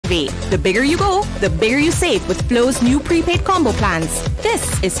Activate. The bigger you go, the bigger you save with Flow's new prepaid combo plans.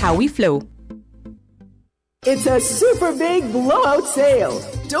 This is how we flow. It's a super big blowout sale.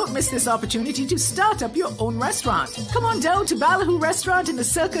 Don't miss this opportunity to start up your own restaurant. Come on down to Ballyhoo Restaurant in the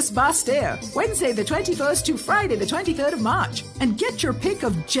Circus Bastair, Wednesday the 21st to Friday the 23rd of March, and get your pick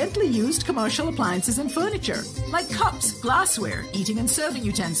of gently used commercial appliances and furniture, like cups, glassware, eating and serving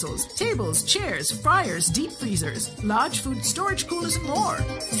utensils, tables, chairs, fryers, deep freezers, large food storage coolers, and more.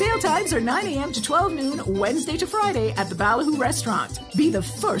 Sale times are 9 a.m. to 12 noon, Wednesday to Friday at the Ballyhoo Restaurant. Be the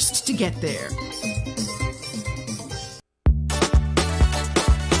first to get there.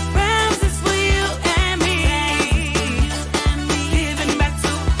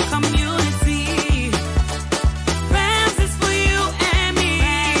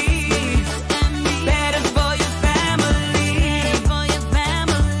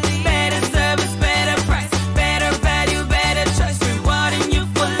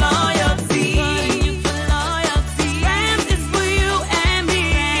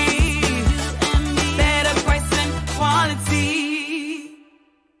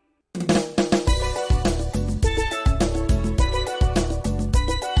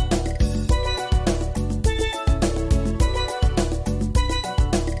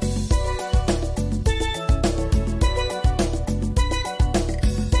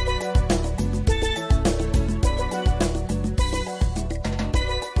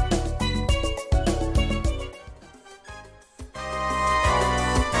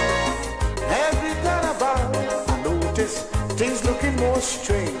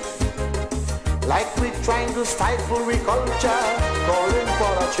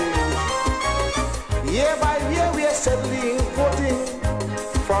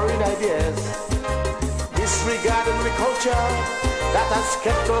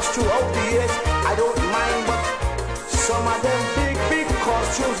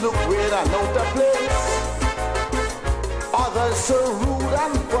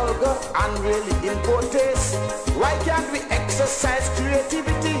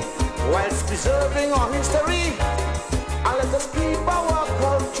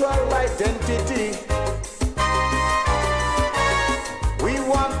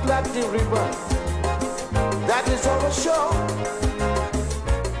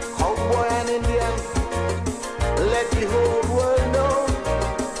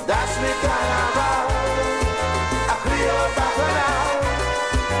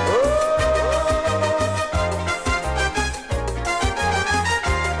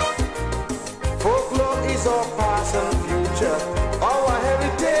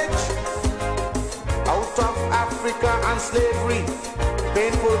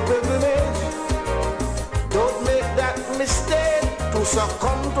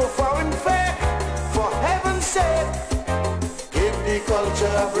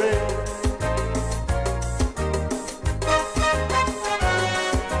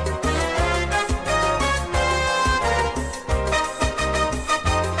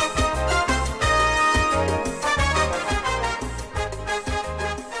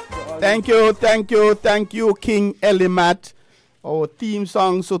 Thank you, King Elimat. Our theme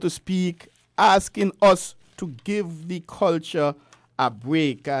song, so to speak, asking us to give the culture a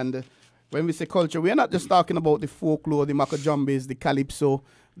break. And when we say culture, we are not just talking about the folklore, the macajumbes, the calypso,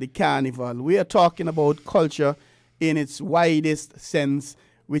 the carnival. We are talking about culture in its widest sense,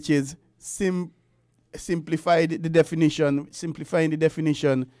 which is simplifying the definition,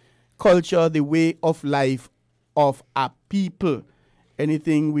 culture, the way of life of a people.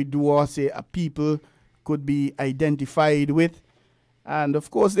 Anything we do or say a people could be identified with. And of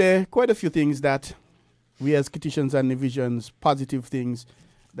course, there are quite a few things that we as Kittitians and Divisions, positive things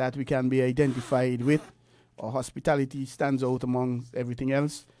that we can be identified with. Our hospitality stands out among everything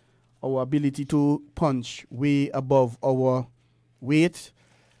else. Our ability to punch way above our weight.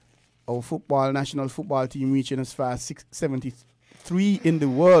 Our national football team reaching as far as 73 in the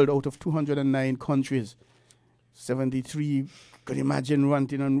world out of 209 countries. 73, could imagine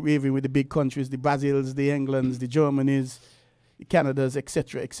ranting and raving with the big countries, the Brazils, the Englands, the Germanys, the Canadas,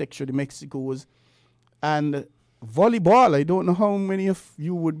 etc., the Mexicos. And volleyball, I don't know how many of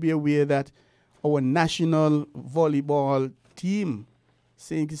you would be aware that our national volleyball team,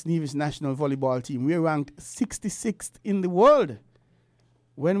 St. Kitts Nevis national volleyball team, we're ranked 66th in the world.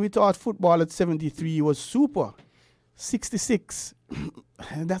 When we thought football at 73 was super, 66,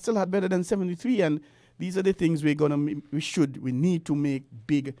 that's a lot better than 73. And these are the things we need to make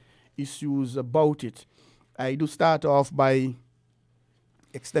big issues about it. I do start off by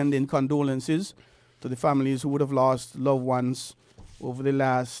extending condolences to the families who would have lost loved ones over the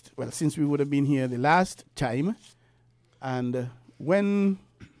last, since we would have been here the last time. And when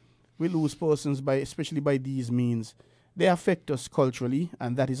we lose persons by, especially by these means. They affect us culturally,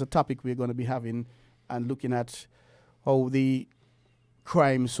 and that is a topic we're going to be having and looking at how the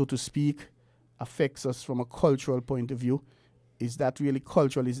crime, so to speak, affects us from a cultural point of view. Is that really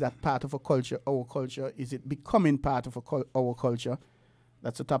cultural? Is that part of a culture, our culture? Is it becoming part of our culture?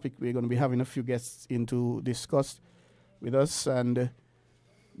 That's a topic we're going to be having a few guests in to discuss with us. And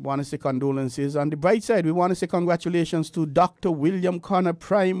want to say condolences. On the bright side, we want to say congratulations to Dr. William Connor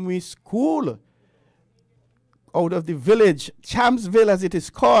Primary School out of the village, Champsville as it is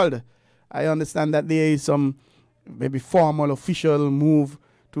called. I understand that there is some maybe formal official move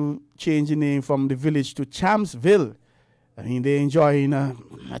to change the name from the village to Champsville. I mean, they're enjoying a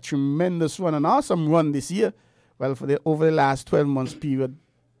tremendous run, an awesome run this year. Well, for over the last 12 months period,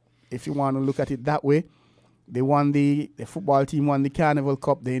 if you want to look at it that way, they won the football team won the Carnival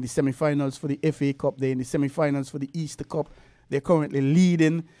Cup. They're in the semi-finals for the FA Cup. They're in the semi-finals for the Easter Cup. They're currently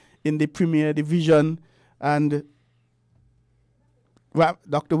leading in the Premier Division. And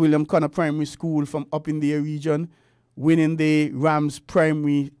Dr. William Connor Primary School from up in the region winning the Rams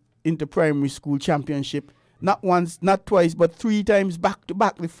Primary Inter-Primary School Championship. Not once, not twice, but 3 times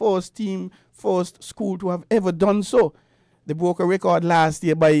back-to-back. The first school to have ever done so. They broke a record last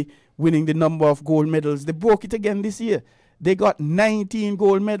year by winning the number of gold medals. They broke it again this year. They got 19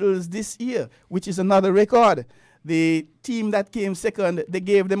 gold medals this year, which is another record. The team that came second, they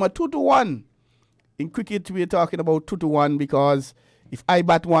gave them a 2-1. In cricket, we're talking about 2-1 because if I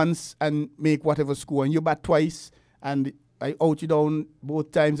bat once and make whatever score, and you bat twice, and I out you down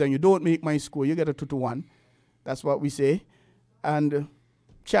both times, and you don't make my score, you get a 2-1. That's what we say. And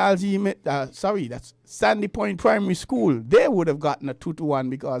that's Sandy Point Primary School. They would have gotten a 2-1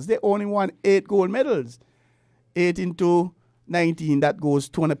 because they only won 8 gold medals. 8 into 19, that goes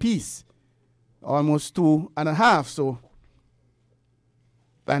 2 and a piece. Almost 2.5. So,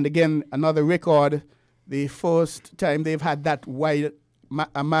 and again, another record. The first time they've had that wide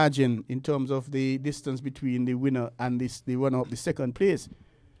a margin in terms of the distance between the winner and the runner of the second place.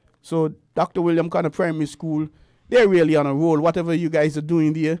 So Dr. William Connor Primary School, they're really on a roll. Whatever you guys are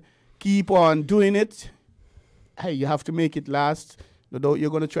doing there, keep on doing it. Hey, you have to make it last. No doubt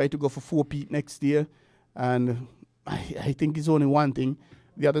you're going to try to go for 4-peat next year. And I think it's only one thing.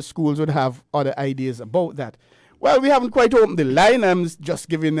 The other schools would have other ideas about that. Well, we haven't quite opened the line. I'm just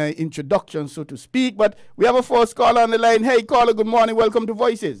giving an introduction, so to speak. But we have a first caller on the line. Hey, caller, good morning. Welcome to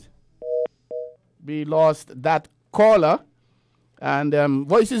Voices. We lost that caller. And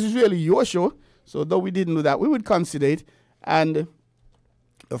Voices is really your show. So though we didn't do that, we would consider it. And,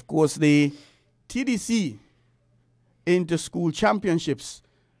 of course, the TDC Inter-School Championships.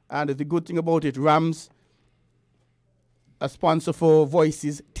 And the good thing about it, Rams, a sponsor for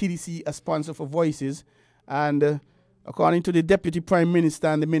Voices, TDC, a sponsor for Voices. And according to the Deputy Prime Minister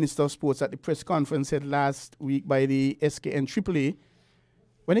and the Minister of Sports at the press conference said last week by the SKN AAA,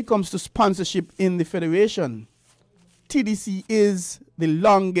 when it comes to sponsorship in the Federation, TDC is the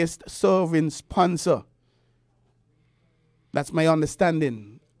longest serving sponsor. That's my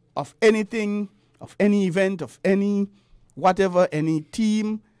understanding of anything, of any event, of any whatever, any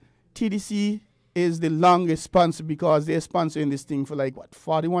team. TDC is the longest sponsor because they're sponsoring this thing for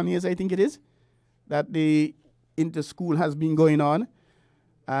 41 years, I think it is, that the inter-school has been going on.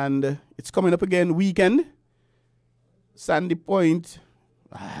 And it's coming up again weekend. Sandy Point,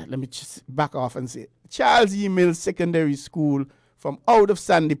 let me just back off and say, Charles E. Mills Secondary School from out of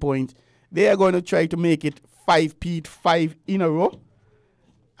Sandy Point, they are going to try to make it 5-peat, 5 in a row.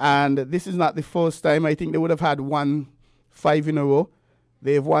 And this is not the first time. I think they would have had 1 5 in a row.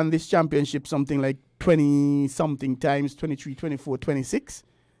 They've won this championship something like 20-something times, 23, 24, 26.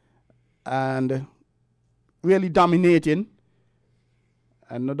 And really dominating.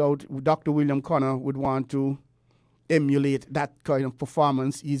 And no doubt Dr. William Connor would want to emulate that kind of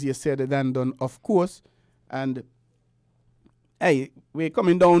performance. Easier said than done, of course. And, hey, we're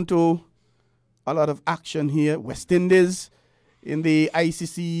coming down to a lot of action here. West Indies in the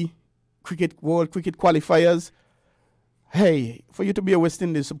ICC World Cricket Qualifiers. Hey, for you to be a West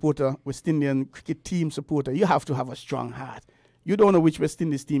Indies supporter, West Indian cricket team supporter, you have to have a strong heart. You don't know which West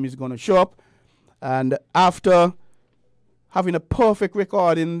Indies team is going to show up. And after having a perfect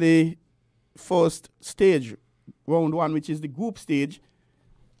record in the first stage, round 1, which is the group stage,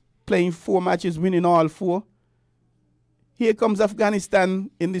 playing 4 matches, winning all 4, here comes Afghanistan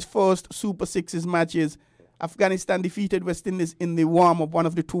in this first Super Sixes matches. Afghanistan defeated West Indies in the warm-up, one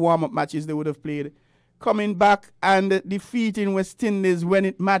of the 2 warm-up matches they would have played. Coming back and defeating West Indies when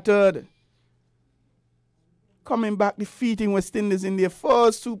it mattered. Coming back, defeating West Indies in their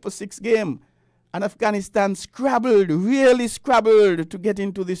first Super 6 game. And Afghanistan really scrabbled to get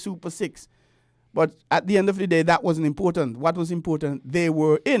into the Super 6. But at the end of the day, that wasn't important. What was important, they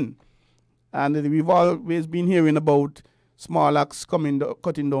were in. And we've always been hearing about small acts cutting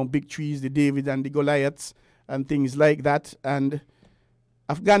down big trees, the David and the Goliaths, and things like that. And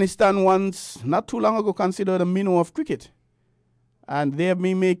Afghanistan once, not too long ago, considered a minnow of cricket. And they have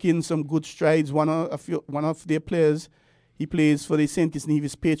been making some good strides. One of their players, he plays for the St. Kitts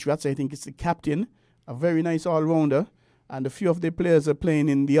Nevis Patriots. I think it's the captain, a very nice all-rounder. And a few of their players are playing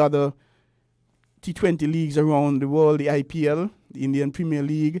in the other T20 leagues around the world, the IPL, the Indian Premier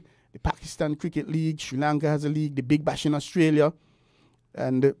League, the Pakistan Cricket League, Sri Lanka has a league, the Big Bash in Australia,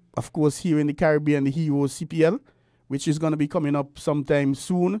 and of course here in the Caribbean, the Heroes CPL, which is going to be coming up sometime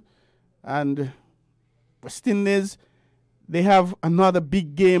soon. And West Indies, they have another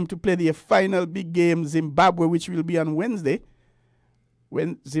big game to play, their final big game, Zimbabwe, which will be on Wednesday.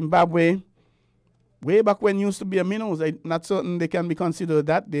 When Zimbabwe, way back when, used to be a minnows, I'm not certain they can be considered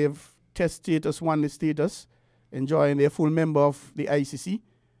that. They've test status, won the status, enjoying their full member of the ICC.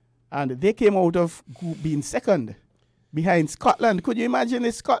 And they came out of group being second behind Scotland. Could you imagine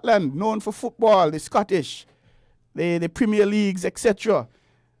the Scotland, known for football, the Scottish, the Premier Leagues, etc.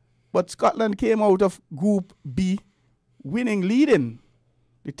 But Scotland came out of Group B leading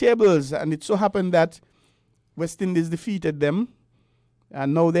the tables. And it so happened that West Indies defeated them.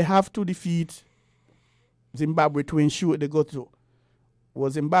 And now they have to defeat Zimbabwe to ensure they go through.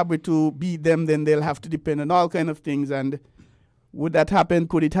 Was Zimbabwe to beat them, then they'll have to depend on all kind of things. And would that happen?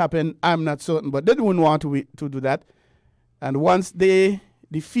 Could it happen? I'm not certain. But they don't want to do that. And once they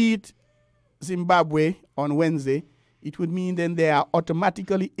defeat Zimbabwe on Wednesday, it would mean then they are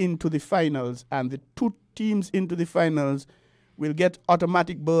automatically into the finals. And the two teams into the finals will get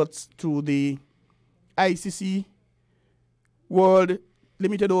automatic berths to the ICC World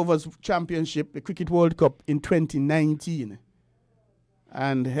Limited Overs Championship, the Cricket World Cup in 2019.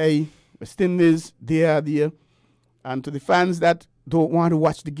 And hey, West Indies, they are there. And to the fans that don't want to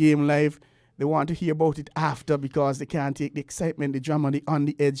watch the game live, they want to hear about it after because they can't take the excitement, the drama, the on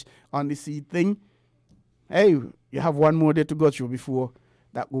the edge, on the seat thing. Hey, you have one more day to go through before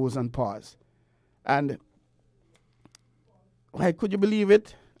that goes on pause. And why, could you believe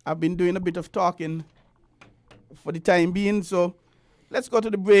it? I've been doing a bit of talking for the time being, so let's go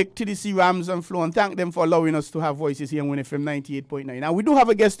to the break. TDC, Rams and Flow, and thank them for allowing us to have voices here on Win FM 98.9. Now, we do have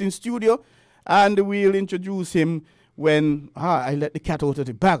a guest in studio, and we'll introduce him when I let the cat out of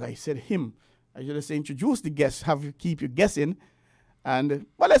the bag. I said him. I should have said introduce the guest, keep you guessing. And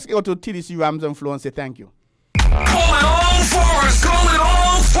well, let's go to TDC, Rams and Flow and say thank you. Calling all farmers! Calling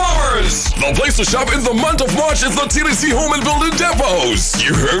all farmers! The place to shop in the month of March is the TDC Home and Building Depots.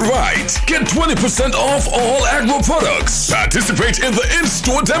 You heard right. Get 20% off all agro products. Participate in the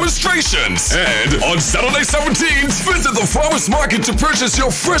in-store demonstrations. And on Saturday 17th, visit the farmers market to purchase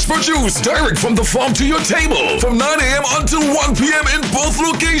your fresh produce direct from the farm to your table from 9 a.m. until 1 p.m. in both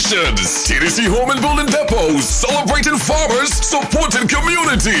locations. TDC Home and Building Depots, celebrating farmers, supporting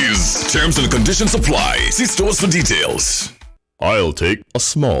communities. Terms and conditions apply. See stores for details. I'll take a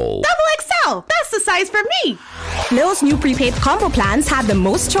small. XL, that's the size for me. Flow's new prepaid combo plans have the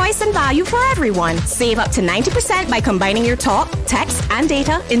most choice and value for everyone. Save up to 90% by combining your talk, text, and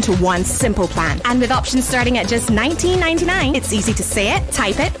data into one simple plan. And with options starting at just $19.99, it's easy to say it,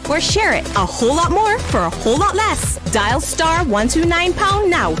 type it, or share it. A whole lot more for a whole lot less. Dial *129#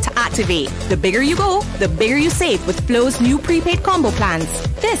 now to activate. The bigger you go, the bigger you save with Flow's new prepaid combo plans.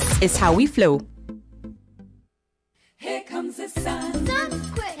 This is how we flow. Here comes the sun.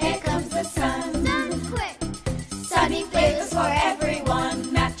 Quick. Here comes the sun. Quick. Sunny flavors for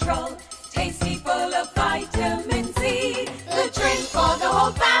everyone. Natural, tasty, full of vitamin C. The drink for the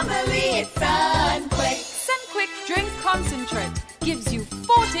whole family. It's Sunquick. Sunquick Drink Concentrate gives you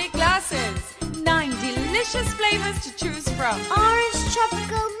 40 glasses. 9 delicious flavors to choose from. Orange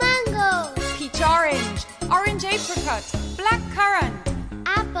tropical mango. Peach orange, orange apricot, black currant.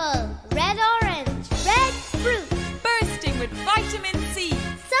 Apple. Red orange. Red fruit. Bursting with vitamin C.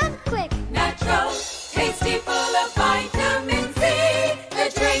 Sunquick. Natural, tasty, full of vitamin C. The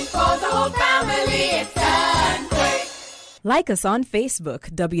drink for the whole family. It's Sunquick. Like us on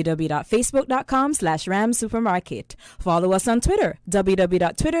Facebook, www.facebook.com/ramsupermarket. Follow us on Twitter,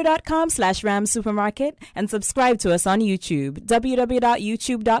 www.twitter.com/ramsupermarket. And subscribe to us on YouTube,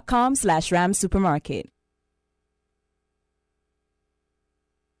 www.youtube.com/ramsupermarket.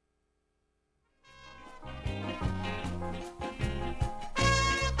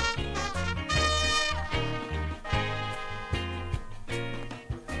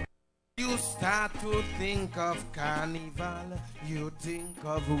 You start to think of carnival, you think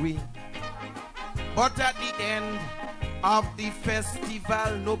of we. But at the end of the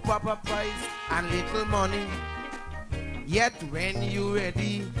festival, no proper price and little money. Yet when you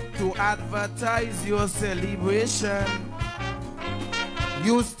ready to advertise your celebration,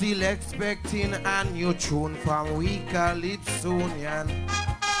 you still expecting a new tune from we Calypsonian.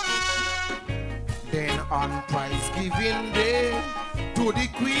 Then on prize giving day, to the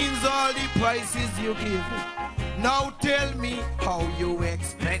queens all the prices you give. Now tell me how you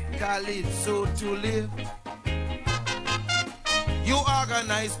expect Calypso to live. You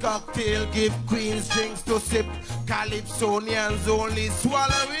organize cocktail, give queens drinks to sip. Calypsonians only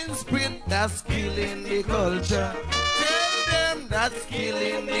swallowing spit. That's killing the culture. Tell them that's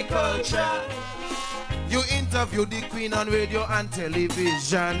killing the culture. You interview the queen on radio and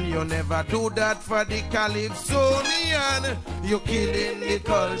television. You never do that for the Calypsonian. You killing the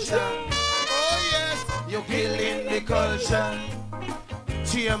culture. Oh yes, you killing the culture.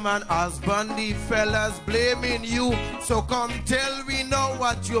 Chairman, husband, the fellas blaming you. So come tell me now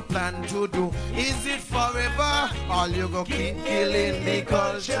what you plan to do. Is it forever or you go keep killing the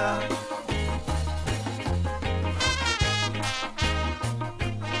culture?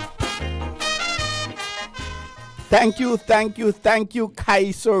 Thank you,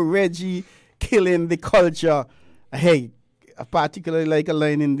 Kaiser Reggie, killing the culture. Hey, I particularly like a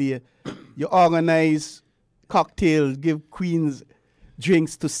line in there. You organize cocktails, give queens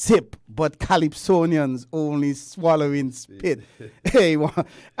drinks to sip, but Calypsonians only swallowing spit. Hey,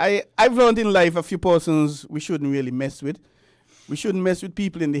 I've learned in life a few persons we shouldn't really mess with. We shouldn't mess with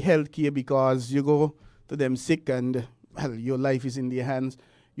people in the healthcare because you go to them sick and well, your life is in their hands.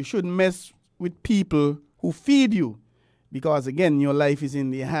 You shouldn't mess with people who feed you because, again, your life is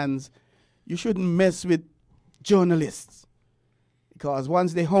in their hands. You shouldn't mess with journalists because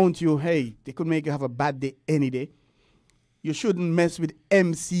once they haunt you, hey, they could make you have a bad day any day. You shouldn't mess with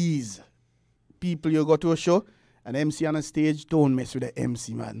MCs. People, you go to a show, an MC on a stage, don't mess with the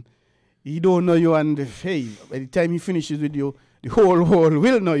MC, man. He don't know you, and hey, by the time he finishes with you, the whole world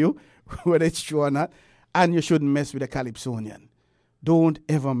will know you, whether it's true or not. And you shouldn't mess with a Calypsonian. Don't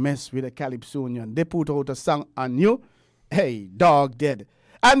ever mess with a Calypsonian. They put out a song on you, hey, dog dead.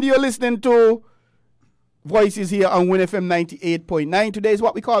 And you're listening to Voices here on Win FM 98.9. Today is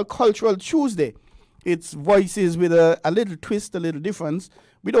what we call Cultural Tuesday. It's voices with a little twist, a little difference.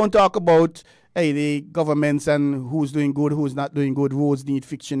 We don't talk about the governments and who's doing good, who's not doing good. Roads need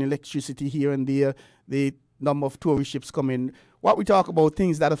fixing, electricity here and there, the number of tourist ships coming. What we talk about,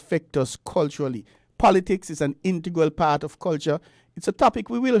 things that affect us culturally. Politics is an integral part of culture. It's a topic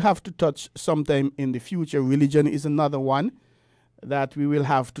we will have to touch sometime in the future. Religion is another one that we will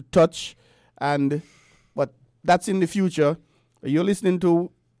have to touch. But that's in the future. You're listening to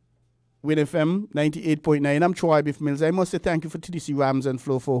Win FM 98.9. I'm Troy Biff Mills. I must say thank you for TDC Rams and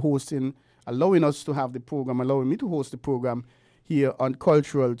Flow for hosting, allowing us to have the program, allowing me to host the program here on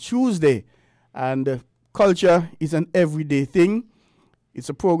Cultural Tuesday. And culture is an everyday thing. It's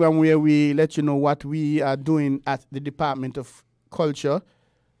a program where we let you know what we are doing at the Department of Culture.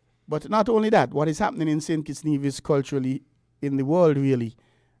 But not only that, what is happening in St. Kitts Nevis culturally in the world, really.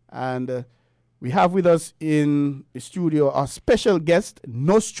 And we have with us in the studio a special guest,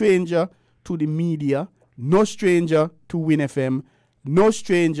 no stranger to the media, no stranger to Win FM, no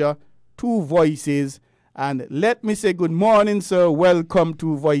stranger to Voices. And let me say good morning, sir. Welcome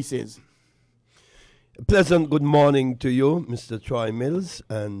to Voices. A pleasant good morning to you, Mr. Troy Mills,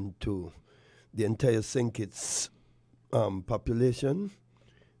 and to the entire St. Kitts population,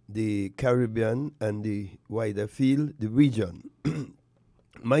 the Caribbean, and the wider field, the region.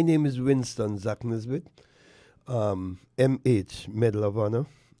 My name is Winston Zach Nisbet, MH, Medal of Honor.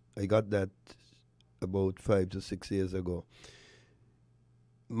 I got that about 5 to 6 years ago.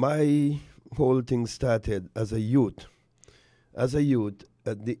 My whole thing started as a youth. As a youth,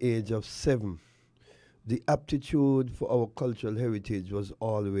 at the age of 7, the aptitude for our cultural heritage was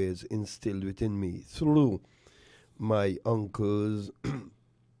always instilled within me through my uncles,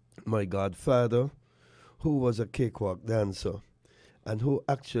 my godfather, who was a cakewalk dancer, and who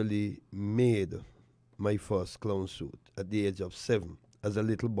actually made my first clown suit at the age of 7 as a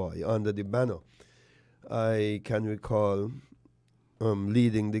little boy under the banner. I can recall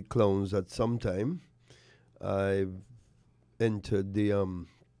leading the clowns at some time. I entered the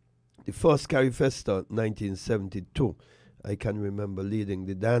first Carifesta 1972. I can remember leading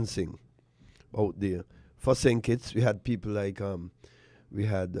the dancing out there. For St. Kitts, we had people like Junie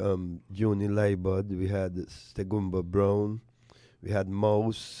Liebert, we had Stegumba Brown, we had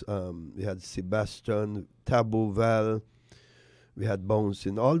Mouse, we had Sebastian, Taboo Val, we had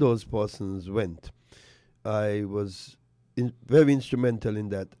Bouncing. All those persons went. I was very instrumental in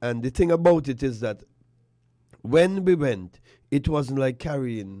that. And the thing about it is that when we went, it wasn't like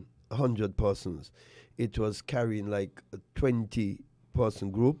carrying 100 persons. It was carrying like a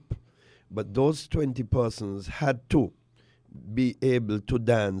 20-person group, but those 20 persons had to be able to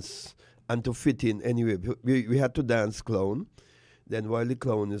dance and to fit in anyway. We had to dance clown. Then while the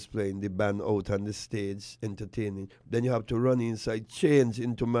clown is playing, the band out on the stage entertaining. Then you have to run inside, change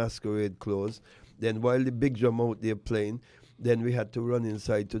into masquerade clothes. Then while the big drum out there playing, then we had to run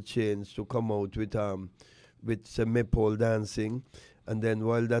inside to change, to come out with some maypole dancing. And then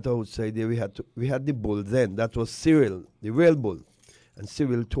while that outside there, we had the bull then. That was Cyril, the real bull. And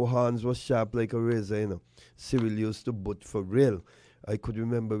Cyril, 2 horns was sharp like a razor, you know. Cyril used to butt for real. I could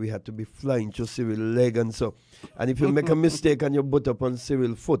remember we had to be flying to Cyril's leg and so. And if you make a mistake and you butt up on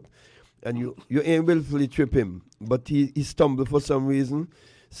Cyril's foot, and you ain't willfully trip him, but he stumbled for some reason,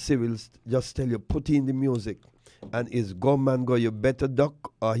 Cyril just tell you, put in the music. And his gun man go, you better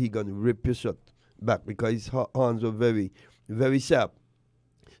duck or he gonna rip your shot back, because his horns were very, very sharp.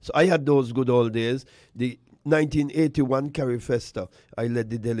 So I had those good old days. The 1981 Carrie Festa, I led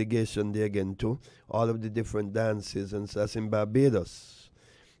the delegation there again too. All of the different dances, and that's in Barbados.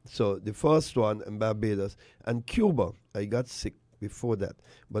 So the first one in Barbados. And Cuba, I got sick before that,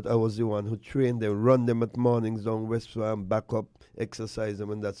 but I was the one who trained them, run them at mornings down West Farm, back up, exercise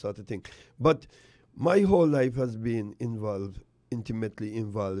them and that sort of thing. But my whole life has been intimately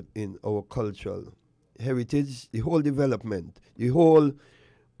involved in our cultural heritage, the whole development, the whole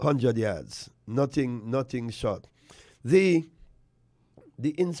 100 yards, nothing short. The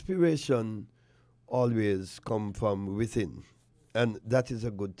inspiration always come from within, and that is a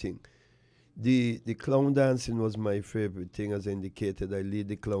good thing. The clown dancing was my favorite thing. As I indicated, I lead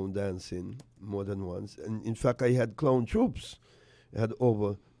the clown dancing more than once. And in fact, I had clown troops. I had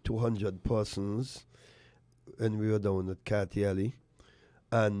over 200 persons when we were down at Cathy Alley.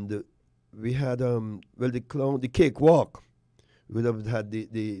 And we had, the cakewalk. We would have had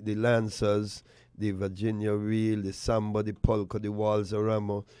the Lancers, the Virginia Reel, the Samba, the Polka, the Walzer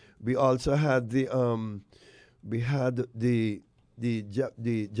Ramo. We also had the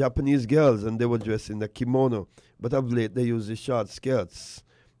Japanese girls, and they were dressed in the kimono, but of late they use the short skirts.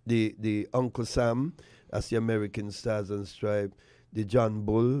 The Uncle Sam, as the American Stars and Stripes, the John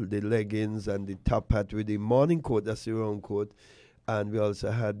Bull, the leggings, and the top hat with the morning coat, that's the round coat. And we also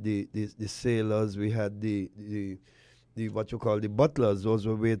had the sailors. We had the what you call the butlers. Those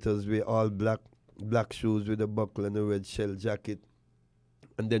were waiters with all black shoes with a buckle and a red shell jacket.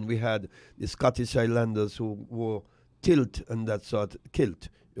 And then we had the Scottish Highlanders who wore kilt, and that sort of kilt,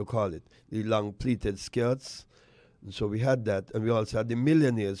 you call it, the long pleated skirts. And so we had that, and we also had the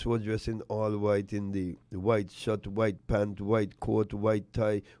millionaires who were dressed in all white, in the white shirt, white pant, white coat, white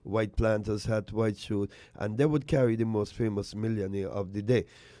tie, white planter's hat, white shoes, and they would carry the most famous millionaire of the day.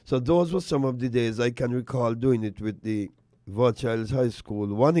 So those were some of the days. I can recall doing it with the Vaughan High School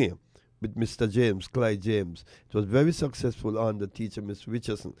 1 year with Mr. James, Clyde James. It was very successful under teacher, Miss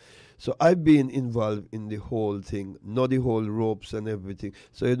Richardson. So I've been involved in the whole thing, know the whole ropes and everything.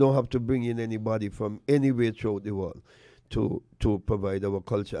 So you don't have to bring in anybody from anywhere throughout the world to provide our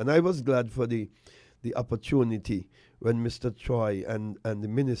culture. And I was glad for the opportunity when Mr. Troy and the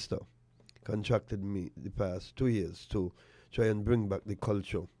minister contracted me the past 2 years to try and bring back the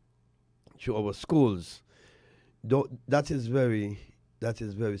culture to our schools. That is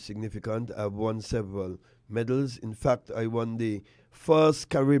very significant. I've won several medals. In fact, I won the first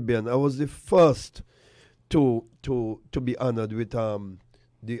Caribbean. I was the first to be honored with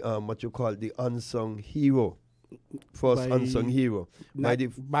what you call the unsung hero. First unsung hero.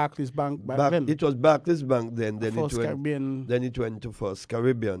 Barclays Bank back then. It was Barclays Bank then. Caribbean. Then it went to First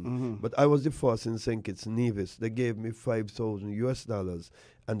Caribbean. Mm-hmm. But I was the first in St. Kitts Nevis. They gave me $5,000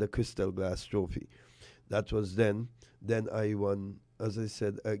 and a crystal glass trophy. That was then. Then I won. As I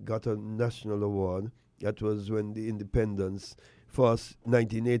said, I got a national award. That was when the independence, first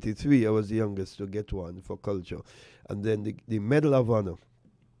 1983, I was the youngest to get one for culture. And then the Medal of Honor,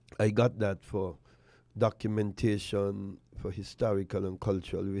 I got that for documentation, for historical and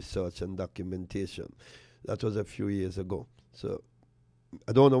cultural research and documentation. That was a few years ago. So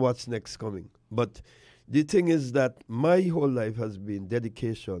I don't know what's next coming. But the thing is that my whole life has been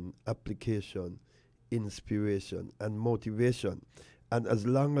dedication, application, inspiration, and motivation. And as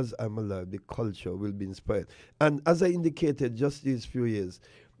long as I'm alive, the culture will be inspired. And as I indicated, just these few years,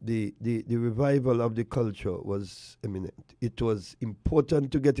 the revival of the culture was imminent. It was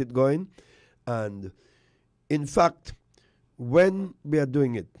important to get it going. And in fact, when we are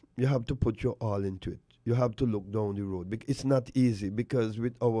doing it, you have to put your all into it. You have to look down the road. It's not easy, because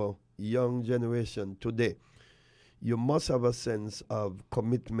with our young generation today, you must have a sense of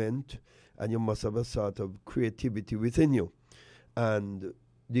commitment, and you must have a sort of creativity within you. And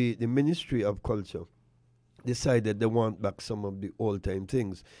the Ministry of Culture decided they want back some of the old-time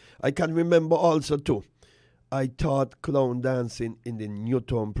things. I can remember also, too, I taught clown dancing in the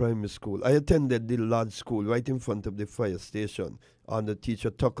Newtown Primary School. I attended the large school right in front of the fire station under teacher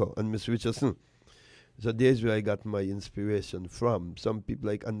Tucker and Miss Richardson. So there's where I got my inspiration from. Some people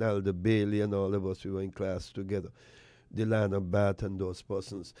like Analda Bailey and all of us, we were in class together. Delana Bat and those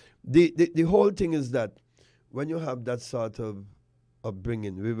persons. The whole thing is that when you have that sort of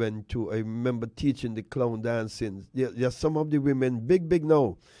upbringing, we went to, I remember teaching the clown dancing. There's some of the women, big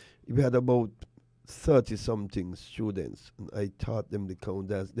now. We had about 30-something students, and I taught them the clown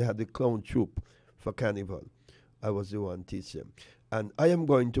dance. They had the clown troupe for carnival. I was the one teaching them. And I am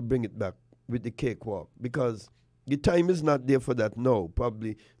going to bring it back with the cakewalk, because the time is not there for that now,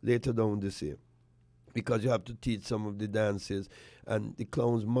 probably later down this year, because you have to teach some of the dances, and the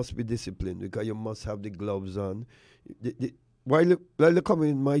clowns must be disciplined, because you must have the gloves on. While you're coming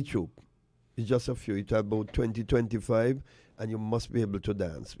in my troupe, it's just a few, it's about 20, 25, and you must be able to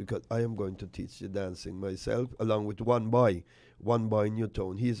dance, because I am going to teach the dancing myself, along with one boy in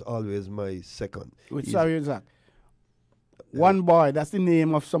Newtown. He's always my second. Sorry, Zach. One boy, that's the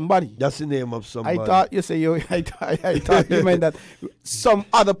name of somebody. That's the name of somebody. I thought you thought you meant that some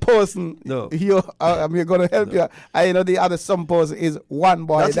other person. No. You're going to help you. I know the other some person is one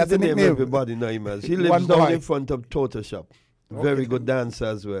boy. That's the name nickname. Everybody know him as. He lives down in front of Toto Shop. Very good dancer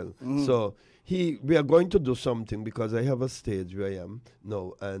as well. So we are going to do something, because I have a stage where I am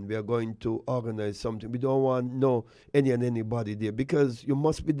now, and we are going to organize something. We don't want anybody there, because you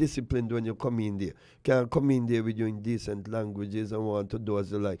must be disciplined when you come in there. Can't come in there with your indecent languages and want to do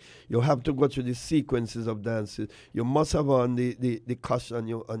as you like. You have to go through the sequences of dances. You must have on the cush on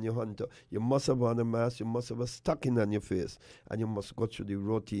your hunter. You must have on a mask. You must have a stocking on your face, and you must go through the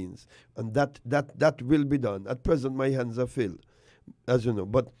routines. And that will be done. At present, my hands are filled, as you know,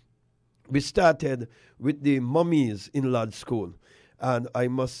 but we started with the mummies in large school, and I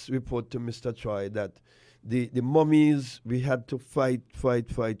must report to Mr. Troy that the mummies, we had to fight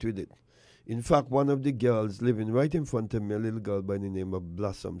with it. In fact, one of the girls living right in front of me, a little girl by the name of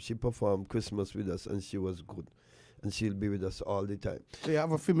Blossom, she performed Christmas with us, and she was good. And she'll be with us all the time. So you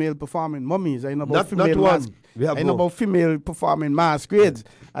have a female performing mummies. I know about female not one. We have I know about female performing masquerades,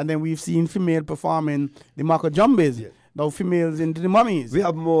 and then we've seen female performing the Maka Jumbies. Yeah. Now females into the mummies. We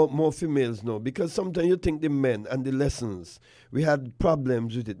have more females now, because sometimes you think the men and the lessons, we had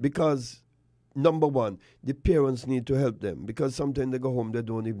problems with it, because number one, the parents need to help them, because sometimes they go home, they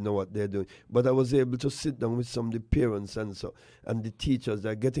don't even know what they're doing. But I was able to sit down with some of the parents and the teachers.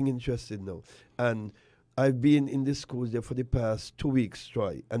 They're getting interested now. And I've been in the schools there for the past 2 weeks,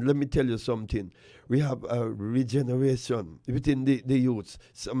 Troy. And let me tell you something. We have a regeneration within the youths.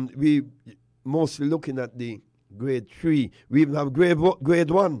 We mostly looking at the grade 3. We even have grade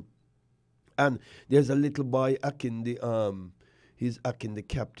 1. And there's a little boy acting he's acting the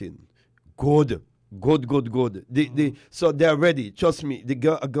captain. Good. So they're ready. Trust me,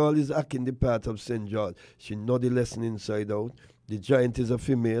 a girl is acting the part of St. George. She know the lesson inside out. The giant is a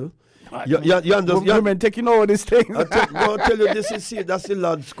female. You understand? Women taking over this thing. I'll tell you, that's the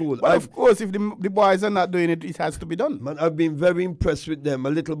large school. But of course, if the boys are not doing it, it has to be done. Man, I've been very impressed with them. A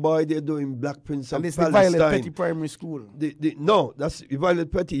little boy, they're doing Black Prince and of it's Palestine. the Violet Petty Primary School. No, that's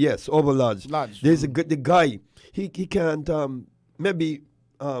Violet Petty, yes, over large. There's the guy, he can't maybe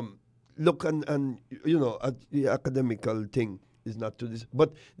look and you know, at the academical thing is not to this.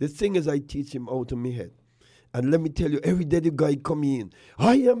 But the thing is, I teach him out of my head. And let me tell you, every day the guy come in,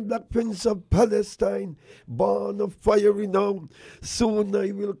 I am Black Prince of Palestine, born of fire renown. Soon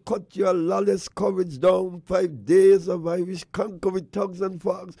I will cut your lawless courage down. 5 days of Irish conquer with tugs and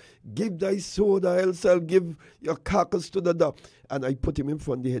fogs. Give thy sword, or else I'll give your carcass to the dog. And I put him in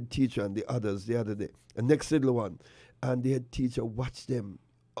front of the head teacher and the others the other day. And next little one. And the head teacher watched them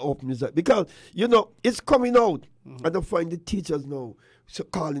open his eyes. Because, you know, it's coming out. And I find the teachers now so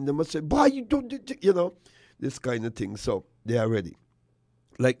calling them and say, boy, you don't, you know. This kind of thing. So they are ready.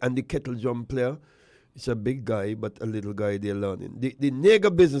 And the kettle drum player, it's a big guy, but a little guy they're learning. The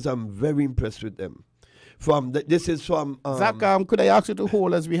nigger business, I'm very impressed with them. This is from... Zach, could I ask you to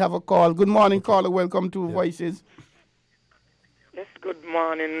hold as we have a call? Good morning, caller. Welcome to Voices. Yes, good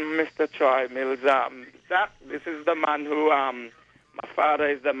morning, Mr. Troy Mills. Zach, this is the man who... my father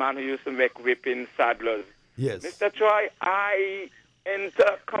is the man who used to make whipping saddlers. Yes. Mr. Troy, I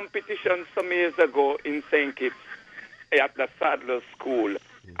entered competition some years ago in St. Kitts at the Saddler School,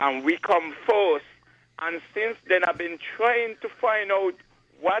 and we come first. And since then, I've been trying to find out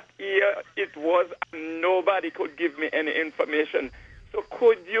what year it was, and nobody could give me any information. So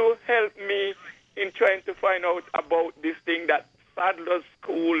could you help me in trying to find out about this thing that Sadler's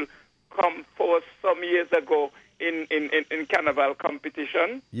School come for some years ago in carnival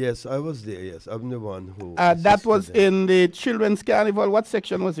competition? Yes, I was there, yes. I'm the one who... that was in the Children's Carnival. What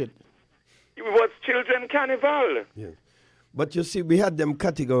section was it? It was Children's Carnival. Yeah. But you see, we had them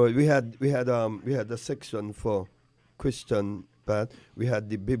categories. We had a section for Christian part. We had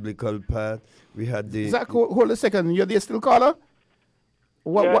the biblical part. We had the... Zach, hold a second. You're the still caller?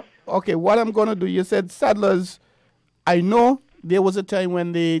 Yes. Okay, what I'm going to do, you said Sadler's. I know there was a time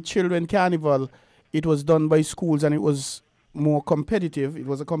when the Children Carnival, it was done by schools and it was more competitive. It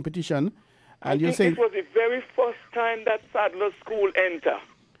was a competition. And you say it was the very first time that Sadler's School entered,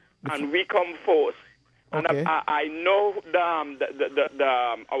 and we come first. And Okay. I know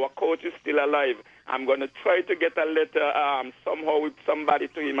our coach is still alive. I'm going to try to get a letter somehow with somebody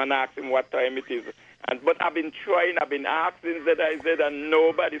to him and ask him what time it is. But I've been trying, I've been asking ZIZ, and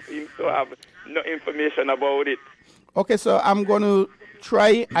nobody seems to have no information about it. Okay, so I'm going to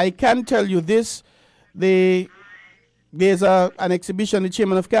try. I can tell you this. There's an exhibition. The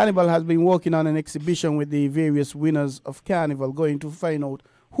chairman of Carnival has been working on an exhibition with the various winners of Carnival, going to find out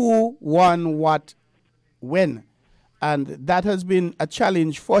who won what when. And that has been a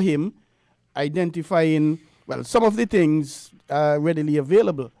challenge for him, identifying, well, some of the things readily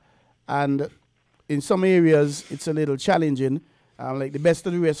available. And in some areas, it's a little challenging. Like the Best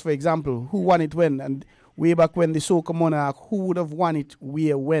of the Rest, for example, who won it when? And way back when the Soca Monarch, who would have won it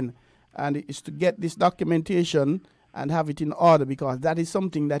where, when? And it's to get this documentation and have it in order, because that is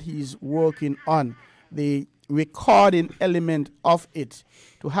something that he's working on. The recording element of it,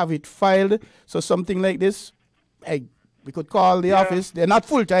 to have it filed. So something like this, hey, we could call the office. They're not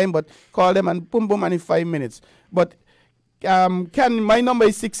full-time, but call them and boom, boom, and in 5 minutes. But my number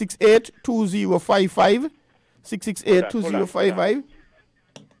is 668-2055. 668-2055.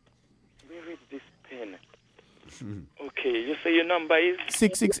 Where is this pen? Okay, you say your number is?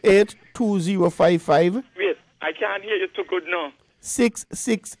 668-2055. Wait, I can't hear you too good now.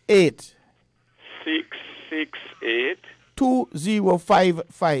 668. 668.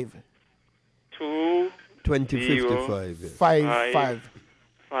 2055. 2055. 55.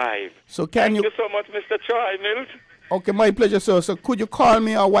 So Thank you so much, Mr. Troy Mills. Okay, my pleasure, sir. So could you call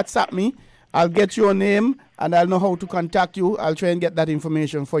me or WhatsApp me? I'll get your name and I'll know how to contact you. I'll try and get that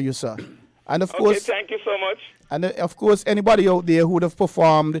information for you, sir. And of course, thank you so much. And of course, anybody out there who would have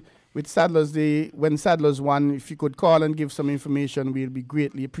performed with Sadler's Day when Sadler's won, if you could call and give some information, we'll be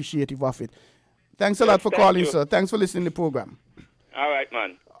greatly appreciative of it. Thanks a lot for calling, sir. Thanks for listening to the program. All right,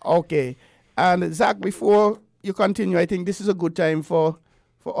 man. Okay. And Zach, before you continue, I think this is a good time for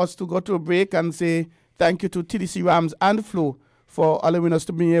us to go to a break and say thank you to TDC Rams and Flo for allowing us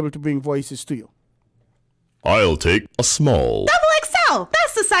to be able to bring voices to you. I'll take a small. Double XL!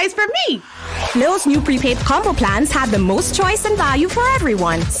 That's the size for me! Flo's new prepaid combo plans have the most choice and value for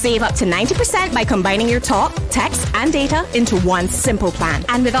everyone. Save up to 90% by combining your talk, text, and data into one simple plan.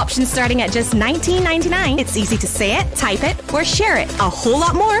 And with options starting at just $19.99, it's easy to say it, type it, or share it. A whole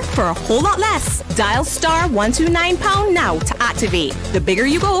lot more for a whole lot less. Dial *129# now to activate. The bigger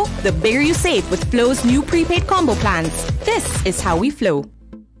you go, the bigger you save with Flo's new prepaid combo plans. This is how we flow.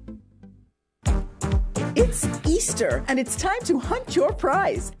 It's Easter, and it's time to hunt your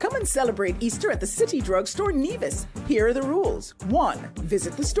prize. Come and celebrate Easter at the City Drugstore Nevis. Here are the rules. 1.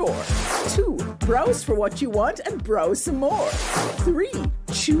 Visit the store. 2. Browse for what you want and browse some more. 3.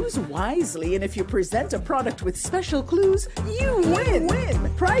 Choose wisely, and if you present a product with special clues, you win.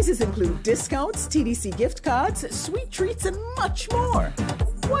 Prizes include discounts, TDC gift cards, sweet treats, and much more.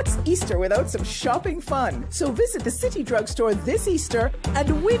 What's Easter without some shopping fun? So visit the City Drugstore this Easter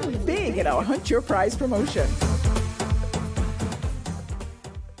and win big in our Hunt Your Prize promotion.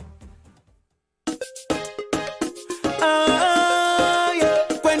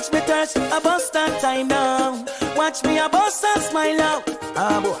 Quench me thirst, I bust that time now. Watch me, I bust that smile out.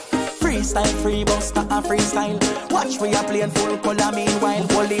 Boy. Freestyle, free buster, a freestyle. Watch we are playing full color meanwhile.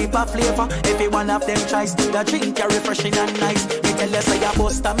 Whole heap of flavor, every one of them tries. The drink are refreshing and nice. Me tell you say a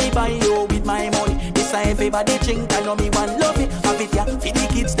buster, me buy you with my money. This a everybody drink, I know me one love it. Have it ya, for the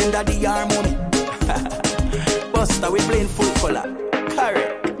kids, them daddy harmony. Buster, we playing full color.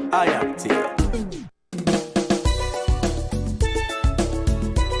 Correct, I am here.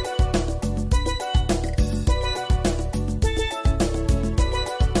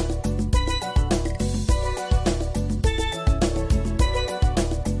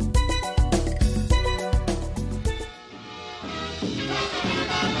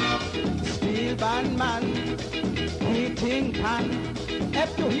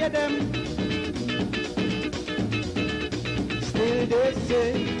 have to hear them. Still they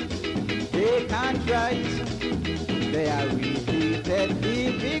say they can't rise. They are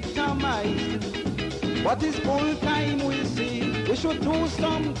repeatedly victimized. What is full time we'll see. We should do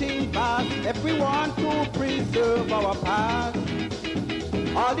something fast if we want to preserve our past.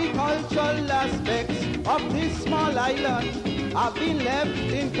 All the cultural aspects of this small island have been left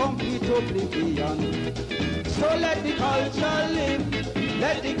in complete oblivion. So let the culture live,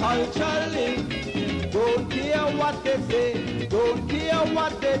 let the culture live. Don't care what they say, don't care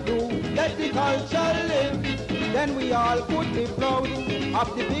what they do, let the culture live. Then we all could be proud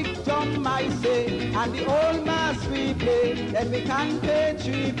of the big drum I say, and the old mass we play. Then we can pay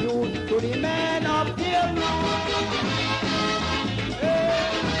tribute to the men of the road.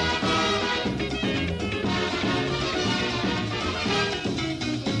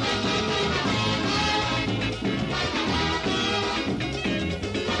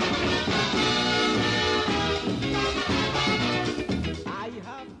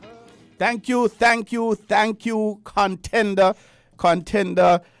 Thank you, Contender.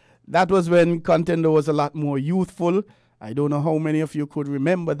 That was when Contender was a lot more youthful. I don't know how many of you could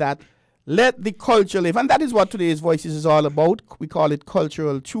remember that. Let the culture live. And that is what today's Voices is all about. We call it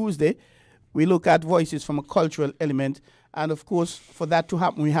Cultural Tuesday. We look at voices from a cultural element. And of course, for that to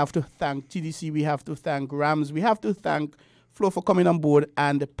happen, we have to thank TDC, we have to thank Rams, we have to thank Flo for coming on board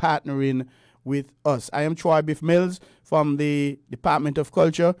and partnering with us. I am Troy Biff Mills from the Department of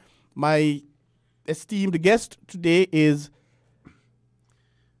Culture. My esteemed guest today is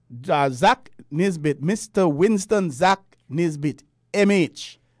Zach Nisbet, Mr. Winston Zach Nisbet,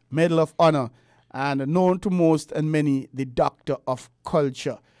 MH, Medal of Honor, and known to most and many, the Doctor of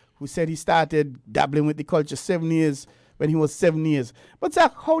Culture, who said he started dabbling with the culture 7 years when he was 7 years. But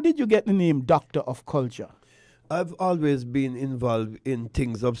Zach, how did you get the name Doctor of Culture? I've always been involved in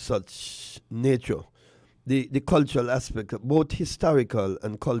things of such nature. The cultural aspect, both historical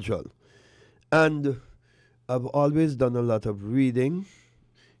and cultural. And I've always done a lot of reading.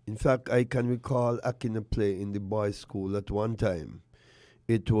 In fact, I can recall acting a play in the boys' school at one time.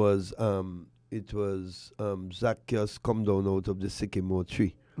 It was Zacchaeus come down out of the sycamore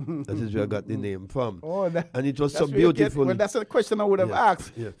tree. That is where I got the name from. Oh, and it was so beautiful. Well, that's a question I would have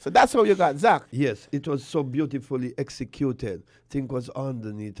asked. Yeah. So that's how you got Zach. Yes, it was so beautifully executed. I think it was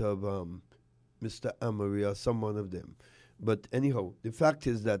underneath of Mr. Amory or some one of them. But anyhow, the fact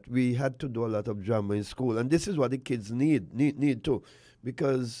is that we had to do a lot of drama in school, and this is what the kids need too,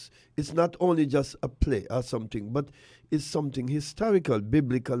 because it's not only just a play or something, but it's something historical,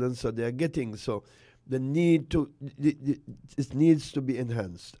 biblical, and so they're getting. So the need to it needs to be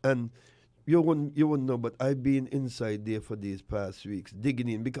enhanced, and you wouldn't know, but I've been inside there for these past weeks digging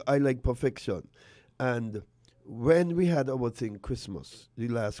in because I like perfection, and when we had our thing Christmas, the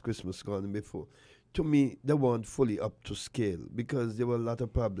last Christmas gone before, to me, they weren't fully up to scale because there were a lot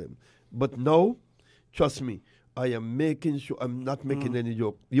of problems. But now, trust me, I am making sure I'm not making any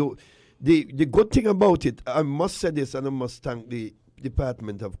joke. The good thing about it, I must say this, and I must thank the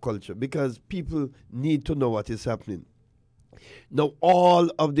Department of Culture, because people need to know what is happening. Now, all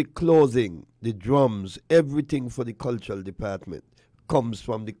of the clothing, the drums, everything for the cultural department comes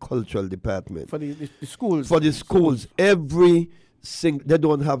from the cultural department. For the schools. For the schools. They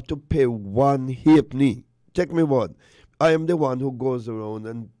don't have to pay one halfpenny. Check me what. I am the one who goes around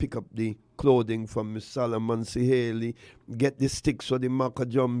and pick up the clothing from Miss Solomon C. Haley, get the sticks for the Maka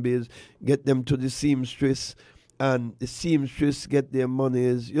Jumbies, get them to the seamstress, and the seamstress get their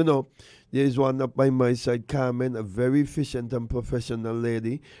monies. You know, there is one up by my side, Carmen, a very efficient and professional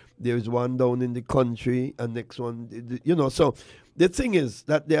lady. There is one down in the country, and next one, you know. So the thing is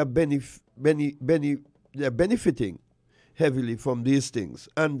that they are benefiting heavily from these things,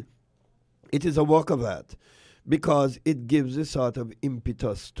 and it is a work of art because it gives a sort of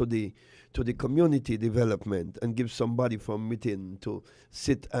impetus to the community development and gives somebody from within to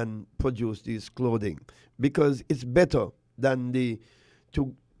sit and produce these clothing, because it's better than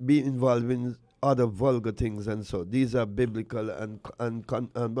to be involved in other vulgar things. And so these are biblical and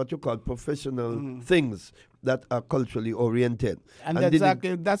what you call professional things that are culturally oriented. And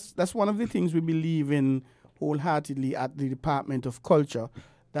exactly, that's one of the things we believe in wholeheartedly at the Department of Culture,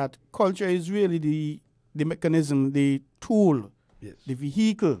 that culture is really the mechanism, the tool, yes, the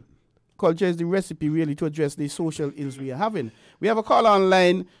vehicle. Culture is the recipe really to address the social ills we are having. We have a caller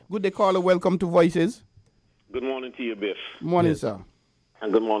online. Good day, caller. Welcome to Voices. Good morning to you, Biff. Morning, sir.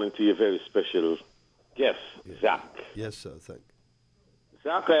 And good morning to your very special guest, Zach. Yes, sir. Thank you.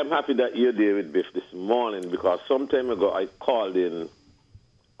 Zach, I am happy that you're there with Biff this morning, because some time ago I called in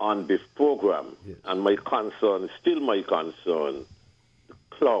on Biff program, and my concern, still my concern,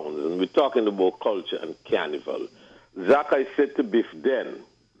 clowns, and we're talking about culture and carnival, Zach, I said to Biff then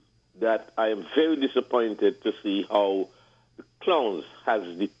that I am very disappointed to see how the clowns has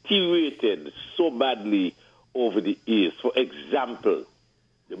deteriorated so badly over the years. For example,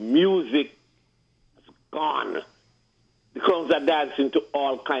 the music is gone. The clowns are dancing to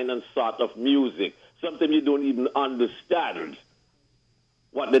all kind and sort of music. Sometimes you don't even understand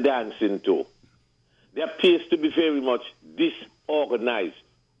what they're dancing to. There appears to be very much disorganized.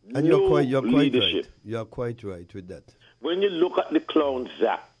 And no you're quite leadership. right. You're quite right with that. When you look at the clowns,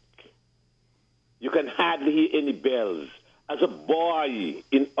 Zach, you can hardly hear any bells. As a boy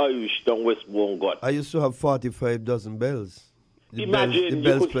in Irish Town, West Wongot, I used to have 45 dozen bells. The imagine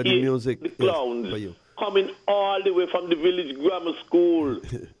bells you could play the hear music. the clowns Yes, for you. coming all the way from the village grammar school.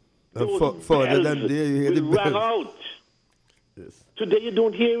 Those further bells than there, you hear the will rang bells. out. Yes. Today you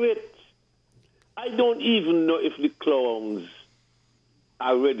don't hear it. I don't even know if the clowns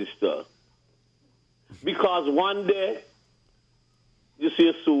are registered. Because one day you see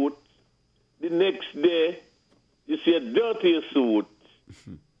a suit, the next day you see a dirtier suit,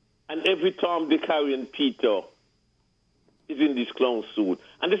 and every time they carry in Peter is in this clown suit.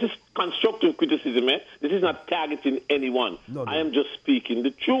 And this is constructive criticism, eh? This is not targeting anyone. No. I am just speaking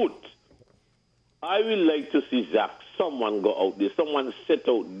the truth. I would like to see, Zach, someone go out there, someone set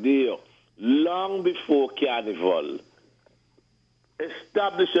out there long before Carnival.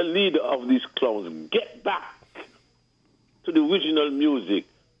 Establish a leader of these clowns. Get back to the original music.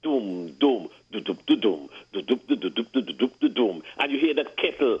 Doom, doom, do-doom, do-doom, do-doom, do-doom, do-doom, do-doom. And you hear that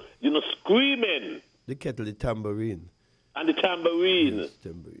kettle, screaming. The kettle, the tambourine. And the tambourine. Yes,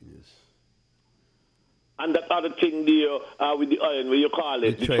 tambourine, yes. And that other thing there with the iron, what you call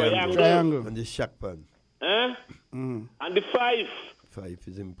it? The triangle. And the shack pan. Eh? And the fife. Fife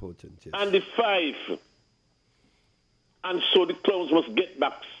is important, yes. And the fife. And so the clowns must get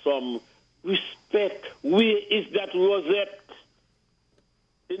back some respect. Where is that rosette?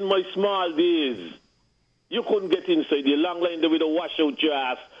 In my small days, you couldn't get inside the long line there with a washout your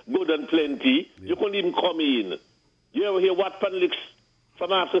ass, good and plenty. Yeah. You couldn't even come in. You ever hear what panelix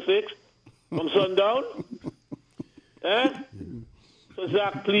from after 6? From sundown? Eh? So,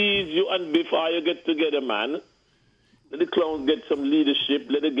 Zach, please, you and Biff, you get together, man. Let the clowns get some leadership.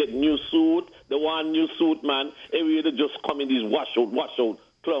 Let them get new suit. They want new suit, man. Every year they just come in these washout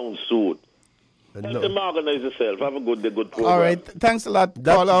clown suit. Let them organize yourself. Have a good day, good program. All right. Thanks a lot,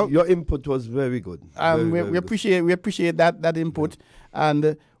 caller. Your input was very good. We appreciate that input.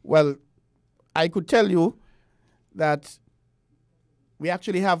 And, well, I could tell you that we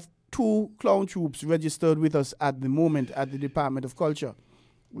actually have 2 clown troupes registered with us at the moment at the Department of Culture.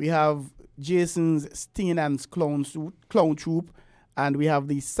 We have Jason's Steenan's clown troupe, and we have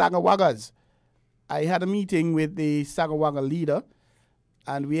the Sagawagas. I had a meeting with the Sagawaga leader,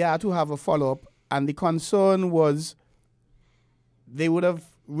 and we had to have a follow-up, and the concern was they would have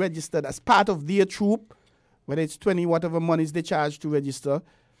registered as part of their troupe, whether it's 20 whatever monies they charge to register.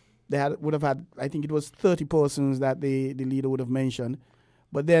 They would have had, I think it was 30 persons that the leader would have mentioned.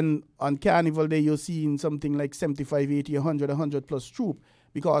 But then on Carnival Day, you're seeing something like 75, 80, 100 plus troupe.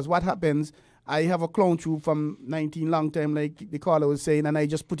 Because what happens, I have a clown troupe from 19 long time, like the caller was saying, and I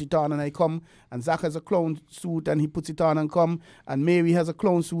just put it on and I come. And Zach has a clown suit and he puts it on and come. And Mary has a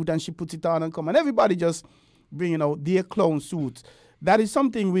clown suit and she puts it on and come. And everybody just bringing out their clown suits. That is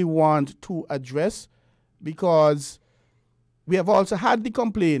something we want to address, because we have also had the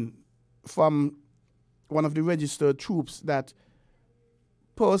complaint from one of the registered troops that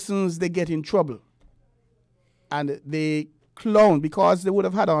persons, they get in trouble and they clown because they would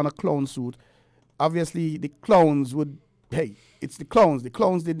have had on a clown suit. Obviously, the clowns would, hey, it's the clowns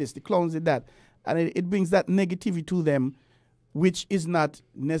did this, the clowns did that. And it brings that negativity to them, which is not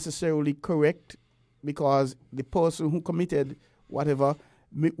necessarily correct, because the person who committed whatever,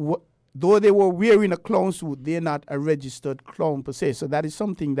 though they were wearing a clown suit, they're not a registered clown per se. So that is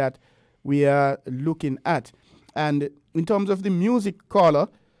something that we are looking at. And in terms of the music caller,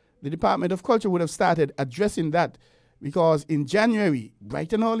 the Department of Culture would have started addressing that, because in January,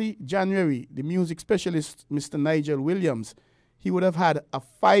 bright and early January, the music specialist, Mr. Nigel Williams, he would have had a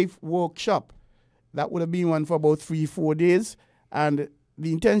 5 workshop. That would have been one for about 3-4 days. And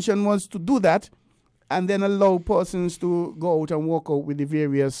the intention was to do that and then allow persons to go out and walk out with the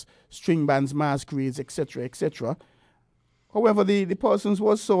various string bands, masquerades, etc., etc. However, the persons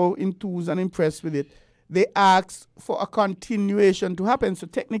were so enthused and impressed with it, they asked for a continuation to happen. So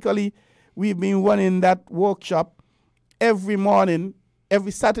technically, we've been running that workshop every morning,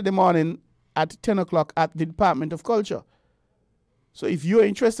 every Saturday morning at 10 o'clock at the Department of Culture. So if you're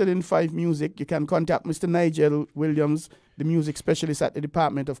interested in Five Music, you can contact Mr. Nigel Williams, the music specialist at the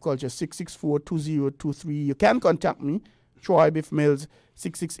Department of Culture, 664-2023. You can contact me, Troy Biff Mills,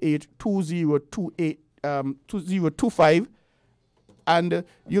 668-2025. And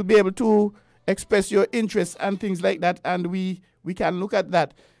you'll be able to express your interests and things like that, and we can look at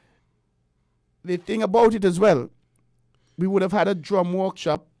that. The thing about it as well, we would have had a drum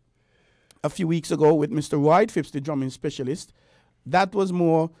workshop a few weeks ago with Mr. Royd Phipps, the drumming specialist. That was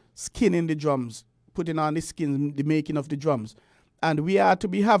more skinning the drums, putting on the skin, the making of the drums. And we are to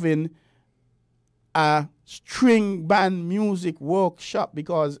be having a string band music workshop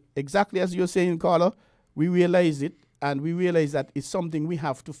because exactly as you're saying, Carla, we realize it, and we realize that it's something we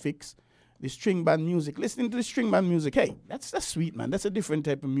have to fix. The string band music, listening to the string band music, hey, that's sweet, man. That's a different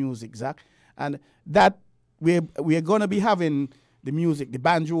type of music, Zach. And that we're going to be having the music, the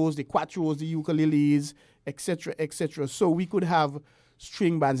banjos, the quattros, the ukuleles, etc., etc. So we could have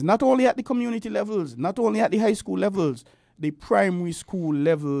string bands, not only at the community levels, not only at the high school levels, the primary school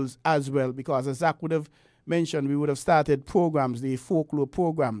levels as well, because as Zach would have mentioned, we would have started programs, the folklore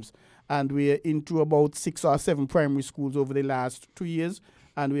programs, and we're into about 6 or 7 primary schools over the last 2 years,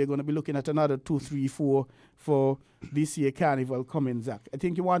 and we're going to be looking at another 2, 3, 4 for this year carnival coming, Zach. I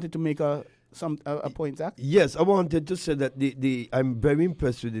think you wanted to make a point, Zach? Yes, I wanted to say that I'm very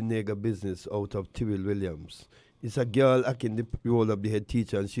impressed with the nigger business out of Tyrrell Williams. It's a girl acting the role of the head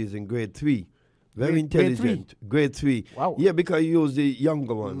teacher, and she's in grade 3. Very intelligent. Grade 3. Wow. Yeah, because you use the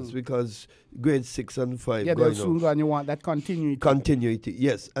younger ones, because grade 6 and 5. Yeah, they'll soon go, and you want that continuity. Continuity,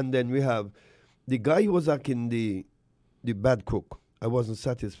 yes. And then we have the guy who was acting the bad cook. I wasn't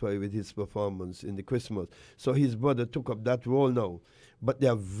satisfied with his performance in the Christmas. So his brother took up that role now. But they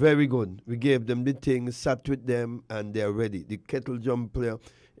are very good. We gave them the thing, sat with them, and they are ready. The kettle drum player,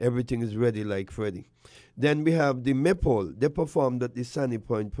 everything is ready like Freddie. Then we have the Maypole. They performed at the Sunny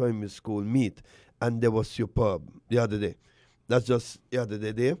Point Primary School meet, and they were superb the other day. That's just the other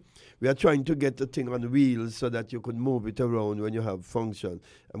day there. We are trying to get the thing on wheels so that you could move it around when you have function.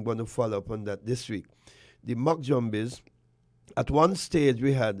 I'm going to follow up on that this week. The mock jumbies, at one stage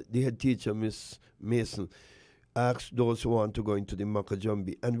we had the head teacher, Miss Mason, asked those who want to go into the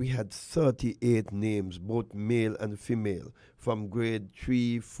Makajumbi, and we had 38 names, both male and female, from grade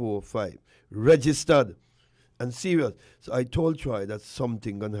 3, 4, 5, registered and serious. So I told Troy that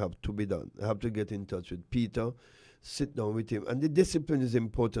something gonna have to be done. I have to get in touch with Peter, sit down with him, and the discipline is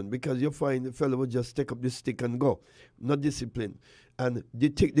important because you find the fellow will just take up the stick and go, not discipline. And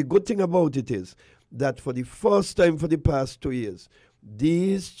the good thing about it is that for the first time for the past 2 years,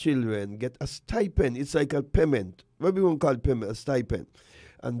 these children get a stipend. It's like a payment. What we won't call payment, a stipend.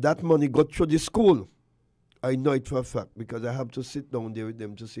 And that money got through the school. I know it for a fact because I have to sit down there with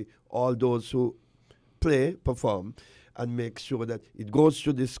them to see all those who play, perform, and make sure that it goes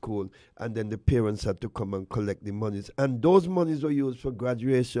through the school, and then the parents have to come and collect the monies. And those monies were used for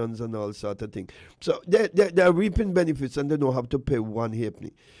graduations and all sort of things. So they're reaping benefits, and they don't have to pay one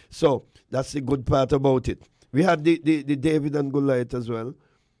halfpenny. So that's the good part about it. We had the David and Goliath as well.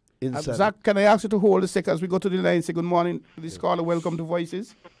 Zach, can I ask you to hold a second as we go to the line and say good morning to this caller? Welcome to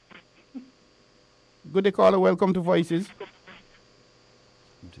Voices. Good day, caller. Welcome to Voices.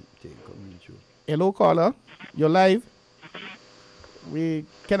 Hello, caller. You're live.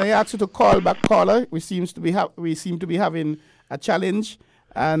 Can I ask you to call back, caller? We seem to be having a challenge,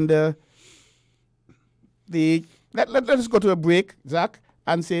 and let us go to a break, Zach,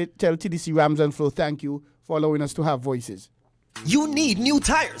 and tell TDC Rams and Flow thank you for allowing us to have Voices. You need new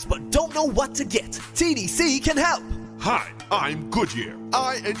tires but don't know what to get. TDC can help. Hi, I'm Goodyear.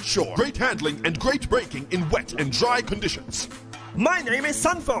 I ensure great handling and great braking in wet and dry conditions. My name is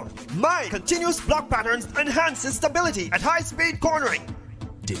Sunphone. My continuous block patterns enhances stability at high-speed cornering.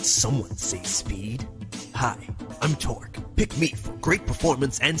 Did someone say speed? Hi, I'm Torque. Pick me for great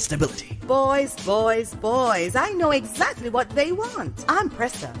performance and stability. Boys, I know exactly what they want. I'm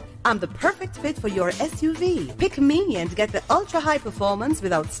Presta. I'm the perfect fit for your SUV. Pick me and get the ultra-high performance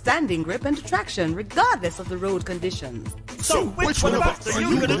with outstanding grip and traction regardless of the road conditions. So which one of us are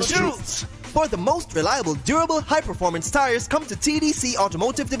you going to choose? For the most reliable, durable, high-performance tires, come to TDC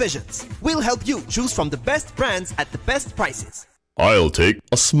Automotive Divisions. We'll help you choose from the best brands at the best prices. I'll take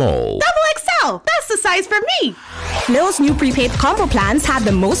a small. XL, that's the size for me. Flow's new prepaid combo plans have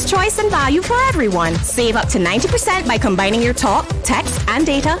the most choice and value for everyone. Save up to 90% by combining your talk, text, and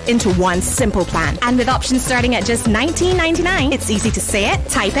data into one simple plan. And with options starting at just $19.99, it's easy to say it,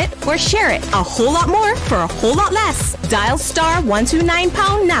 type it, or share it. A whole lot more for a whole lot less. Dial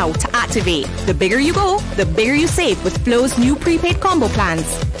 *129# now to activate. The bigger you go, the bigger you save with Flow's new prepaid combo plans.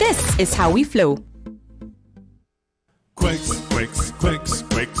 This is how we flow. Quick. Quicks, Quicks,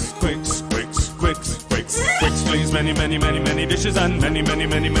 Quicks, Quicks, Quicks, Quicks, Quicks. Quicks cleans many, many, many, many dishes and many, many,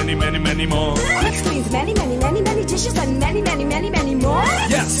 many, many, many, many more. Quicks cleans many, many, many, many dishes and many, many, many, many more.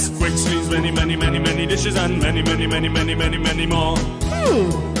 Yes, Quicks cleans many, many, many, many dishes and many, many, many, many, many, many more.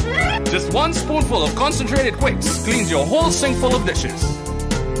 Just one spoonful of concentrated Quicks cleans your whole sink full of dishes.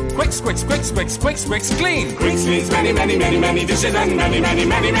 Quicks, Quicks, Quicks, Quicks, Quicks, Quicks, clean. Quicks cleans many, many, many, many dishes and many, many,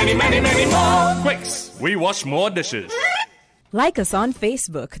 many, many, many, many more. Quicks, we wash more dishes. Like us on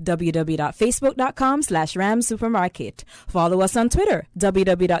Facebook, www.facebook.com/ramsupermarket. Follow us on Twitter,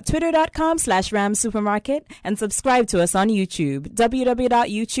 www.twitter.com/ramsupermarket. And subscribe to us on YouTube,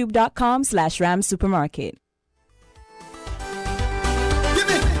 www.youtube.com/ramsupermarket.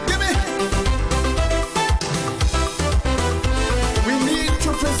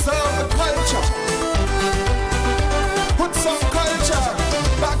 Preserve the culture. Put some culture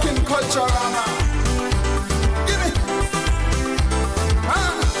back in Culturama. Give me.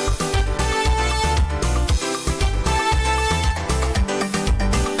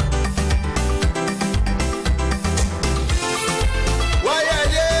 Why are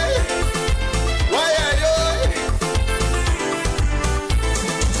you? Why are you?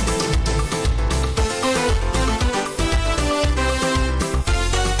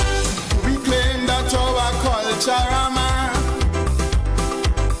 Culturama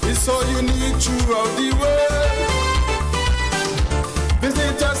is so unique throughout the world.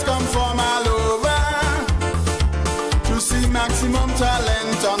 Visitors come from all over to see maximum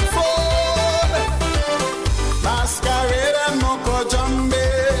talent unfold. Masquerade and Moko Jambe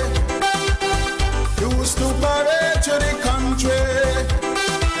used to parade to the country.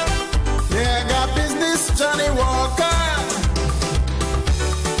 They got business Johnny Walker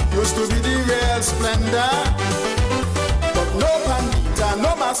used to be the real splendor, but no pandita,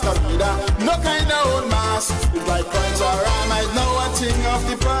 no masquerada, no kind of old mask. It's like Culturama is now a thing of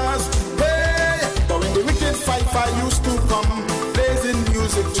the past. Hey, but when the wicked fifer used to come, blazing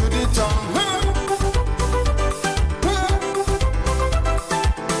music to the tongue.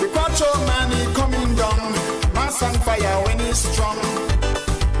 The Quattro man he coming down, mass and fire when he's strong.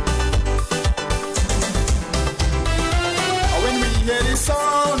 When we hear the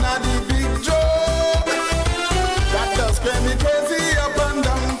sound of the big drum, that does get me crazy up and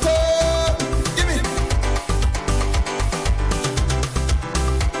down toe. Give me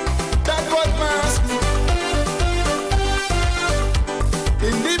that was mass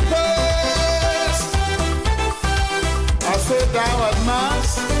in the past. I said that was mass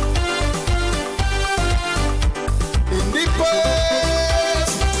in the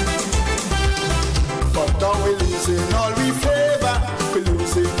past. But now we losing all we favor, we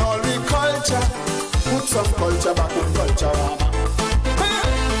losing all we culture. Put some culture back in Culturama.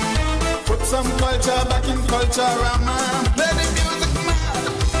 Put some culture back in Culturama. Let the music mad.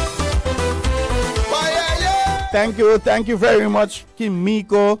 Why are you? Thank you very much,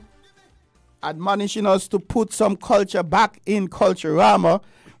 Kimiko, admonishing us to put some culture back in Culturama.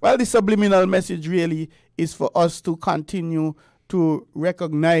 Well, the subliminal message really is for us to continue to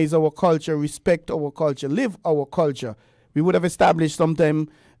recognize our culture, respect our culture, live our culture. We would have established sometime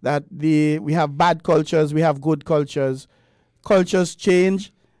that we have bad cultures, we have good cultures. Cultures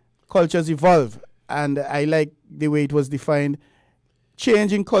change, cultures evolve. And I like the way it was defined.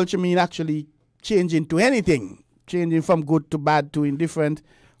 Changing culture means actually changing to anything, changing from good to bad to indifferent.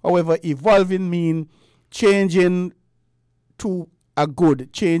 However, evolving means changing to a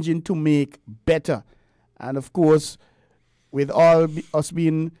good, changing to make better. And of course, with all us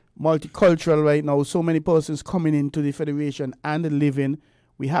being multicultural right now, so many persons coming into the Federation and living,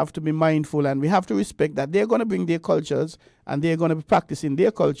 we have to be mindful and we have to respect that they're going to bring their cultures and they're going to be practicing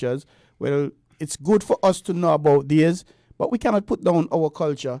their cultures. Well, it's good for us to know about theirs, but we cannot put down our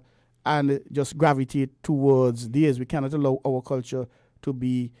culture and just gravitate towards theirs. We cannot allow our culture to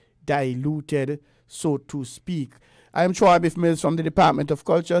be diluted, so to speak. I am Troy Biff Mills from the Department of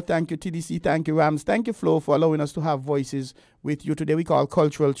Culture. Thank you, TDC. Thank you, Rams. Thank you, Flo, for allowing us to have voices with you today. We call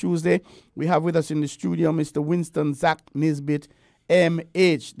Cultural Tuesday. We have with us in the studio Mr. Winston Zach Nisbet,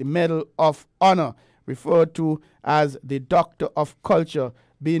 MH, the Medal of Honor, referred to as the Doctor of Culture,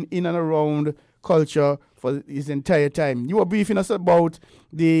 being in and around culture for his entire time. You were briefing us about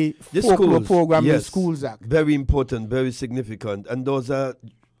the folklore program in schools, Zach. Very important, very significant. And those are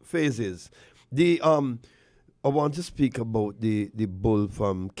phases. I want to speak about the bull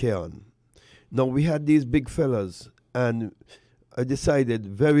from Keon. Now, we had these big fellas, and I decided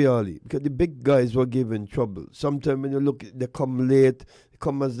very early, because the big guys were given trouble. Sometimes when you look, they come late, they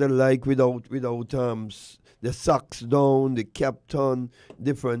come as they like without the socks down, the cap on,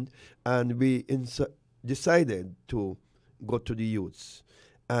 different. And we decided to go to the youths.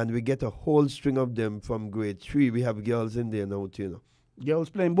 And we get a whole string of them from grade 3. We have girls in there now, too, you know. Girls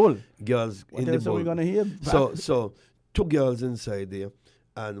playing bull? Girls What in the else are bull. we going to hear? So 2 girls inside there.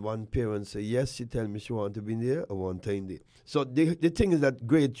 And one parent say, yes, she tell me she want to be there, I want her in there. So the thing is that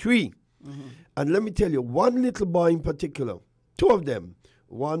grade 3. And let me tell you, one little boy in particular, 2 of them,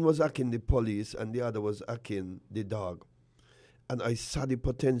 one was acting the police and the other was acting the dog. And I saw the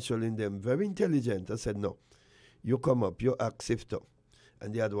potential in them, very intelligent. I said, no, you come up, you act Sifter.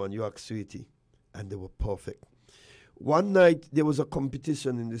 And the other one, you act Sweetie. And they were perfect. One night, there was a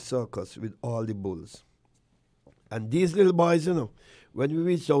competition in the circus with all the bulls. And these little boys, you know, when we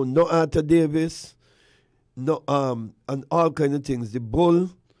reached out, no Arthur Davis, no and all kind of things. The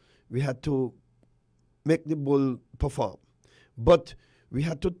bull, we had to make the bull perform. But we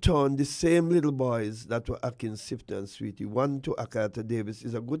had to turn the same little boys that were acting Sifter and Sweetie. One to act Arthur Davis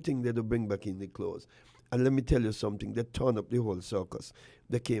is a good thing they do bring back in the clothes. And let me tell you something, they turned up the whole circus.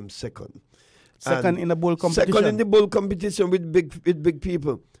 They came second. Second in the bull competition? Second in the bull competition with big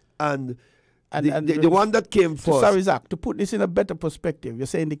people. And the one that came first. Sorry, Zach, to put this in a better perspective, you're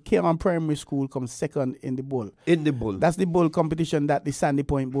saying the Cairn Primary School comes second in the bull. In the bull. That's the bull competition that the Sandy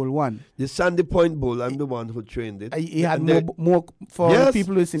Point Bull won. The Sandy Point Bull, I'm the one who trained it. He had more for yes,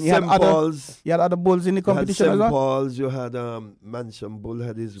 people listening. He St. had Paul's. He had other bulls in the competition you had as well? St. Paul's, you had Mansion Bull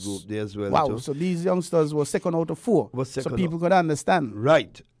had his group there as well. Wow, too. so these youngsters were second out of 4. So people could understand.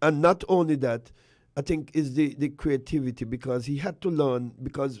 Right. And not only that, I think is the creativity, because he had to learn,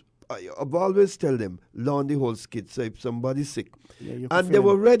 because I've always tell them, learn the whole skit. So if somebody's sick. Yeah, and they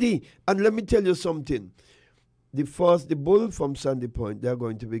were ready. And let me tell you something. The bull from Sandy Point, they're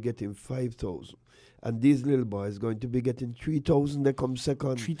going to be getting 5,000. And these little boys going to be getting 3,000. They come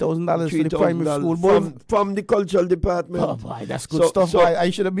second. $3,000 for the primary school bull? From the cultural department. Oh, boy, that's good stuff. I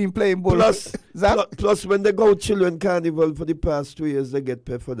should have been playing bull. Plus, when they go children carnival for the past 2 years, they get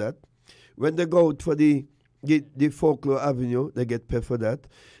paid for that. When they go out for the Folklore Avenue, they get paid for that.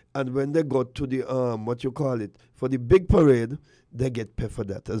 And when they go to the, for the big parade, they get paid for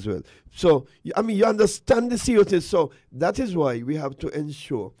that as well. So, I mean, you understand the seriousness. So, that is why we have to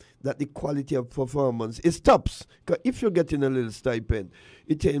ensure that the quality of performance is tops. Because if you're getting a little stipend,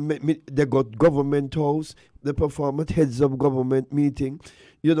 they got government house, they perform at heads of government meeting,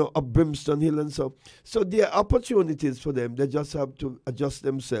 you know, up Brimstone Hill and so. So, there are opportunities for them. They just have to adjust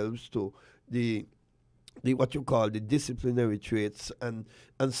themselves to the what you call the disciplinary traits and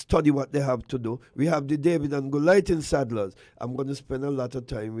study what they have to do. We have the David and Goliath in Saddlers. I'm going to spend a lot of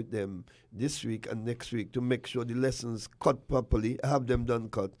time with them this week and next week to make sure the lessons cut properly, have them done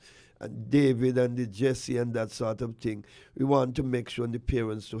cut. And David and the Jesse and that sort of thing. We want to make sure the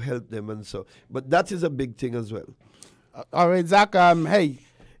parents to help them and so. But that is a big thing as well. All right, Zach, hey,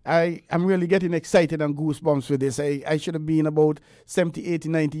 I'm really getting excited and goosebumps with this. I should have been about 70, 80,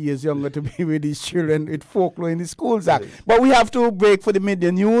 90 years younger to be with these children with folklore in the school, Zach. But we have to break for the midday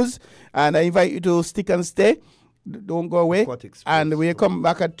news, and I invite you to stick and stay. Don't go away. And we'll come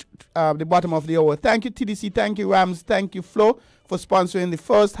back at the bottom of the hour. Thank you, TDC. Thank you, Rams. Thank you, Flo, for sponsoring the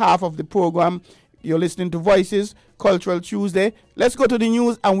first half of the program. You're listening to Voices, Cultural Tuesday. Let's go to the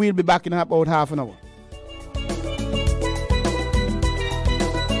news, and we'll be back in about half an hour.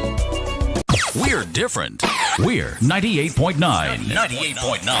 We're different. We're 98.9.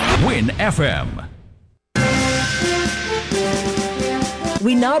 98.9. Win FM.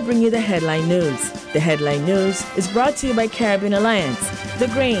 We now bring you the headline news. The headline news is brought to you by Caribbean Alliance, The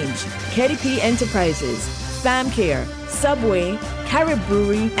Grange, KDP Enterprises, FamCare, Subway, Carib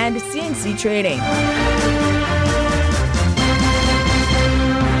Brewery, and CNC Trading.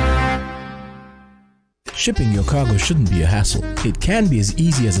 Shipping your cargo shouldn't be a hassle. It can be as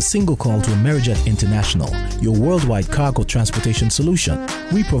easy as a single call to Amerijet International, your worldwide cargo transportation solution.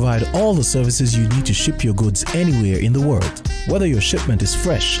 We provide all the services you need to ship your goods anywhere in the world. Whether your shipment is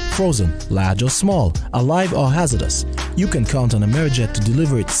fresh, frozen, large or small, alive or hazardous, you can count on Amerijet to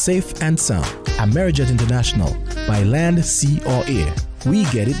deliver it safe and sound. Amerijet International, by land, sea or air. We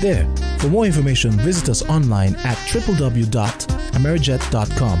get it there. For more information, visit us online at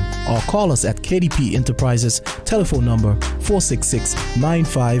www.amerijet.com or call us at KDP Enterprises, telephone number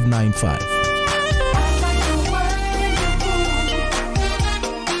 466-9595.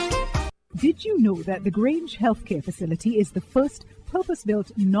 Did you know that the Grange Healthcare Facility is the first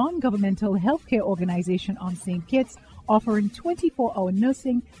purpose-built non-governmental healthcare organization on St. Kitts, offering 24-hour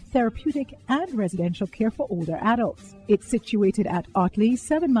nursing, therapeutic, and residential care for older adults? It's situated at Otley,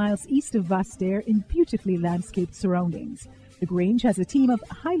 7 miles east of Vastair in beautifully landscaped surroundings. The Grange has a team of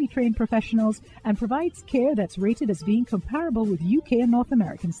highly trained professionals and provides care that's rated as being comparable with UK and North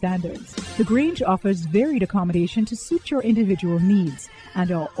American standards. The Grange offers varied accommodation to suit your individual needs,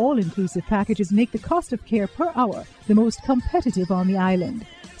 and our all-inclusive packages make the cost of care per hour the most competitive on the island.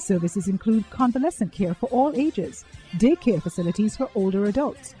 Services include convalescent care for all ages, daycare facilities for older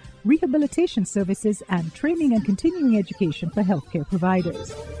adults, rehabilitation services, and training and continuing education for healthcare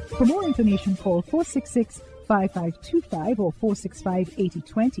providers. For more information, call 466-5525 or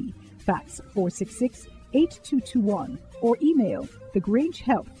 465-8020, fax 466-8221, or email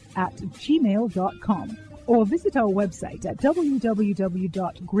thegrangehealth@gmail.com, or visit our website at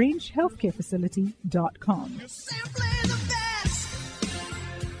www.grangehealthcarefacility.com.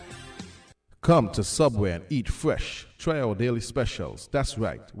 Come to Subway and eat fresh. Try our daily specials. That's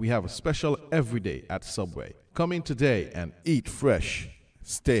right, we have a special every day at Subway. Come in today and eat fresh.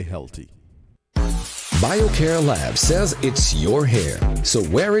 Stay healthy. BioCare Lab says it's your hair, so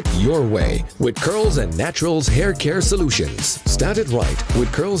wear it your way with Curls and Naturals Hair Care Solutions. Start it right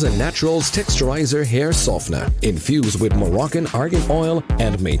with Curls and Naturals Texturizer Hair Softener. Infuse with Moroccan argan oil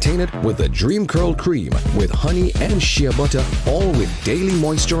and maintain it with the Dream Curl Cream with honey and shea butter, all with daily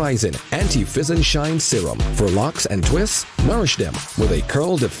moisturizing Anti-Fizz and Shine Serum. For locks and twists, nourish them with a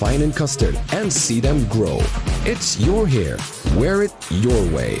curl defining custard and see them grow. It's your hair. Wear it your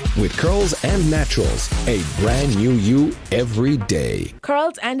way with Curls and Naturals. A brand new you every day.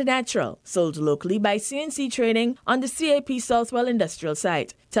 Curls and Natural, sold locally by CNC Trading on the CAP Southwell Industrial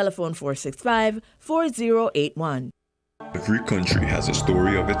Site. Telephone 465-4081. Every country has a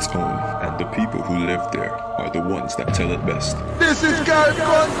story of its own, and the people who live there are the ones that tell it best. This is God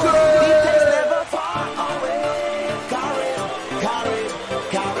Country!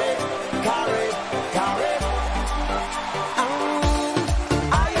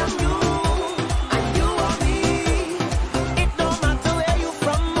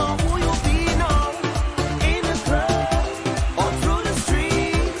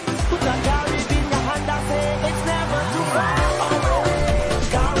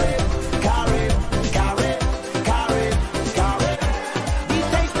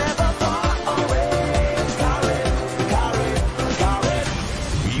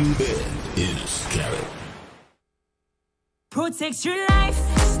 Protect your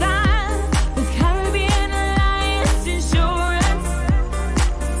lifestyle with Caribbean Alliance Insurance.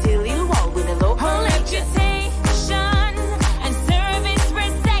 Daily walk with a local reputation and service for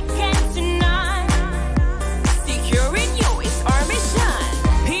second to none. Securing you is our mission.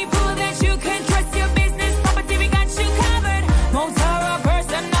 People that you can trust, your business, property, we got you covered. Motor or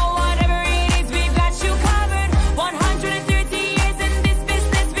personal, whatever it is, we've got you covered. 130 years in this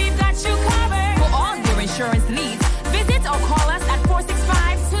business, we've got you covered. For all your insurance needs, visit or call us at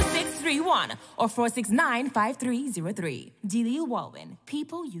 465-2631 or 469-5303. Delia Walwyn,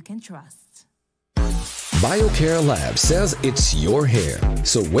 people you can trust. BioCare Lab says it's your hair,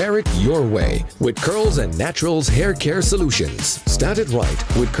 so wear it your way with Curls and Naturals Hair Care Solutions. Start it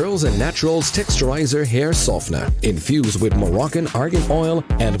right with Curls and Naturals Texturizer Hair Softener. Infuse with Moroccan argan oil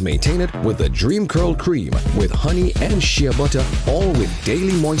and maintain it with the Dream Curl Cream with honey and shea butter, all with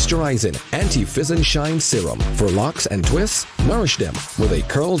daily moisturizing Anti-Fizz and Shine Serum. For locks and twists, nourish them with a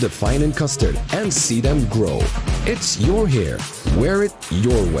curl defining custard and see them grow. It's your hair. Wear it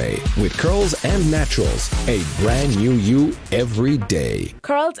your way with Curls and Naturals. A brand new you every day.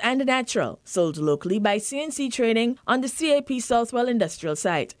 Curls and Natural, sold locally by CNC Trading on the CAP Southwell Industrial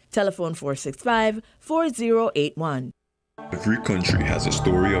Site. Telephone 465-4081. Every country has a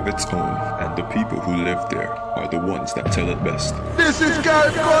story of its own, and the people who live there are the ones that tell it best. This is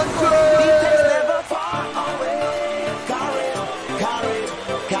God Country!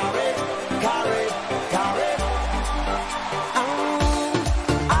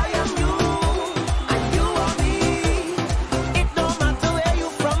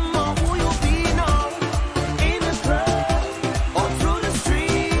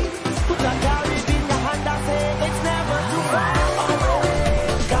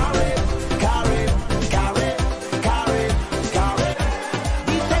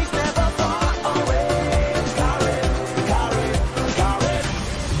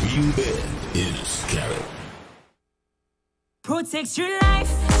 Protect your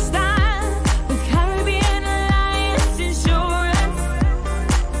lifestyle with Caribbean Alliance Insurance.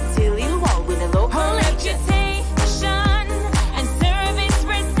 Daily walk with a local reputation and service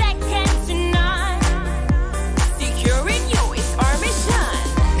for second to none. Securing you is our mission.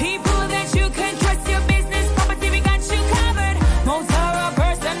 People that you can trust, your business, property, we got you covered. Motor or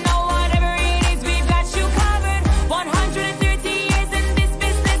personal, whatever it is, we've got you covered. 130 years in this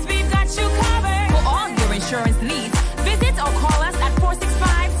business, we've got you covered. For all your insurance needs, visit or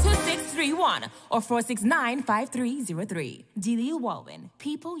 461 or 469-5303. Delia Walwyn,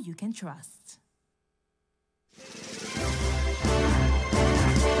 people you can trust.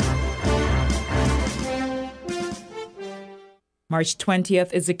 March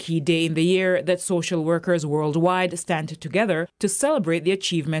 20th is a key day in the year that social workers worldwide stand together to celebrate the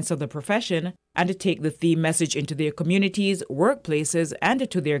achievements of the profession and to take the theme message into their communities, workplaces,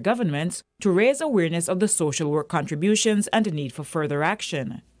 and to their governments to raise awareness of the social work contributions and the need for further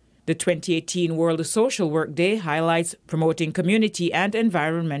action. The 2018 World Social Work Day highlights promoting community and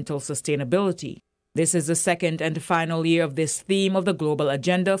environmental sustainability. This is the second and final year of this theme of the Global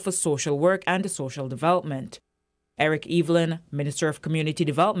Agenda for Social Work and Social Development. Eric Evelyn, Minister of Community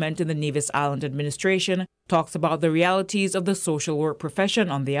Development in the Nevis Island Administration, talks about the realities of the social work profession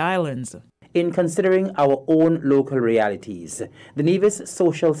on the islands. In considering our own local realities, the Nevis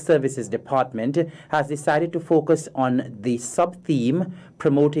Social Services Department has decided to focus on the sub-theme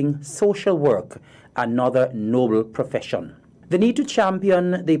promoting social work, another noble profession. The need to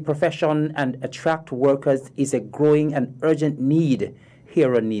champion the profession and attract workers is a growing and urgent need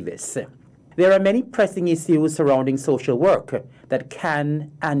here on Nevis. There are many pressing issues surrounding social work that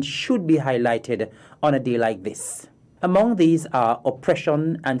can and should be highlighted on a day like this. Among these are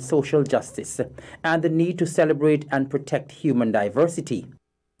oppression and social justice, and the need to celebrate and protect human diversity.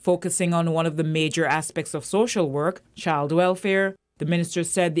 Focusing on one of the major aspects of social work, child welfare, the minister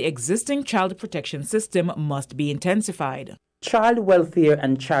said the existing child protection system must be intensified. Child welfare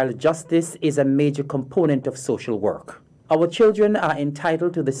and child justice is a major component of social work. Our children are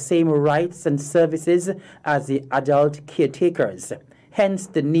entitled to the same rights and services as the adult caretakers. Hence,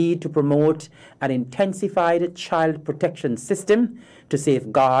 the need to promote an intensified child protection system to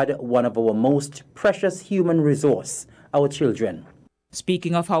safeguard one of our most precious human resource, our children.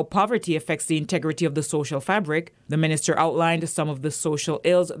 Speaking of how poverty affects the integrity of the social fabric, the minister outlined some of the social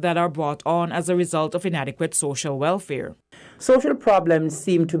ills that are brought on as a result of inadequate social welfare. Social problems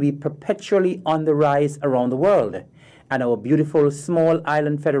seem to be perpetually on the rise around the world, and our beautiful small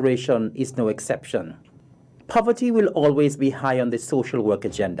island federation is no exception. Poverty will always be high on the social work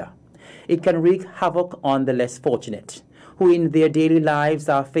agenda. It can wreak havoc on the less fortunate, who in their daily lives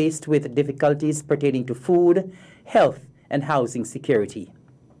are faced with difficulties pertaining to food, health, and housing security.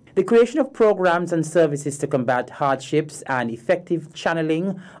 The creation of programs and services to combat hardships and effective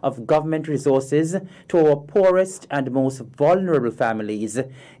channeling of government resources to our poorest and most vulnerable families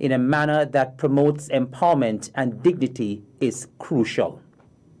in a manner that promotes empowerment and dignity is crucial.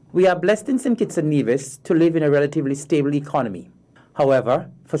 We are blessed in St. Kitts and Nevis to live in a relatively stable economy. However,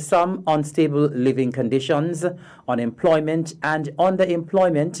 for some, unstable living conditions, unemployment and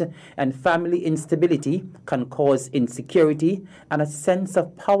underemployment and family instability can cause insecurity and a sense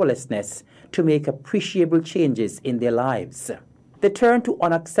of powerlessness to make appreciable changes in their lives. They turn to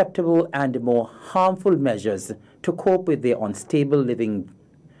unacceptable and more harmful measures to cope with their unstable living: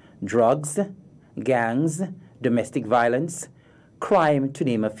 drugs, gangs, domestic violence, crime, to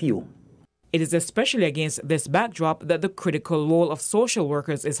name a few. It is especially against this backdrop that the critical role of social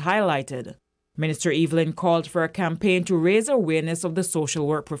workers is highlighted. Minister Evelyn called for a campaign to raise awareness of the social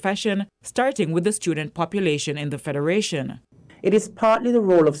work profession, starting with the student population in the Federation. It is partly the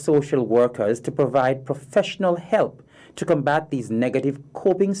role of social workers to provide professional help to combat these negative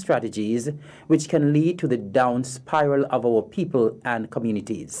coping strategies, which can lead to the down spiral of our people and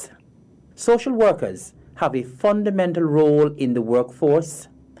communities. Social workers have a fundamental role in the workforce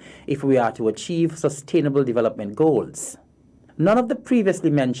if we are to achieve sustainable development goals. None of the previously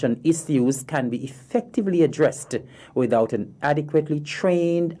mentioned issues can be effectively addressed without an adequately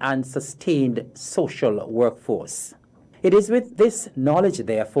trained and sustained social workforce. It is with this knowledge,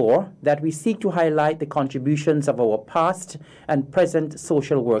 therefore, that we seek to highlight the contributions of our past and present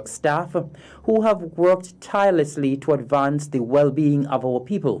social work staff who have worked tirelessly to advance the well-being of our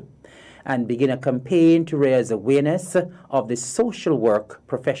people, and begin a campaign to raise awareness of the social work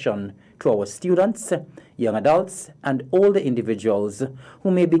profession to our students, young adults, and older individuals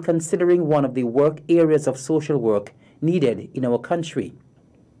who may be considering one of the work areas of social work needed in our country.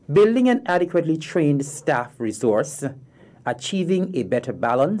 Building an adequately trained staff resource, achieving a better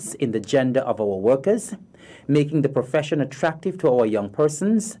balance in the gender of our workers, making the profession attractive to our young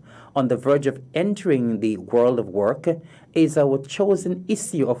persons on the verge of entering the world of work is our chosen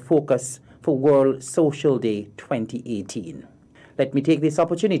issue of focus for World Social Day 2018. Let me take this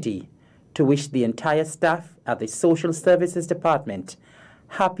opportunity to wish the entire staff at the Social Services Department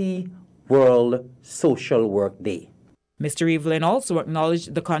happy World Social Work Day. Mr. Evelyn also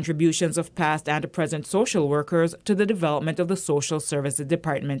acknowledged the contributions of past and present social workers to the development of the Social Services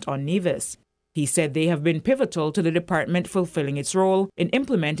Department on Nevis. He said they have been pivotal to the department fulfilling its role in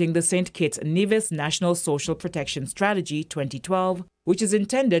implementing the St. Kitts Nevis National Social Protection Strategy 2012, which is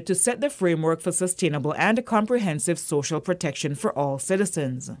intended to set the framework for sustainable and comprehensive social protection for all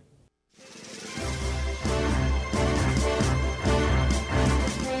citizens.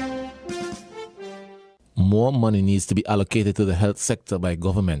 More money needs to be allocated to the health sector by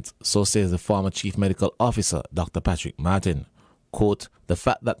government, so says the former Chief Medical Officer, Dr. Patrick Martin. Quote, the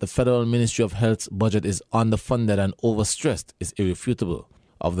fact that the Federal Ministry of Health's budget is underfunded and overstressed is irrefutable.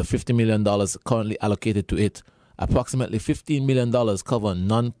 Of the $50 million currently allocated to it, approximately $15 million cover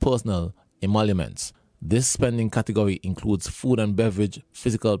non-personal emoluments. This spending category includes food and beverage,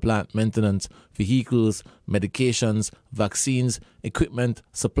 physical plant maintenance, vehicles, medications, vaccines, equipment,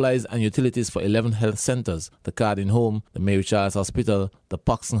 supplies and utilities for 11 health centers, the Cardin Home, the Mary Charles Hospital, the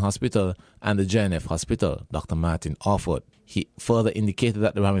Paxson Hospital and the JNF Hospital, Dr. Martin offered. He further indicated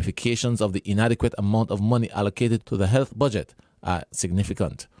that the ramifications of the inadequate amount of money allocated to the health budget are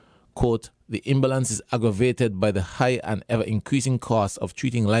significant. Quote, the imbalance is aggravated by the high and ever-increasing costs of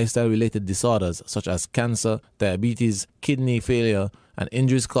treating lifestyle-related disorders such as cancer, diabetes, kidney failure, and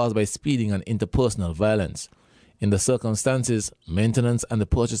injuries caused by speeding and interpersonal violence. In the circumstances, maintenance and the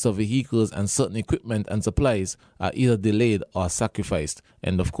purchase of vehicles and certain equipment and supplies are either delayed or sacrificed,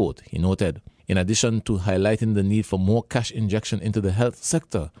 end of quote, he noted. In addition to highlighting the need for more cash injection into the health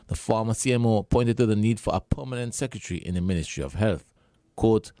sector, the former CMO pointed to the need for a permanent secretary in the Ministry of Health.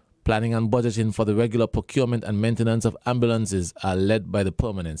 Quote, planning and budgeting for the regular procurement and maintenance of ambulances are led by the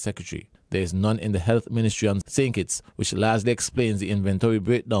permanent secretary. There is none in the Health Ministry on St. Kitts, which largely explains the inventory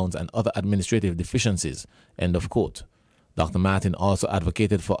breakdowns and other administrative deficiencies. End of quote. Dr. Martin also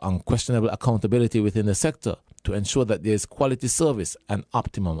advocated for unquestionable accountability within the sector to ensure that there is quality service and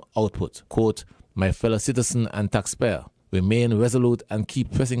optimum output. Quote, my fellow citizen and taxpayer, remain resolute and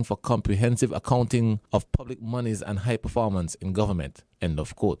keep pressing for comprehensive accounting of public monies and high performance in government. End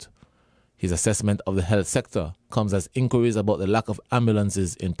of quote. His assessment of the health sector comes as inquiries about the lack of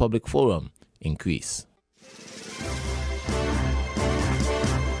ambulances in public forum increase.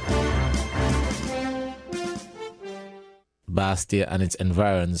 Bastia and its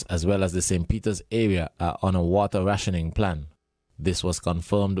environs, as well as the St. Peter's area, are on a water rationing plan. This was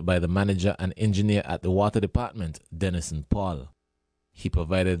confirmed by the manager and engineer at the Water Department, Denison Paul. He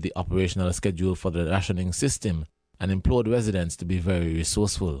provided the operational schedule for the rationing system and implored residents to be very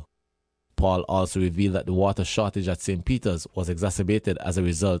resourceful. Paul also revealed that the water shortage at St. Peter's was exacerbated as a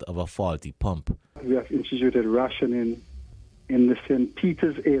result of a faulty pump. We have instituted rationing in the St.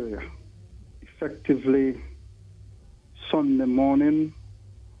 Peter's area. Effectively, Sunday morning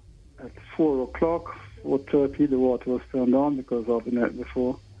at 4 o'clock, 4:30, the water was turned on because of the night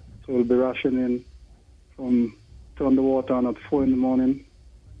before. So we'll be rationing from turn the water on at 4 in the morning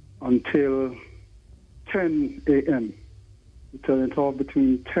until 10 a.m. We turn it off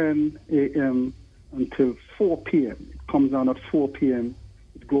between 10 a.m. until 4 p.m. It comes on at 4 p.m.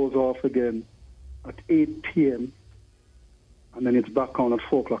 It goes off again at 8 p.m. and then it's back on at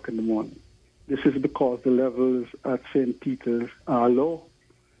 4 o'clock in the morning. This is because the levels at St. Peter's are low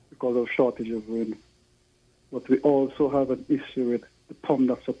because of shortage of wind. But we also have an issue with the pump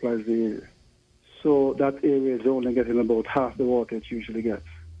that supplies the area. So that area is only getting about half the water it usually gets.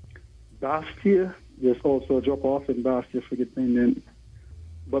 Bastia, there's also a drop-off in Bastia for getting,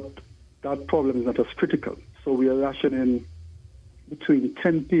 but that problem is not as critical. So we are rationing between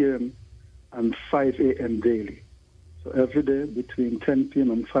 10 p.m. and 5 a.m. daily. So every day between 10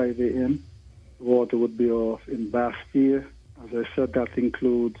 p.m. and 5 a.m., water would be off in Bastia. As I said, that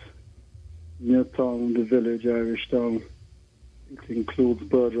includes Neartown, the village, Irish Town. It includes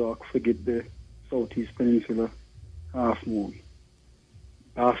Bird Rock, Forget the Southeast Peninsula, Half Moon,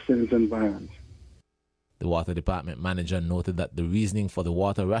 Bastion's environs. The Water Department manager noted that the reasoning for the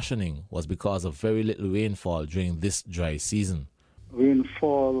water rationing was because of very little rainfall during this dry season.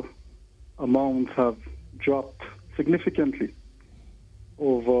 Rainfall amounts have dropped significantly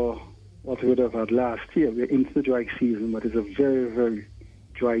over what we would have had last year. We're into the dry season, but it's a very, very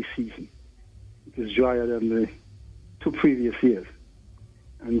dry season. It is drier than the 2 previous years.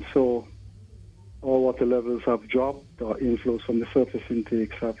 And so our water levels have dropped. Our inflows from the surface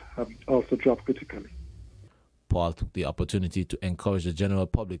intakes have also dropped critically. Paul took the opportunity to encourage the general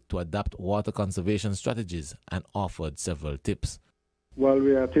public to adopt water conservation strategies and offered several tips. While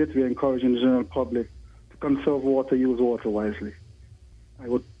we're at it, we're encouraging the general public to conserve water, use water wisely. I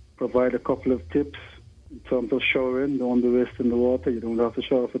would provide a couple of tips in terms of showering. Don't be wasting the water. You don't have to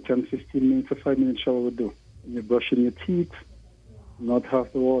shower for 10, 15 minutes. A 5-minute shower would do. When you're brushing your teeth, not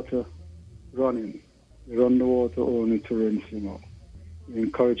have the water running. You run the water only to rinse, We're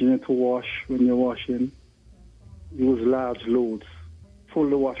encouraging you to wash when you're washing. Use large loads. Full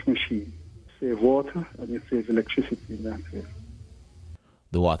the wash machine. Save water and you save electricity in that way.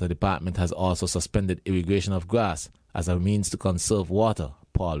 The Water Department has also suspended irrigation of grass as a means to conserve water,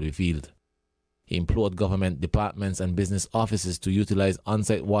 Paul revealed. He implored government departments and business offices to utilize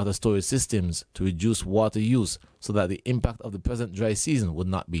on-site water storage systems to reduce water use so that the impact of the present dry season would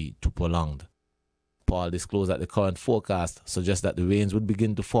not be too prolonged. Paul disclosed that the current forecast suggests that the rains would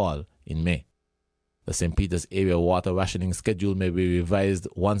begin to fall in May. The St. Peters area water rationing schedule may be revised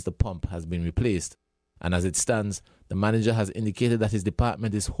once the pump has been replaced, and as it stands, the manager has indicated that his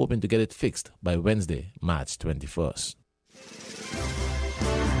department is hoping to get it fixed by Wednesday, March 21st.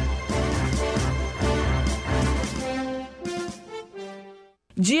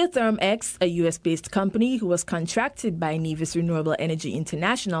 Geotherm X, a US-based company who was contracted by Nevis Renewable Energy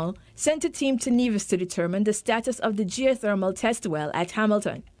International, sent a team to Nevis to determine the status of the geothermal test well at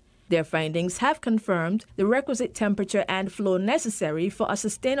Hamilton. Their findings have confirmed the requisite temperature and flow necessary for a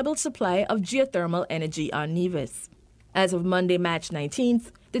sustainable supply of geothermal energy on Nevis. As of Monday, March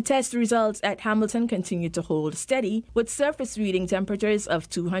 19th, the test results at Hamilton continue to hold steady, with surface reading temperatures of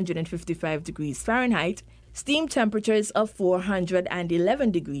 255 degrees Fahrenheit, steam temperatures of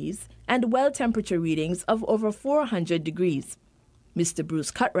 411 degrees, and well temperature readings of over 400 degrees. Mr.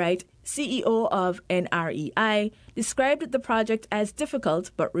 Bruce Cutright, CEO of NREI, described the project as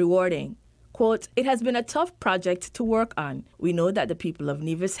difficult but rewarding. Quote, "It has been a tough project to work on. We know that the people of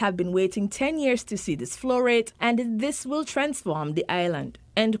Nevis have been waiting 10 years to see this flow rate, and this will transform the island."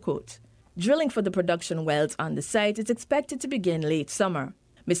 End quote. Drilling for the production wells on the site is expected to begin late summer.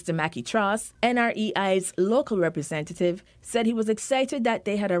 Mr. Mackie Tross, NREI's local representative, said he was excited that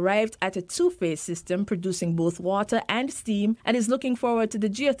they had arrived at a two-phase system producing both water and steam and is looking forward to the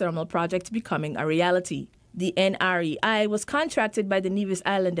geothermal project becoming a reality. The NREI was contracted by the Nevis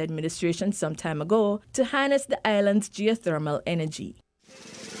Island Administration some time ago to harness the island's geothermal energy.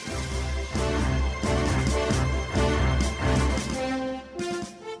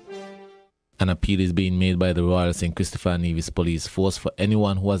 An appeal is being made by the Royal St. Christopher Nevis Police Force for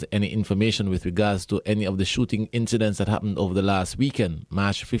anyone who has any information with regards to any of the shooting incidents that happened over the last weekend,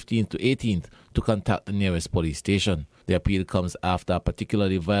 March 15th to 18th, to contact the nearest police station. The appeal comes after a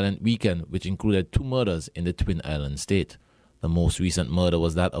particularly violent weekend which included 2 murders in the Twin Islands state. The most recent murder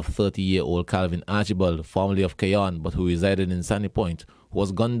was that of 30-year-old Calvin Archibald, formerly of Cayon but who resided in Sandy Point, who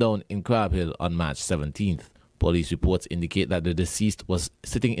was gunned down in Crab Hill on March 17th. Police reports indicate that the deceased was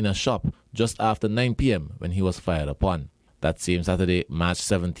sitting in a shop just after 9 p.m. when he was fired upon. That same Saturday, March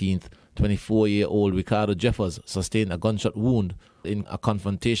 17th, 24-year-old Ricardo Jeffers sustained a gunshot wound in a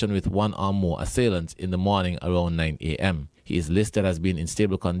confrontation with one or more assailants in the morning around 9 a.m. He is listed as being in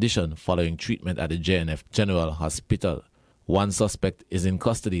stable condition following treatment at the JNF General Hospital. One suspect is in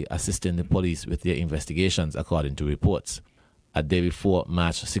custody assisting the police with their investigations, according to reports. A day before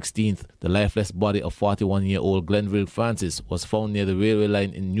March 16th, the lifeless body of 41-year-old Glenville Francis was found near the railway line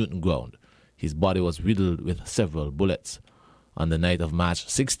in Newton Ground. His body was riddled with several bullets. On the night of March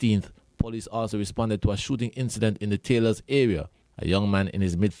 16th, police also responded to a shooting incident in the Taylors area. A young man in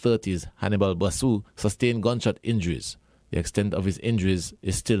his mid-30s, Hannibal Basu, sustained gunshot injuries. The extent of his injuries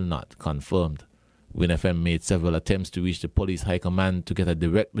is still not confirmed. Win FM made several attempts to reach the police high command to get a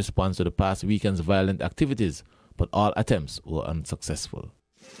direct response to the past weekend's violent activities, but all attempts were unsuccessful.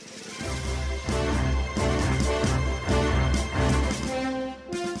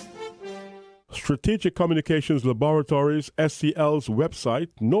 Strategic Communications Laboratories, SCL's website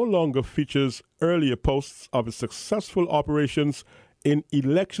no longer features earlier posts of its successful operations in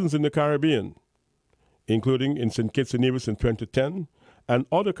elections in the Caribbean, including in St. Kitts and Nevis in 2010 and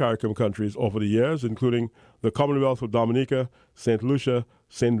other CARICOM countries over the years, including the Commonwealth of Dominica, St. Lucia,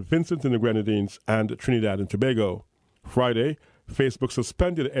 St. Vincent and the Grenadines, and Trinidad and Tobago. Friday, Facebook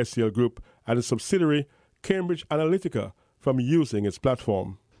suspended the SCL Group and its subsidiary, Cambridge Analytica, from using its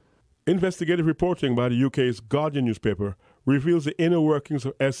platform. Investigative reporting by the UK's Guardian newspaper reveals the inner workings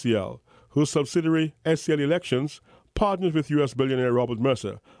of SCL, whose subsidiary, SCL Elections, partners with US billionaire Robert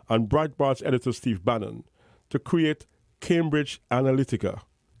Mercer and Breitbart's editor Steve Bannon to create Cambridge Analytica.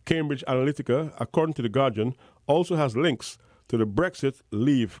 Cambridge Analytica, according to The Guardian, also has links to the Brexit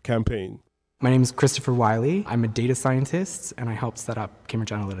Leave campaign. My name is Christopher Wiley. I'm a data scientist, and I helped set up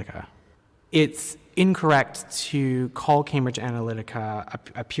Cambridge Analytica. It's incorrect to call Cambridge Analytica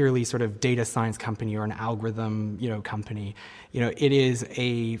a purely sort of data science company or an algorithm, company. It is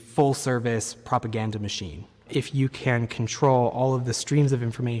a full-service propaganda machine. If you can control all of the streams of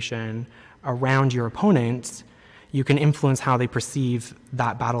information around your opponent, you can influence how they perceive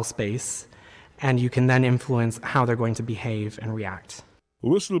that battle space, and you can then influence how they're going to behave and react.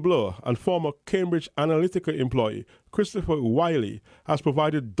 Whistleblower and former Cambridge Analytica employee Christopher Wiley has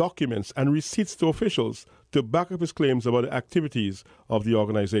provided documents and receipts to officials to back up his claims about the activities of the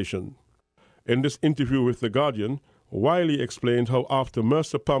organization. In this interview with The Guardian, Wiley explained how after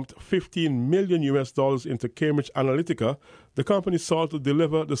Mercer pumped $15 million into Cambridge Analytica, the company sought to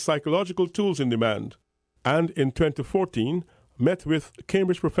deliver the psychological tools in demand, and in 2014 met with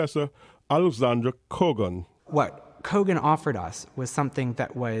Cambridge professor Alexandra Kogan. What Kogan offered us was something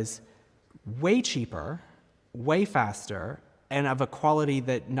that was way cheaper, way faster, and of a quality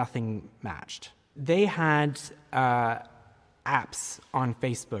that nothing matched. They had apps on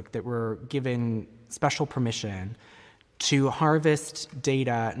Facebook that were given special permission to harvest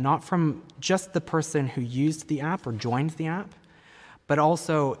data not from just the person who used the app or joined the app, but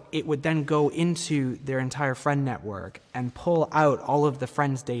also it would then go into their entire friend network and pull out all of the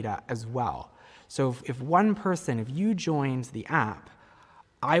friends' data as well. So if one person, if you joined the app,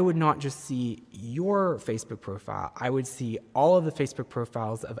 I would not just see your Facebook profile, I would see all of the Facebook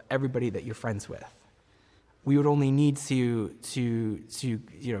profiles of everybody that you're friends with. We would only need to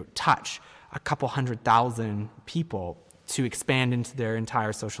touch a couple 100,000 people to expand into their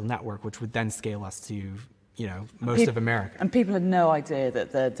entire social network, which would then scale us to, most of America. And people had no idea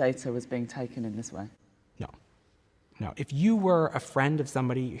that their data was being taken in this way? No. If you were a friend of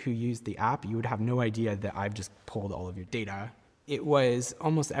somebody who used the app, you would have no idea that I've just pulled all of your data. It was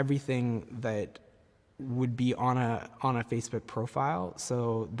almost everything that would be on a Facebook profile.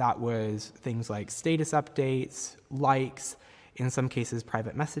 So that was things like status updates, likes, in some cases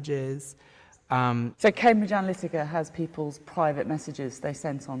private messages. So Cambridge Analytica has people's private messages they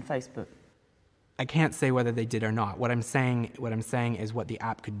sent on Facebook? I can't say whether they did or not. What I'm saying is what the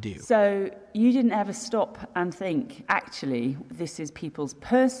app could do. So you didn't ever stop and think, actually, this is people's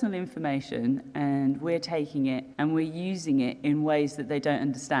personal information and we're taking it and we're using it in ways that they don't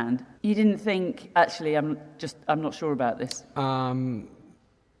understand. You didn't think, actually, I'm not sure about this.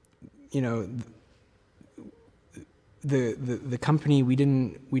 The company, we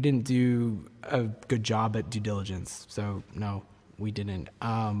didn't do a good job at due diligence. So no, we didn't.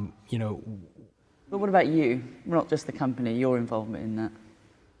 But what about you? Not just the company, your involvement in that?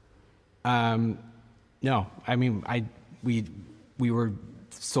 No, I mean, we were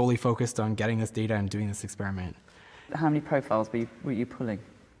solely focused on getting this data and doing this experiment. How many profiles were you pulling?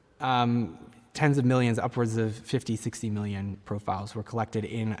 Tens of millions, upwards of 50, 60 million profiles were collected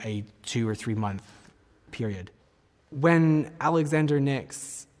in a 2 or 3 month period. When Alexander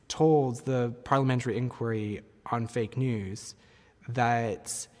Nix told the parliamentary inquiry on fake news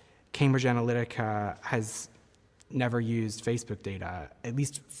that Cambridge Analytica has never used Facebook data, at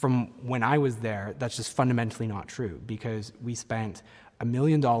least from when I was there, that's just fundamentally not true, because we spent $1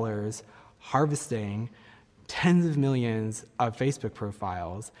 million harvesting tens of millions of Facebook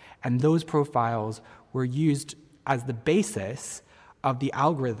profiles, and those profiles were used as the basis of the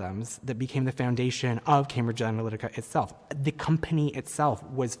algorithms that became the foundation of Cambridge Analytica itself. The company itself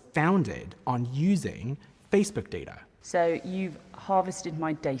was founded on using Facebook data. So you've harvested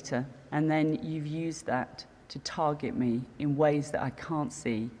my data and then you've used that to target me in ways that I can't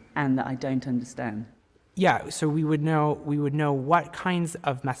see and that I don't understand. Yeah, so we would know what kinds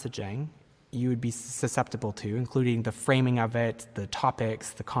of messaging you would be susceptible to, including the framing of it, the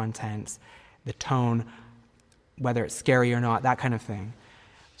topics, the contents, the tone, whether it's scary or not, that kind of thing.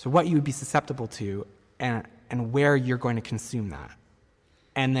 So what you would be susceptible to and where you're going to consume that.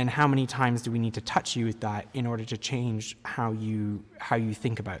 And then how many times do we need to touch you with that in order to change how you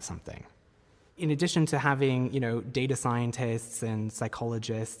think about something? In addition to having, data scientists and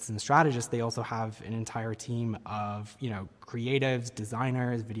psychologists and strategists, they also have an entire team of, creatives,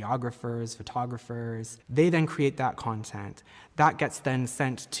 designers, videographers, photographers. They then create that content. That gets then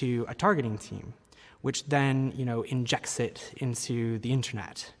sent to a targeting team, which then, injects it into the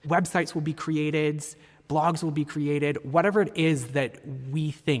internet. Websites will be created, blogs will be created, whatever it is that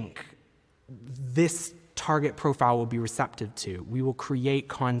we think this target profile will be receptive to, we will create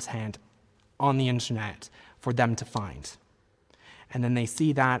content on the internet for them to find. And then they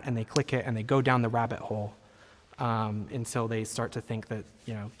see that and they click it and they go down the rabbit hole until they start to think that,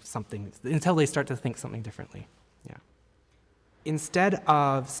 until they start to think something differently. Yeah. Instead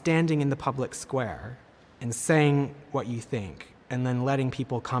of standing in the public square and saying what you think and then letting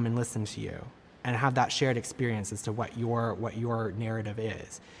people come and listen to you and have that shared experience as to what your narrative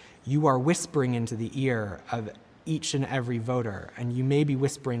is, you are whispering into the ear of each and every voter, and you may be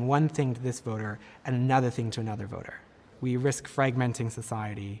whispering one thing to this voter and another thing to another voter. We risk fragmenting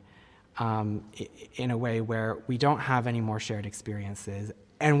society in a way where we don't have any more shared experiences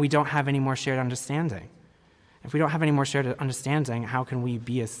and we don't have any more shared understanding. If we don't have any more shared understanding, how can we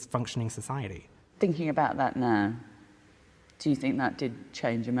be a functioning society? Thinking about that now, do you think that did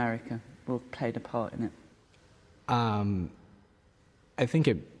change America or played a part in it? I think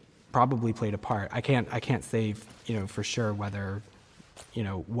it probably played a part. I can't say, for sure whether,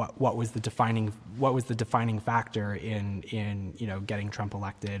 what was the defining factor in getting Trump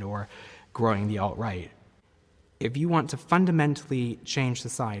elected or growing the alt-right. If you want to fundamentally change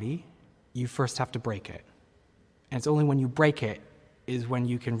society, you first have to break it. And it's only when you break it is when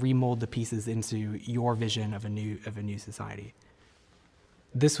you can remold the pieces into your vision of a new society.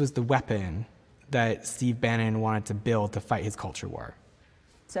 This was the weapon that Steve Bannon wanted to build to fight his culture war.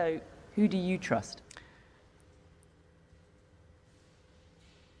 So, who do you trust?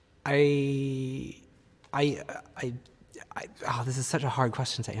 This is such a hard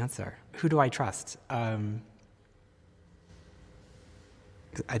question to answer. Who do I trust? I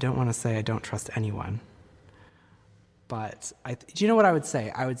don't want to say I don't trust anyone. But do you know what I would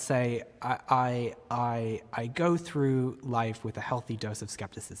say? I would say I go through life with a healthy dose of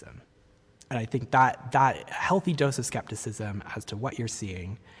skepticism. And I think that healthy dose of skepticism as to what you're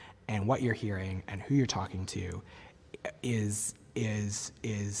seeing and what you're hearing and who you're talking to is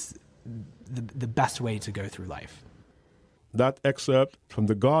the best way to go through life. That excerpt from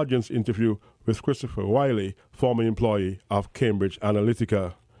The Guardian's interview with Christopher Wiley, former employee of Cambridge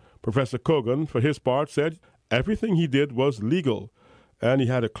Analytica. Professor Kogan, for his part, said everything he did was legal, and he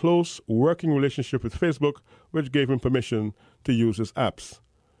had a close working relationship with Facebook, which gave him permission to use his apps.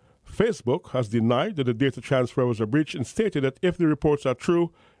 Facebook has denied that the data transfer was a breach and stated that if the reports are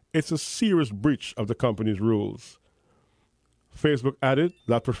true, it's a serious breach of the company's rules. Facebook added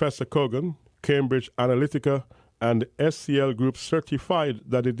that Professor Kogan, Cambridge Analytica, and the SCL Group certified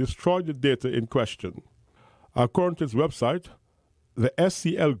that it destroyed the data in question. According to its website, the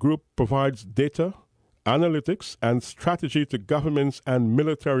SCL Group provides data, analytics, and strategy to governments and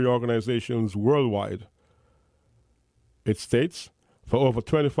military organizations worldwide. It states, for over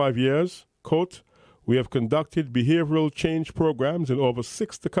 25 years, quote, we have conducted behavioral change programs in over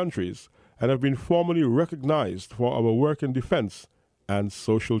 60 countries and have been formally recognized for our work in defense and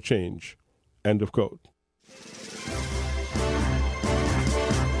social change, end of quote.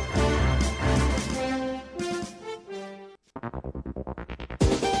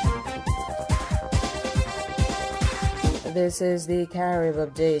 This is the Carib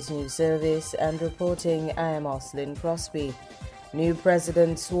Update News Service, and reporting, I am Oslin Crosby. New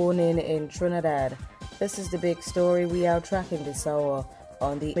president sworn in Trinidad. This is the big story we are tracking this hour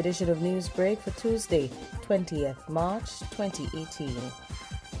on the edition of Newsbreak for Tuesday, 20th March 2018.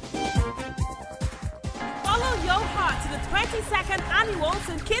 Follow your heart to the 22nd Annual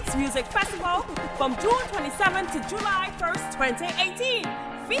St. Kitts Music Festival from June 27th to July 1st, 2018.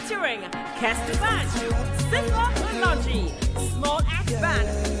 Featuring Kester Band, Singer Logi, Small Axe Band,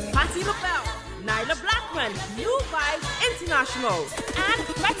 Patti LaBelle, Nyla Blackman, New Vibes International, and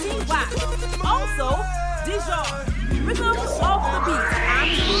Betty Wax. Also, Dijon, Rhythm of the Beat, and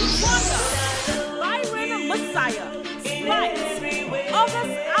Blue Wonder, Byron Messiah, Splice,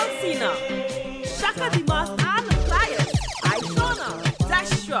 August Alcina, Shaka Dimas and Pliers, Aishona,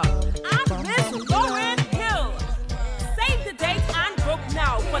 Dasha, and Miss Lauren Hill. Save the date and book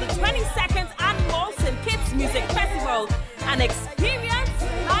now for the 22nd Annual St. Kitts Music Festival, an experience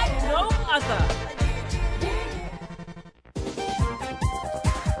like no other.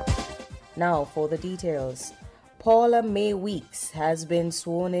 Now for the details. Paula May Weeks has been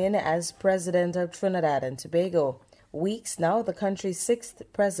sworn in as President of Trinidad and Tobago. Weeks, now the country's 6th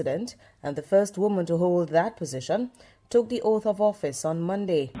president and the first woman to hold that position, took the oath of office on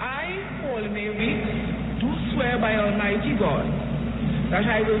Monday. I, Paula May Weeks, do swear by Almighty God that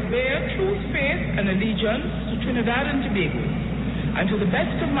I will bear true faith and allegiance to Trinidad and Tobago, and to the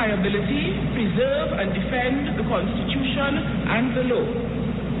best of my ability preserve and defend the Constitution and the law,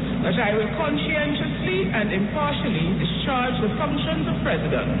 that I will conscientiously and impartially discharge the functions of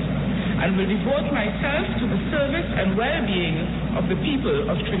President, and will devote myself to the service and well-being of the people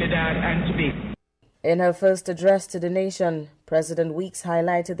of Trinidad and Tobago. In her first address to the nation, President Weeks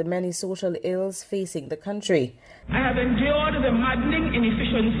highlighted the many social ills facing the country. I have endured the maddening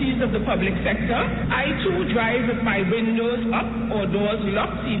inefficiencies of the public sector. I too drive with my windows up or doors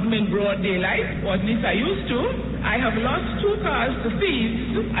locked even in broad daylight, or at least I used to. I have lost 2 cars to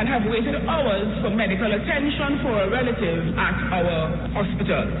thieves and have waited hours for medical attention for a relative at our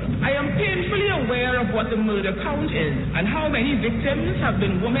hospital. I am painfully aware of what the murder count is and how many victims have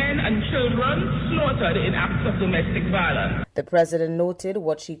been women and children slaughtered in acts of domestic violence. The president noted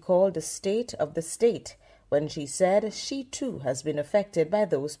what she called the state of the state when she said she too has been affected by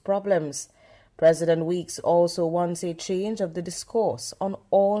those problems. President Weeks also wants a change of the discourse on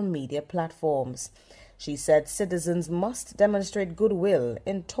all media platforms. She said citizens must demonstrate goodwill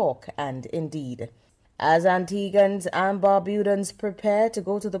in talk and in deed. As Antiguans and Barbudans prepare to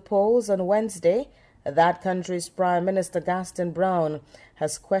go to the polls on Wednesday, that country's Prime Minister Gaston Brown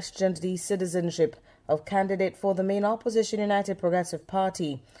has questioned the citizenship of candidate for the main opposition United Progressive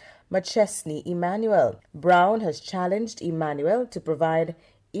Party, Machesney Emmanuel. Brown has challenged Emmanuel to provide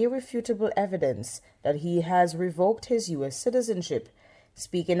irrefutable evidence that he has revoked his U.S. citizenship.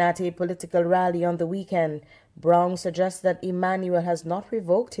 Speaking at a political rally on the weekend, Brown suggests that Emmanuel has not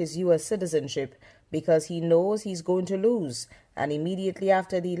revoked his U.S. citizenship because he knows he's going to lose, and immediately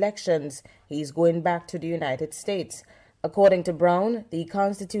after the elections, he's going back to the United States. According to Brown, the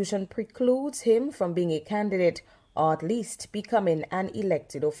Constitution precludes him from being a candidate or at least becoming an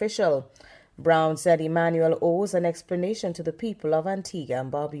elected official. Brown said Emmanuel owes an explanation to the people of Antigua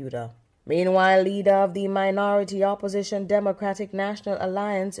and Barbuda. Meanwhile, leader of the minority opposition Democratic National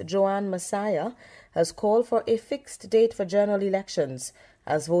Alliance, Joanne Messiah, has called for a fixed date for general elections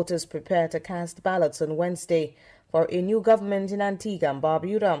as voters prepare to cast ballots on Wednesday for a new government in Antigua and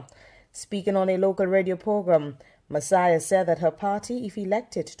Barbuda. Speaking on a local radio program, Messiah said that her party, if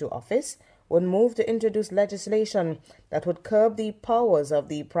elected to office, would move to introduce legislation that would curb the powers of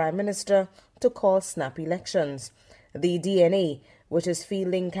the Prime Minister to call snap elections. The DNA, which is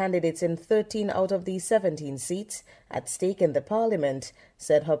fielding candidates in 13 out of the 17 seats at stake in the Parliament,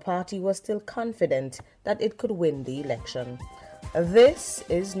 said her party was still confident that it could win the election. This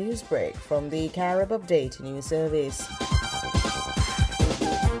is Newsbreak from the Carib Update News Service.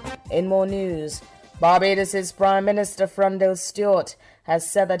 In more news, Barbados' Prime Minister Frondell Stewart has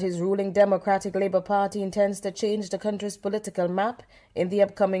said that his ruling Democratic Labour Party intends to change the country's political map in the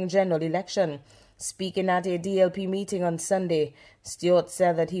upcoming general election. Speaking at a DLP meeting on Sunday, Stewart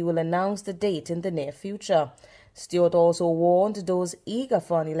said that he will announce the date in the near future. Stewart also warned those eager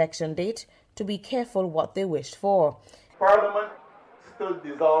for an election date to be careful what they wished for. Parliament stood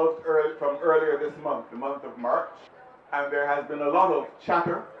dissolved from earlier this month, the month of March, and there has been a lot of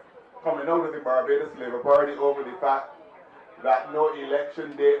chatter coming out of the Barbados Labour Party over the fact that no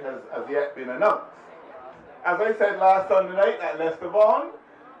election date has as yet been announced. As I said last Sunday night at Leicester Vaughan,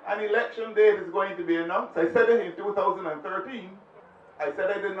 an election date is going to be announced. I said it in 2013. I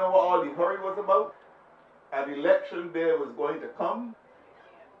said I didn't know what all the hurry was about. An election day was going to come.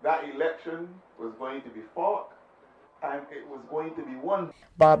 That election was going to be fought, and it was going to be won.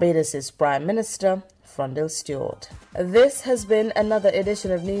 Barbados' Prime Minister, Frondell Stewart. This has been another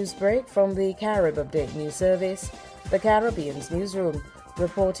edition of Newsbreak from the Carib Update News Service, the Caribbean's newsroom.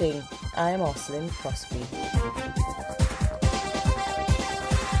 Reporting, I am Oslin Crosby.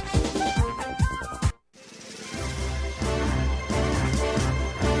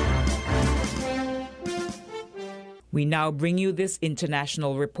 We now bring you this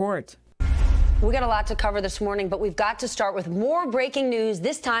international report. We got a lot to cover this morning, but we've got to start with more breaking news,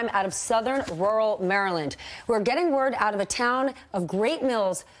 this time out of southern rural Maryland. We're getting word out of a town of Great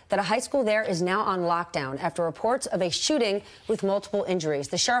Mills that a high school there is now on lockdown after reports of a shooting with multiple injuries.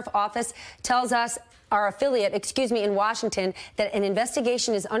 The sheriff's office tells us, our affiliate, in Washington, that an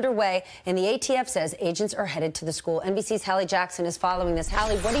investigation is underway, and the ATF says agents are headed to the school. NBC's Hallie Jackson is following this.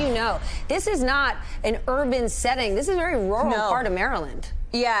 Hallie, what do you know? This is not an urban setting. This is a very rural part of Maryland.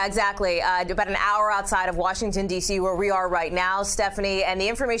 Yeah, exactly. About an hour outside of Washington, D.C., where we are right now, Stephanie, and the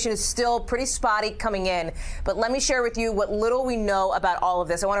information is still pretty spotty coming in. But let me share with you what little we know about all of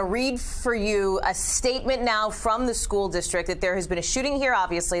this. I want to read for you a statement now from the school district that there has been a shooting here,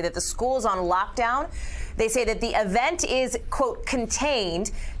 obviously, that the school is on lockdown. They say that the event is, quote,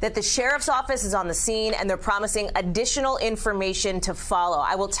 contained, that the sheriff's office is on the scene, and they're promising additional information to follow.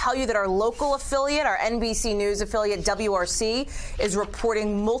 I will tell you that our local affiliate, our NBC News affiliate, WRC, is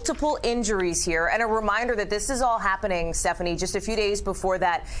reporting multiple injuries here. And a reminder that this is all happening, Stephanie, just a few days before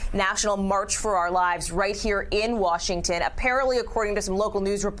that National March for Our Lives right here in Washington. Apparently, according to some local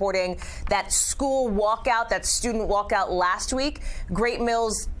news reporting, that school walkout, that student walkout last week, Great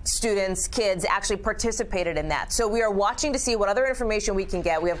Mills students, kids actually participated in that. So we are watching to see what other information we can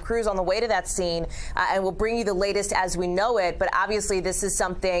get. We have crews on the way to that scene, and we'll bring you the latest as we know it. But obviously, this is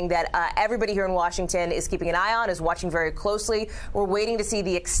something that everybody here in Washington is keeping an eye on, is watching very closely. We're waiting to see see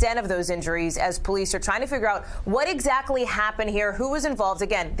the extent of those injuries as police are trying to figure out what exactly happened here, who was involved.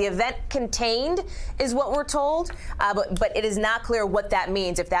 Again, the event contained is what we're told, but it is not clear what that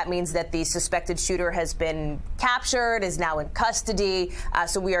means, if that means that the suspected shooter has been captured, is now in custody.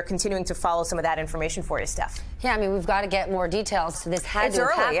 So we are continuing to follow some of that information for you, Steph. Yeah, I mean, we've got to get more details. This had to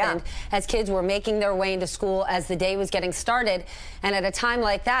have happened as kids were making their way into school as the day was getting started. And at a time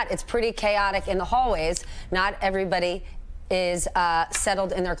like that, it's pretty chaotic in the hallways. Not everybody is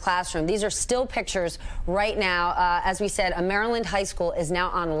settled in their classroom. These are still pictures right now. As we said, a Maryland high school is now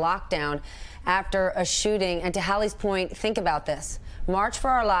on lockdown after a shooting. And to Hallie's point, think about this. March for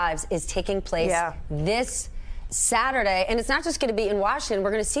Our Lives is taking place this Saturday, and it's not just going to be in Washington.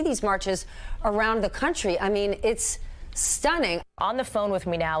 We're going to see these marches around the country. I mean, it's stunning. On the phone with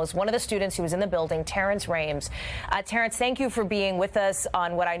me now is one of the students who was in the building, Terrence Rames. Terrence, thank you for being with us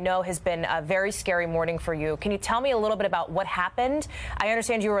on what I know has been a very scary morning for you. Can you tell me a little bit about what happened? I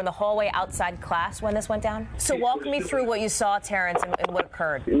understand you were in the hallway outside class when this went down. So walk me through what you saw, Terrence, and what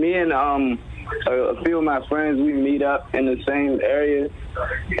occurred. Me and a few of my friends, we meet up in the same area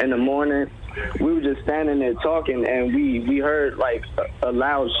in the morning. We were just standing there talking, and we heard like a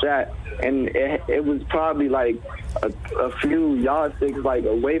loud shot, and it was probably like a few yardsticks like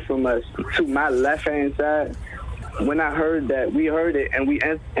away from us to my left hand side. When I heard that, we heard it, and we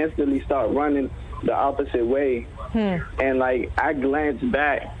instantly start running the opposite way. And like I glanced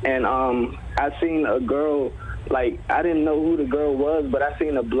back, and I seen a girl. Like I didn't know who the girl was, but I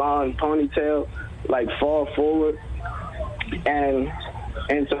seen a blonde ponytail like fall forward, and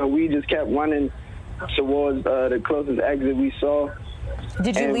so we just kept running towards the closest exit we saw.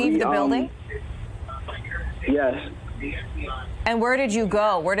 Did you leave the building? Yes. And where did you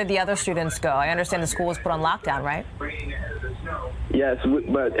go? Where did the other students go? I understand the school was put on lockdown, right? Yes,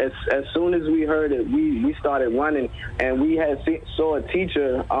 but as soon as we heard it, we started running, and we had saw a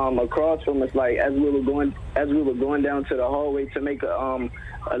teacher across from us. Like as we were going down to the hallway to make a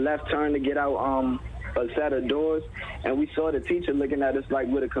left turn to get out a set of doors, and we saw the teacher looking at us like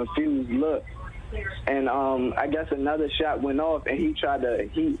with a confused look. And I guess another shot went off, and he tried to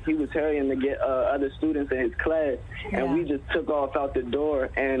he was hurrying to get other students in his class, and we just took off out the door,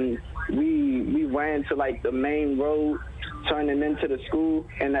 and we ran to like the main road turning into the school.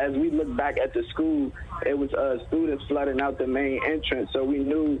 And as we looked back at the school, it was students flooding out the main entrance, so we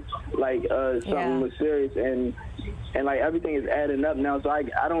knew like something was serious, and like everything is adding up now. So I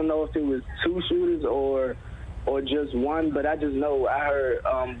don't know if it was two shooters or just one, but I just know I heard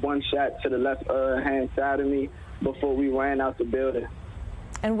one shot to the left hand side of me before we ran out the building.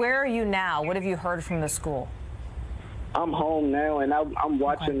 And where are you now? What have you heard from the school? I'm home now, and I'm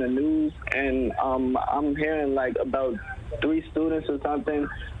watching the news, and I'm hearing like about 3 students or something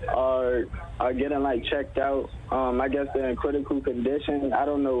are getting like checked out. I guess they're in critical condition. I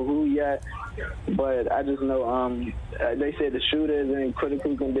don't know who yet, but I just know they said the shooter is in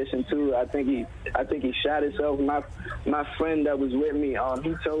critical condition too. I think he shot himself. My friend that was with me,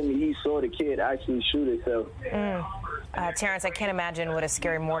 he told me he saw the kid actually shoot himself. Terrence, I can't imagine what a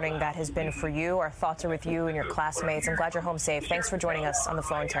scary morning that has been for you. Our thoughts are with you and your classmates. I'm glad you're home safe. Thanks for joining us on the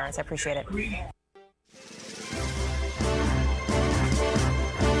phone, Terrence. I appreciate it.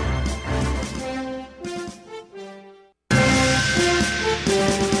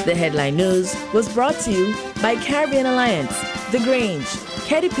 The Headline News was brought to you by Caribbean Alliance, The Grange,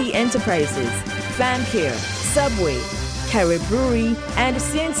 KDP Enterprises, FamCare, Subway, Carib Brewery, and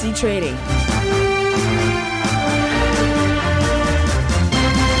CNC Trading.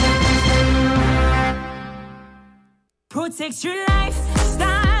 Protect your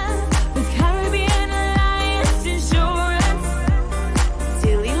lifestyle with Caribbean Alliance Insurance.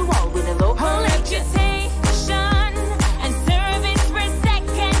 Daily walk with a low reputation and service for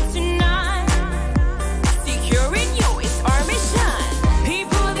second to none. Securing you is our mission.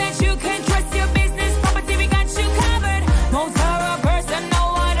 People that you can trust, your business, property, we got you covered. Motor or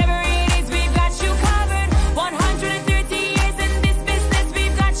personal, whatever it is, we've got you covered. 130 years in this business,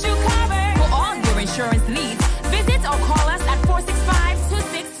 we've got you covered. For all your insurance needs, visit or call us at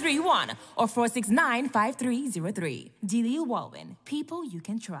 465-2631 or 469-5303. Dealey Walwyn, people you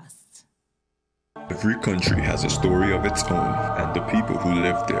can trust. Every country has a story of its own, and the people who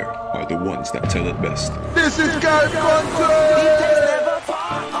live there are the ones that tell it best. This is God Country!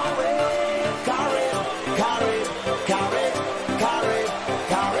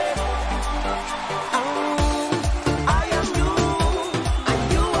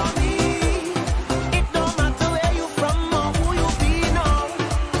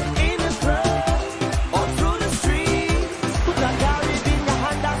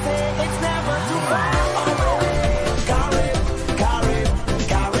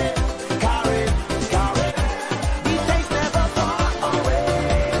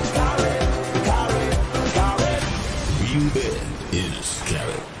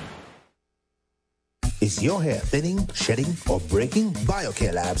 Is your hair thinning, shedding, or breaking?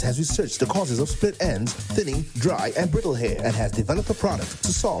 BioCare Labs has researched the causes of split ends, thinning, dry, and brittle hair and has developed a product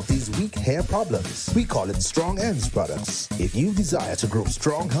to solve these weak hair problems. We call it Strong Ends Products. If you desire to grow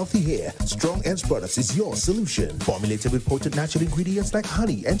strong, healthy hair, Strong Ends Products is your solution. Formulated with potent natural ingredients like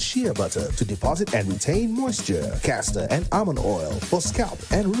honey and shea butter to deposit and retain moisture, castor and almond oil for scalp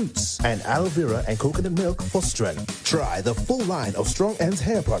and roots, and aloe vera and coconut milk for strength. Try the full line of Strong Ends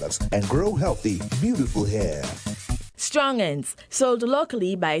hair products and grow healthy, beautiful hair. Strong Ends, sold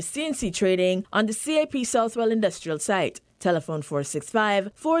locally by CNC Trading on the CIP Southwell Industrial Site. Telephone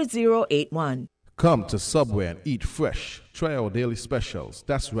 465-4081. Come to Subway and eat fresh. Try our daily specials.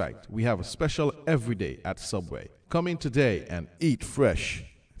 That's right, we have a special every day at Subway. Come in today and eat fresh.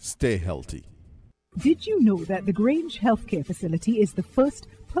 Stay healthy. Did you know that the Grange Healthcare Facility is the first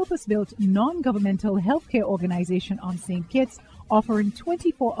purpose-built non-governmental healthcare organization on St. Kitts, offering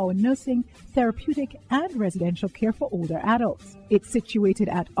 24-hour nursing, therapeutic, and residential care for older adults? It's situated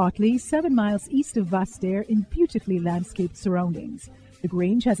at Otley, 7 miles east of Vastair in beautifully landscaped surroundings. The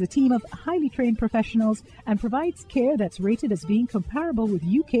Grange has a team of highly trained professionals and provides care that's rated as being comparable with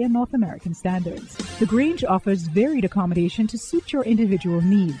UK and North American standards. The Grange offers varied accommodation to suit your individual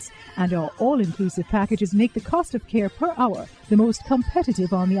needs, and our all-inclusive packages make the cost of care per hour the most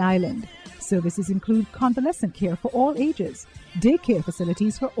competitive on the island. Services include convalescent care for all ages, daycare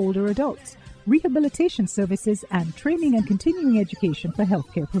facilities for older adults, rehabilitation services, and training and continuing education for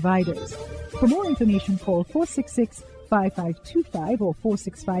healthcare providers. For more information, call 466-5525 or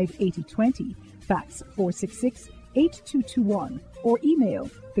 465-8020, fax 466-8221, or email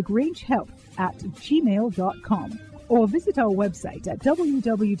thegrangehealth@gmail.com, or visit our website at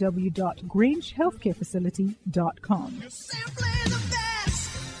www.grangehealthcarefacility.com.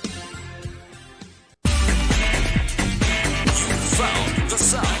 Found the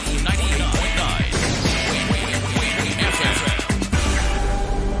South 98.9 FM.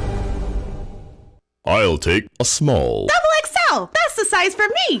 I'll take a small. XL, that's the size for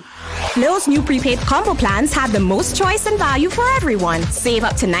me. Flo's new prepaid combo plans have the most choice and value for everyone. Save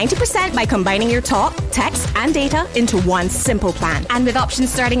up to 90% by combining your talk, text, and data into one simple plan. And with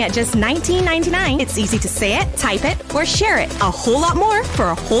options starting at just $19.99, it's easy to say it, type it, or share it. A whole lot more for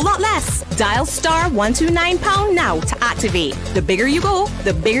a whole lot less. Dial *129# now to activate. The bigger you go,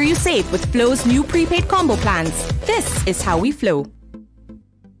 the bigger you save with Flo's new prepaid combo plans. This is how we flow.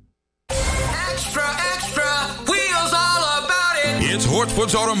 It's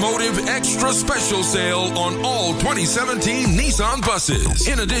Hortford's Automotive Extra Special Sale on all 2017 Nissan buses.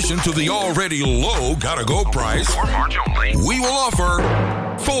 In addition to the already low gotta-go price, for March only, we will offer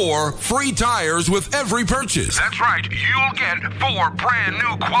 4 free tires with every purchase. That's right. You'll get 4 brand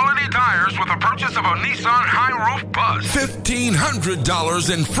new quality tires with a purchase of a Nissan high-roof bus. $1,500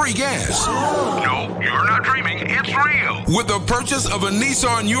 in free gas. No, you're not dreaming. It's real. With the purchase of a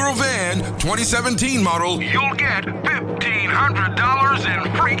Nissan Eurovan 2017 model, you'll get $1,500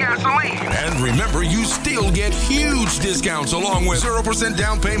 in free gasoline. And remember, you still get huge discounts along with 0%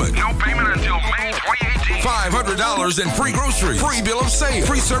 down payment. No payment until May 2018. $500 in free groceries. Free bill of sale.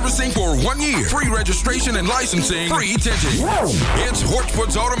 Free servicing for 1 year. Free registration and licensing. Free tinting. It's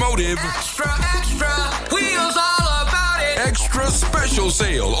Hortford's Automotive. Extra, extra. Wheels all about it. Extra special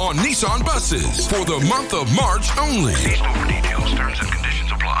sale on Nissan buses for the month of March only. See store for details. Terms and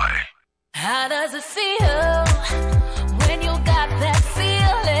conditions apply. How does it feel when you got that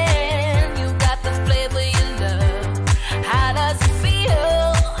feeling? You got the flavor you love. How does it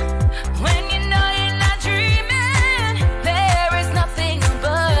feel when you know you're not dreaming? There is nothing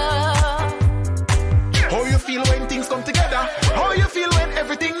above. How you feel when things come together? How you feel when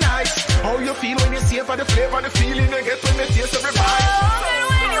everything nice? How you feel when you savor the flavor, the feeling you get when you taste every bite? Oh, and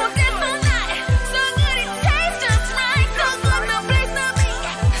when you get so nice, so good it tastes just right. So good, no place to be.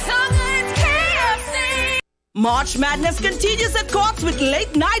 So good it's KFC. March Madness continues at Courts with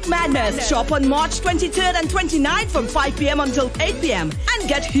Late Night Madness. Shop on March 23rd and 29th from 5 p.m. until 8 p.m. and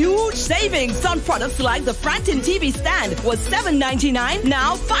get huge savings on products like the Frampton TV stand was $7.99,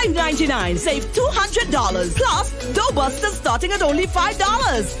 now $5.99. Save $200. Plus, dough busters starting at only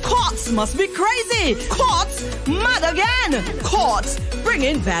 $5. Courts must be crazy. Courts mad again. Courts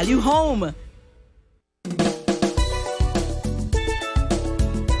bringing value home.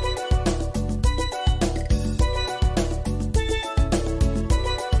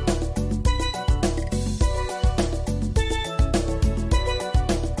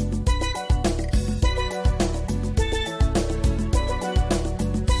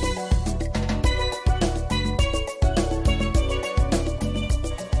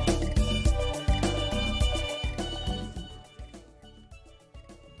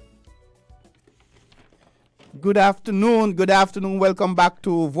 Good afternoon. Welcome back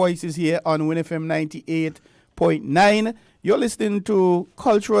to Voices here on WinFM 98.9. You're listening to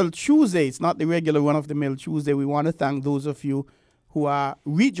Cultural Tuesday. It's not the regular run-of-the-mill Tuesday. We want to thank those of you who are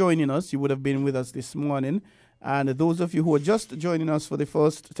rejoining us. You would have been with us this morning. And those of you who are just joining us for the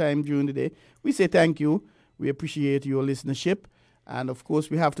first time during the day, we say thank you. We appreciate your listenership. And, of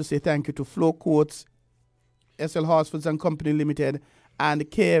course, we have to say thank you to Flow Courts, SL Horsfords and Company Limited, and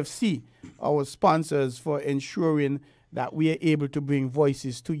KFC, our sponsors, for ensuring that we are able to bring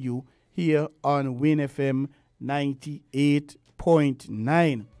voices to you here on WinFM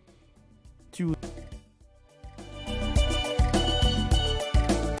 98.9.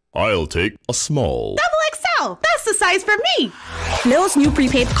 I'll take a small. XL. That's the size for me. Flow's new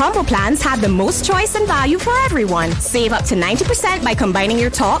prepaid combo plans have the most choice and value for everyone. Save up to 90% by combining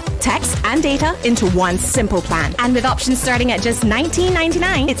your talk, text, and data into one simple plan. And with options starting at just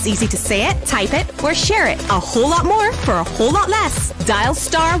 $19.99, it's easy to say it, type it, or share it. A whole lot more for a whole lot less. Dial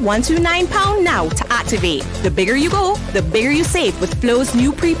 *129# now to activate. The bigger you go, the bigger you save with Flow's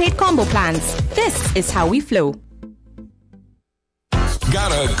new prepaid combo plans. This is how we flow.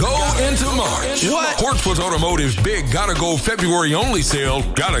 Gotta go into March. What? Hortford's Automotive Big Gotta Go February only sale.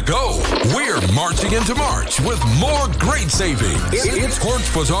 Gotta go. We're marching into March with more great savings. It's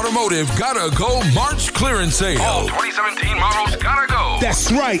Hortford's Automotive Gotta Go March clearance sale. All 2017 models gotta go.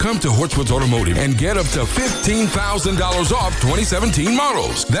 That's right. Come to Hortford's Automotive and get up to $15,000 off 2017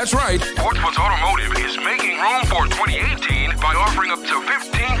 models. That's right. Hortford's Automotive is making room for 2018 by offering up to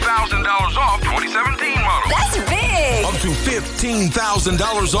 $15,000 off 2017 models. That's big. Up to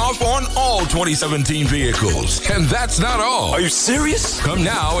 $15,000 off on all 2017 vehicles. And that's not all. Are you serious? Come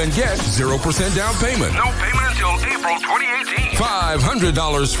now and get 0% down payment. No payment until April 2018.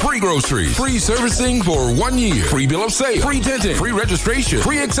 $500 free groceries. Free servicing for 1 year. Free bill of sale. Free tinting. Free registration.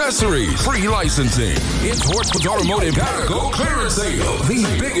 Free accessories. Free licensing. It's Hortford's Automotive Gotta Go clearance sale. The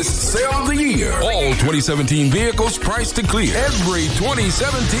biggest sale of the year. All 2017 vehicles priced to clear. Every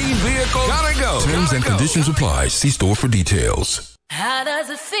 2017 vehicle gotta go. Terms and conditions apply. See store for details. How does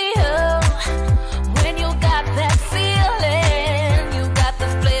it feel when you got that feeling? You got the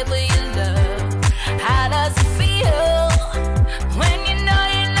flavor you love. How does it feel when you know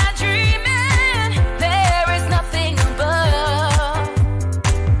you're not dreaming? There is nothing above.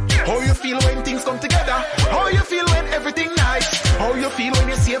 How you feel when things come together? How you feel when everything nice? How you feel when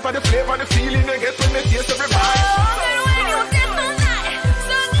you savor the flavor, the feeling you get when you taste every bite? When you get so nice,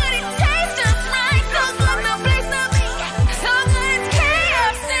 so good it tastes just right. So good no place to be. So good it's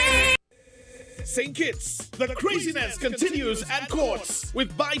KFC. St. Kitts, the craziness continues at Courts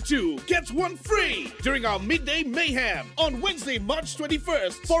with buy two, get one free during our midday mayhem on Wednesday, March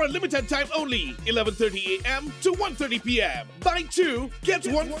 21st for a limited time only, 11:30 a.m. to 1:30 p.m. Buy two, get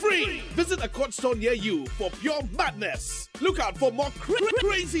one free. Visit a Court store near you for pure madness. Look out for more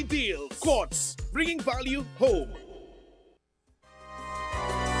crazy deals. Courts, bringing value home.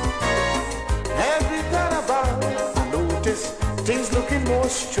 Every turnabout, I notice things looking more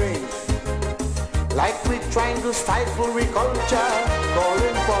strange. Like we're trying to stifle culture,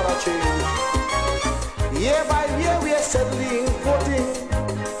 calling for a change. Year by year we are steadily importing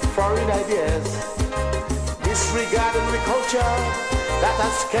foreign ideas, disregarding the culture that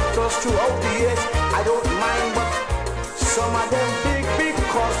has kept us throughout the years. I don't mind, but some of them big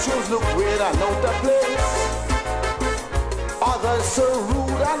costumes look weird and out of place. Others so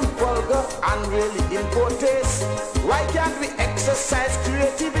rude and vulgar and really in poor taste. Why can't we exercise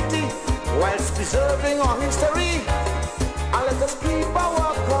creativity whilst preserving our history? And let us keep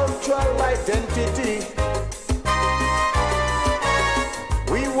our cultural identity.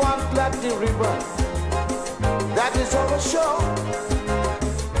 We want Black the River, that is our show.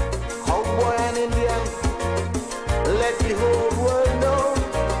 Cowboy and Indian, let the whole world know.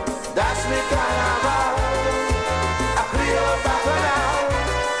 That's the carnival, a Creole bacchanal.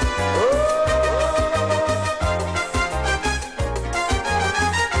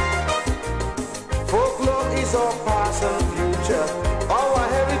 Folklore is our past and future, our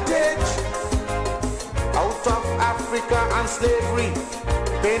heritage. Out of Africa and slavery,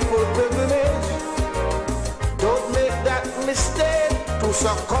 painful pilgrimage. Don't make that mistake to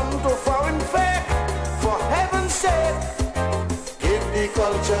succumb to foreign faith. For heaven's sake, give the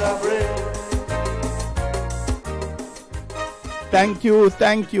culture a break.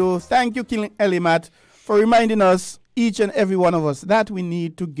 Thank you, King Elimat, for reminding us, each and every one of us, that we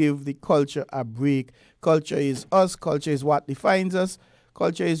need to give the culture a break. Culture is us. Culture is what defines us.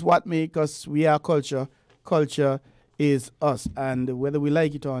 Culture is what makes us. We are culture. Culture is us. And whether we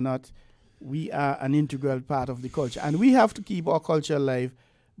like it or not, we are an integral part of the culture. And we have to keep our culture alive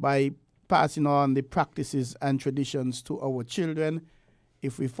by passing on the practices and traditions to our children.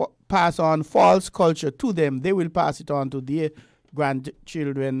 If we pass on false culture to them, they will pass it on to their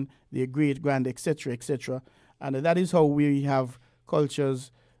grandchildren, their great-grand, etc., etc. And that is how we have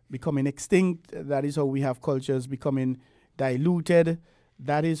cultures becoming extinct. That is how we have cultures becoming diluted.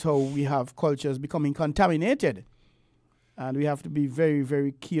 That is how we have cultures becoming contaminated. And we have to be very,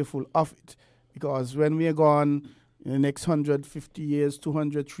 very careful of it. Because when we are gone in the next 150 years,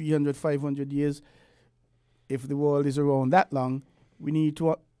 200, 300, 500 years, if the world is around that long, we need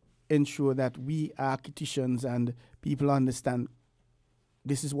to ensure that we architects and people understand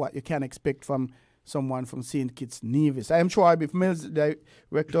this is what you can expect from someone from St. Kitts Nevis. I am Troy Biff Mills,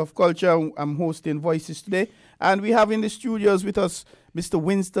 Director of Culture. I'm hosting Voices today. And we have in the studios with us Mr.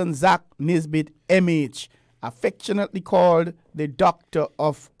 Winston Zach Nisbet, MH, affectionately called the Doctor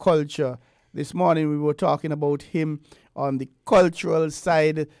of Culture. This morning we were talking about him on the cultural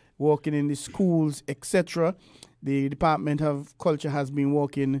side, working in the schools, etc. The Department of Culture has been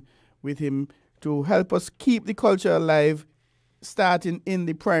working with him to help us keep the culture alive, starting in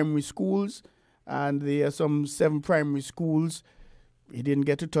the primary schools. And there are some 7 primary schools. He didn't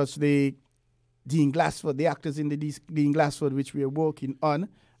get to touch the Dean Glassford, the actors in the Dean Glassford, which we are working on.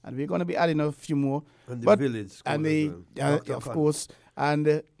 And we're going to be adding a few more. And the village school and the, well. of course.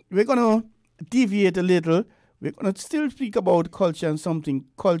 And we're going to deviate a little. We're going to still speak about culture and something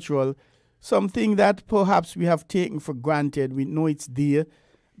cultural, something that perhaps we have taken for granted. We know it's there,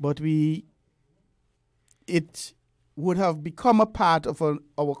 but it would have become a part of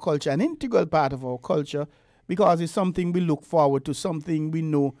our culture, an integral part of our culture, because it's something we look forward to, something we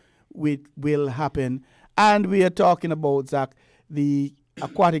know will happen. And we are talking about, Zach, the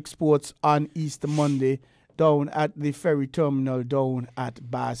aquatic sports on Easter Monday down at the ferry terminal down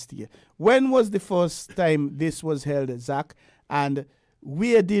at Bastia. When was the first time this was held, Zach? And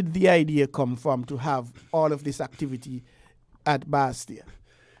where did the idea come from to have all of this activity at Bastia?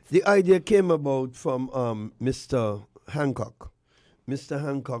 The idea came about from Mr. Hancock. Mr.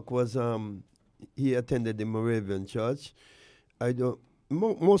 Hancock was, he attended the Moravian Church.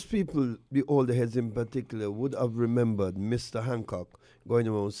 Most people, the older heads in particular, would have remembered Mr. Hancock going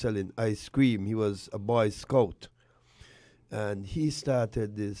around selling ice cream. He was a Boy Scout. And he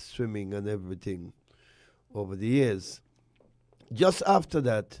started this swimming and everything over the years. Just after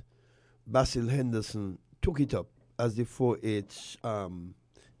that, Basil Henderson took it up as the 4-H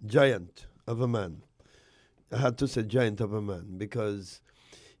giant of a man. I had to say giant of a man because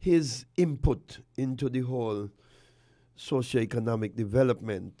his input into the whole socio-economic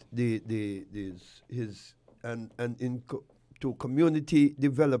development, to community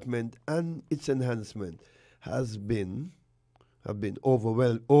development and its enhancement have been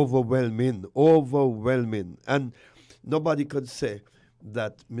overwhelming. And nobody could say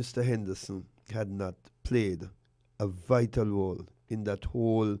that Mr. Henderson had not played a vital role in that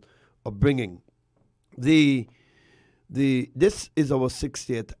whole upbringing. This is our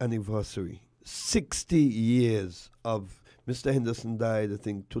 60th anniversary. 60 years of Mr. Henderson died, I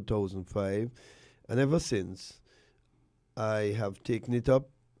think, 2005. And ever since, I have taken it up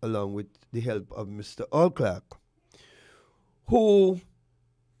along with the help of Mr. Earl Clark, who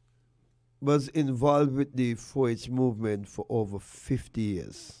was involved with the 4-H movement for over 50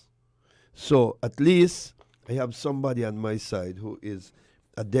 years. So at least I have somebody on my side who is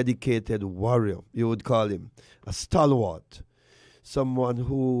a dedicated warrior, you would call him, a stalwart, someone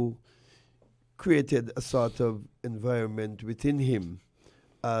who created a sort of environment within him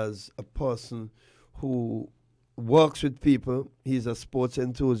as a person who works with people. He's a sports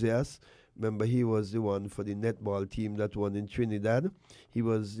enthusiast. Remember, he was the one for the netball team that won in Trinidad. He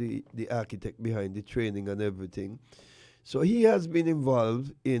was the architect behind the training and everything. So he has been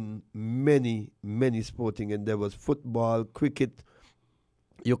involved in many, many sporting endeavors, football, cricket.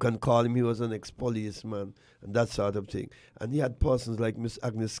 You can call him, he was an ex-policeman and that sort of thing. And he had persons like Miss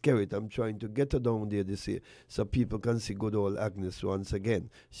Agnes Skerritt. I'm trying to get her down there this year so people can see good old Agnes once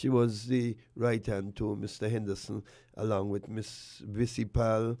again. She was the right hand to Mr. Henderson, along with Miss Vissy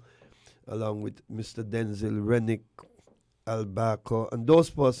Pal, along with Mr. Denzel Rennick, Albaco, and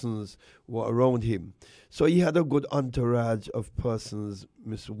those persons were around him. So he had a good entourage of persons,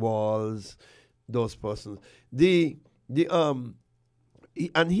 Miss Walls, those persons.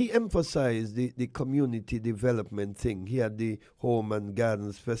 And he emphasized the community development thing. He had the Home and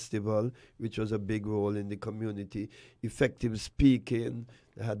Gardens Festival, which was a big role in the community. Effective speaking,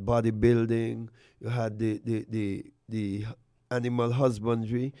 they had bodybuilding, you had the animal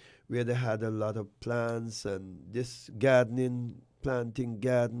husbandry, where they had a lot of plants and this gardening, planting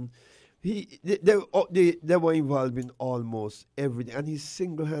garden. They were involved in almost everything, and he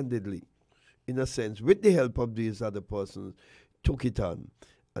single-handedly in a sense, with the help of these other persons, took it on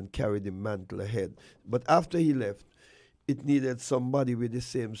and carried the mantle ahead. But after he left, it needed somebody with the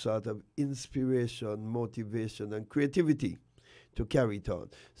same sort of inspiration, motivation, and creativity to carry it on.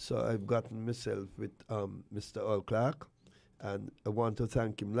 So I've gotten myself with Mr. Earl Clark, and I want to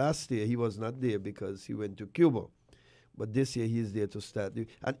thank him. Last year, he was not there because he went to Cuba. But this year, he's there to start.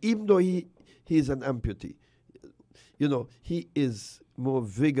 And even though he's an amputee, you know, he is more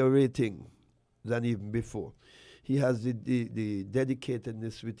vigorating than even before. He has the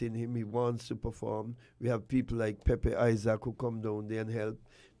dedicatedness within him. He wants to perform. We have people like Pepe Isaac who come down there and help.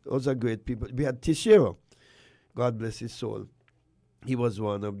 Those are great people. We had Tishero, God bless his soul. He was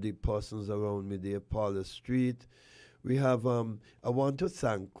one of the persons around me there, Paula Street. We have, I want to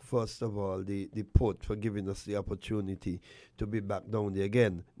thank, first of all, the port for giving us the opportunity to be back down there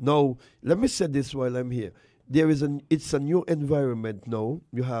again. Now, let me say this while I'm here. It's a new environment now.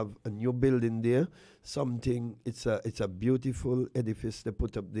 You have a new building there. It's a beautiful edifice they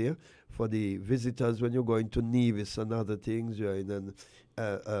put up there for the visitors when you're going to Nevis and other things. You're in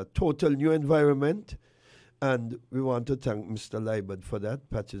a total new environment. And we want to thank Mr. Libert for that,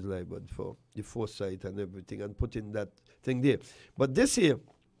 Patches Libert, for the foresight and everything and putting that thing there. But this year,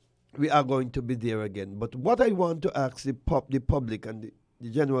 we are going to be there again. But what I want to ask the public and the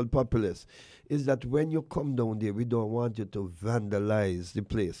general populace is that when you come down there, we don't want you to vandalize the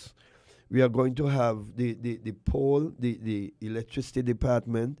place. We are going to have the pole, the electricity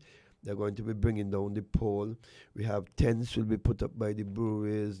department. They're going to be bringing down the pole. We have tents will be put up by the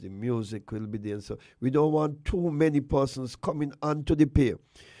breweries. The music will be there. So we don't want too many persons coming onto the pier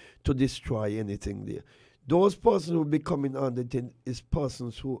to destroy anything there. Those persons who will be coming on the tent is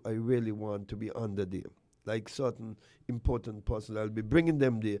persons who I really want to be under there. Like certain important persons, I'll be bringing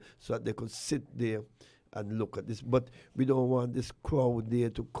them there so that they could sit there and look at this. But we don't want this crowd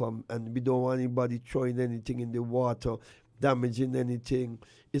there to come, and we don't want anybody throwing anything in the water, damaging anything.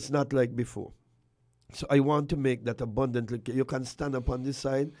 It's not like before. So I want to make that abundantly clear. You can stand up on this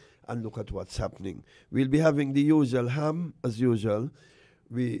side and look at what's happening. We'll be having the usual ham as usual.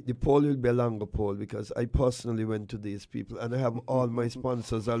 The pole will be a longer pole because I personally went to these people and I have all my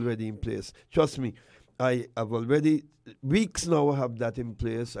sponsors already in place. Trust me, I have already, weeks now I have that in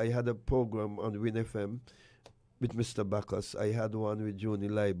place. I had a program on Win FM with Mr. Bacchus. I had one with Juni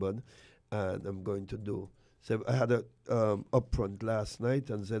Liban, and I'm going to do. So I had a upfront last night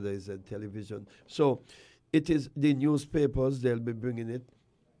on ZIZ television. So it is the newspapers, they'll be bringing it.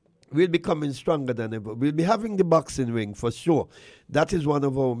 We'll be coming stronger than ever. We'll be having the boxing ring for sure. That is one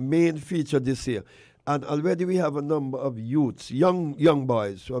of our main features this year. And already we have a number of youths, young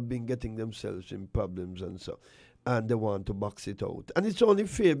boys who have been getting themselves in problems and so. And they want to box it out. And it's only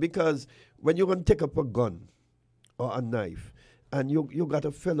fair because when you're going to take up a gun or a knife and you got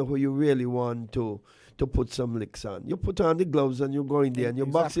a fellow who you really want to put some licks on. You put on the gloves and you go in there and you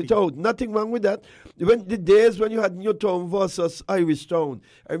box it out. Nothing wrong with that. When the days when you had Newtown versus Irish Town,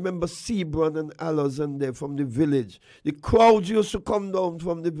 I remember Sebron and Allos and they from the village. The crowds used to come down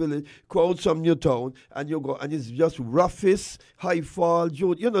from the village, crowds from Newtown, and you go, and it's just roughest, high fall,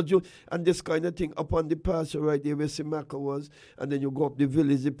 Jude, and this kind of thing up on the pasture right there where Simaka was, and then you go up the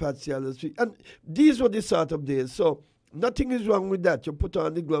village, the Patsy Allen Street. And these were the sort of days. So nothing is wrong with that. You put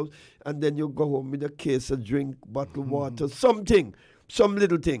on the gloves and then you go home with a case of drink, bottled water, something, some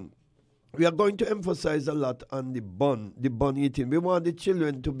little thing. We are going to emphasize a lot on the bun eating. We want the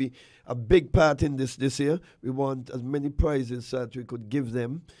children to be a big part in this year. We want as many prizes that we could give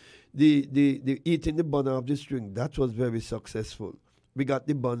them. The eating the bun off the string, that was very successful. We got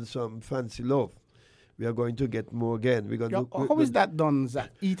the buns from Fancy Love. We are going to get more again. How is that done, Zach?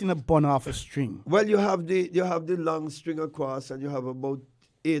 Eating a bun off a string? Well, you have the long string across, and you have about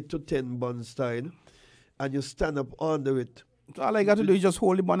 8 to 10 buns tied, and you stand up under it. So all I got to do is just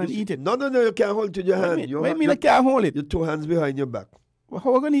hold the bun and eat it. No, you can't hold it with your hand. What do you mean I can't hold it? Your 2 hands behind your back. Well,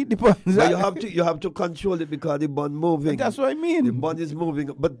 how are we going to eat the bun? Well, you have to control it because the bun moving. That's what I mean. The bun is moving,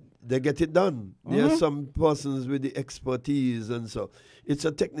 but they get it done. There are some persons with the expertise and so. It's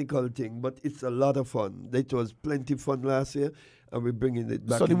a technical thing, but it's a lot of fun. It was plenty fun last year, and we're bringing it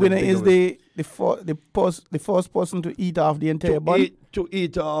back. So the winner is the first person to eat off the entire bun? To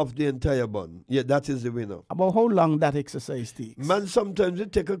eat off the entire bun. Yeah, that is the winner. About how long that exercise takes? Man, sometimes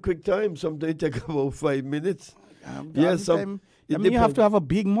it take a quick time. Sometimes it take about 5 minutes. You have to have a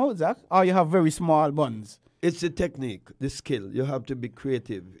big mouth, Zach, or you have very small buns. It's the technique, the skill. You have to be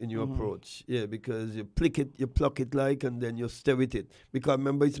creative in your approach. Yeah, because you pluck it like, and then you stay with it. Because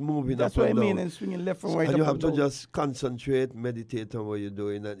remember, it's moving That's up and down. That's what I mean, and swinging left and right. And you have to just concentrate, meditate on what you're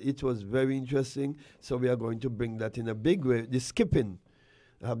doing. And it was very interesting. So we are going to bring that in a big way. The skipping.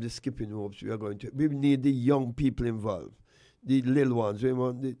 have the skipping ropes. We need the young people involved, the little ones.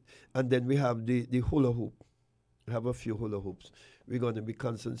 And then we have the hula hoop. We have a few hula hoops. We're going to be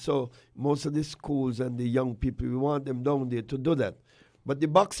concerned. So most of the schools and the young people, we want them down there to do that. But the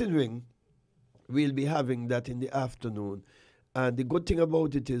boxing ring, we'll be having that in the afternoon. And the good thing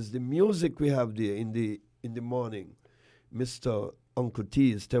about it is the music we have there in the morning. Mr. Uncle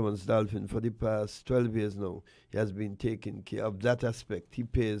T is Terence Dolphin for the past 12 years now. He has been taking care of that aspect. He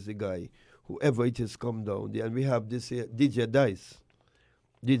pays the guy, whoever it is, come down there. And we have this here, DJ Dice.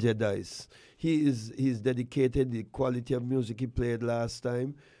 He's dedicated. The quality of music he played last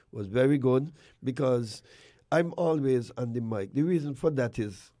time was very good because I'm always on the mic. The reason for that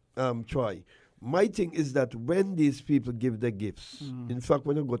is, Troy, my thing is that when these people give their gifts, in fact,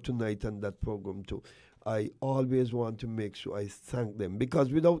 when I go tonight on that program too, I always want to make sure I thank them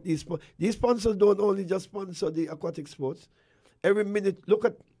because without these sponsors don't only just sponsor the aquatic sports. Every minute, look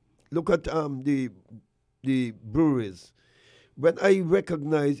at the breweries. When I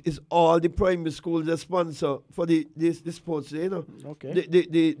recognize it's all the primary schools that sponsor for the sports, you know,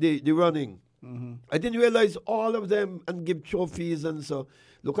 the running. I didn't realize all of them and give trophies and so.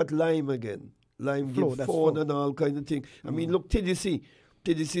 Look at Lime again. Lime give phone and all kind of thing. I mean, look, TDC.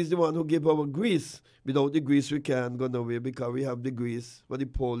 TDC is the one who gave our grease. Without the grease, we can't go nowhere because we have the grease for the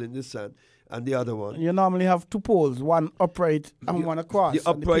pole in the sand and the other one. You normally have two poles, one upright and one across. The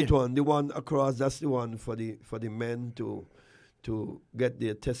upright one, the one across, that's the one for the men to get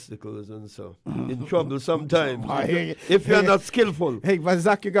their testicles and so. In trouble sometimes. If you're not skillful. Hey, but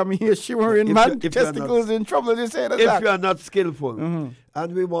Zach, you got me here shivering, man. Testicles in trouble, you say that. If you're not skillful.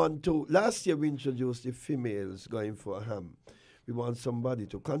 And we want to, last year we introduced the females going for a ham. We want somebody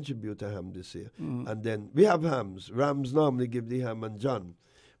to contribute a ham this year. And then we have hams. Rams normally give the ham and John.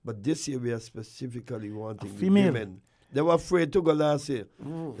 But this year we are specifically wanting the women. They were afraid to go last year.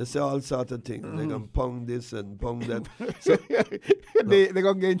 They say all sorts of things. They're going to pound this and pound that. So, they're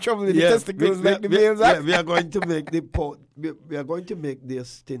going to get in trouble with the testicles like the males. We are going to make the pole. We are going to make their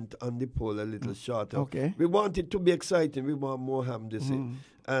stint on the pole a little shorter. Okay. We want it to be exciting. We want more ham this year.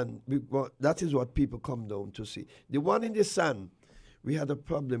 And that is what people come down to see. The one in the sand, we had a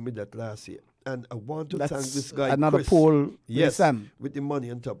problem with that last year. And I want to thank this guy, another Chris. pole in the sand. With the money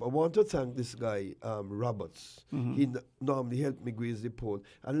on top. I want to thank this guy, Roberts. He normally helped me grease the pole.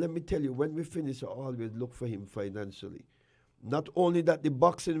 And let me tell you, when we finish, I always look for him financially. Not only that, the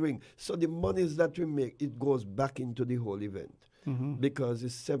boxing ring. So the monies that we make, it goes back into the whole event. Because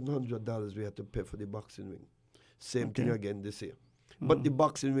it's $700 we have to pay for the boxing ring. Same thing again this year. But the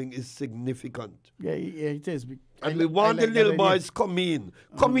boxing ring is significant. Yeah, it is. And we want the little boys come in.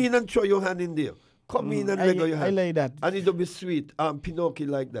 Come in and throw your hand in there. Come in and let go your hand. I like that. And it'll be sweet. Pinocchio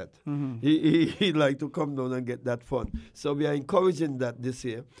like that. He like to come down and get that fun. So we are encouraging that this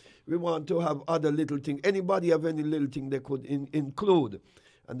year. We want to have other little things. Anybody have any little thing they could include?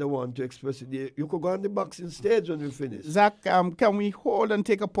 And they want to express it. You could go on the boxing stage when we finish. Zach, can we hold and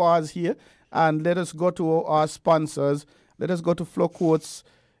take a pause here? And let us go to our sponsors. Let us go to Flow Coats,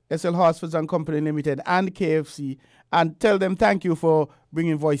 SL Horsfords and Company Limited, and KFC, and tell them thank you for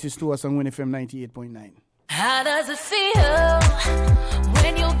bringing voices to us on Win FM 98.9. How does it feel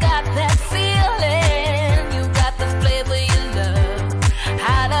when you got that feeling? You got the flavor you love.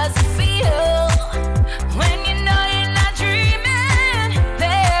 How does it feel when you know you're not dreaming?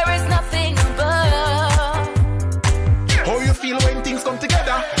 There is nothing above. How you feel when things come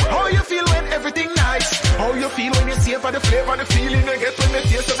together? How you feel when everything nice? How you feel when you savor the flavor, the feeling you get when you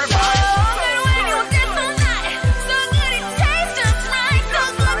taste every bite? Oh, and when you get so nice, so good it tastes just right, so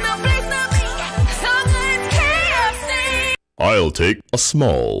good no place to be, so good it's KFC. I'll take a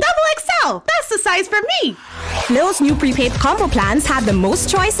small. XXL, that's the size for me. Flow's new prepaid combo plans have the most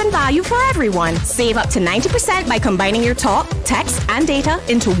choice and value for everyone. Save up to 90% by combining your talk, text, and data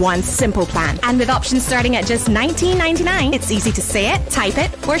into one simple plan. And with options starting at just $19.99, it's easy to say it, type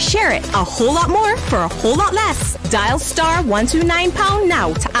it, or share it. A whole lot more for a whole lot less. Dial *129#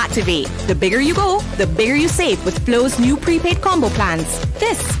 now to activate. The bigger you go, the bigger you save with Flow's new prepaid combo plans.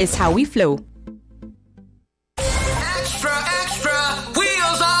 This is how we flow.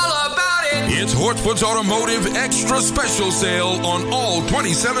 It's Hortford's Automotive Extra Special Sale on all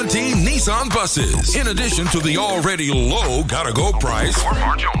 2017 Nissan buses. In addition to the already low gotta-go price, For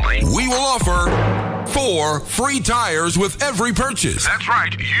March only. we will offer 4 free tires with every purchase. That's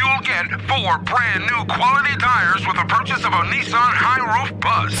right. You'll get 4 brand new quality tires with a purchase of a Nissan high roof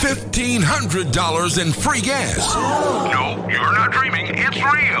bus. $1,500 in free gas. No, you're not dreaming. It's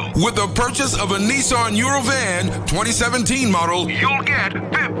real. With the purchase of a Nissan Eurovan 2017 model, You'll get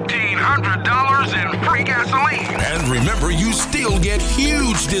 $1,500 $500 in free gasoline. And remember, you still get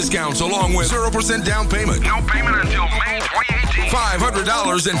huge discounts along with 0% down payment. No payment until May 2018.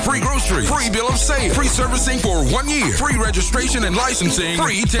 $500 in free groceries, free bill of sale, free servicing for 1 year, free registration and licensing,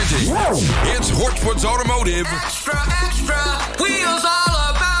 free tinting. It's Hortford's Automotive. Extra, extra, wheels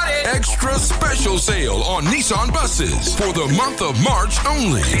all about it. Extra special sale on Nissan buses for the month of March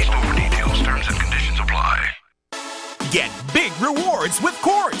only. See store for details. Terms and conditions apply. Get big rewards with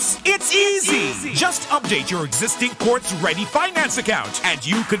Quartz. It's easy. Just update your existing Quartz Ready finance account, and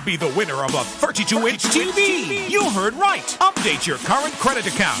you could be the winner of a 32-inch TV. You heard right. Update your current credit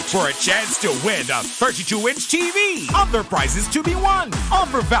account for a chance to win a 32-inch TV. Other prizes to be won.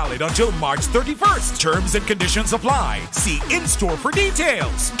 Offer valid until March 31st. Terms and conditions apply. See in-store for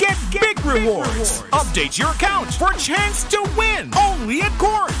details. Get big rewards. Update your account for a chance to win. Only at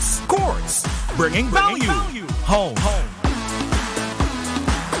Quartz. Quartz. Bringing value home.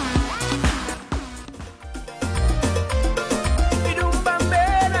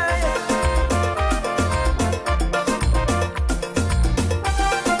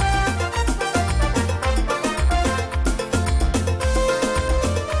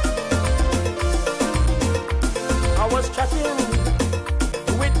 I was chatting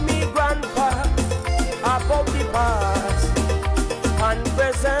with me grandpa about the past and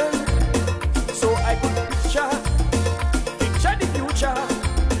present, so I could picture the future.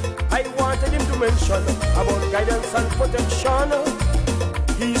 I wanted him to mention about guidance and protection.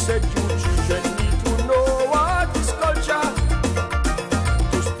 He said you children need to know what is culture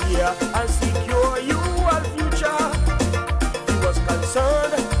to steer and secure your future. He was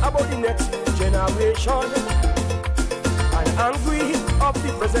concerned about the next generation and angry of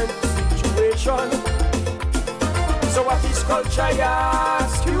the present situation. So what is culture, he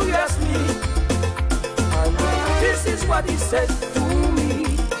asked curiously, and this is what he said to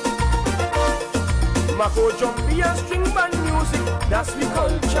me. Mako jumpy and string band music, that's we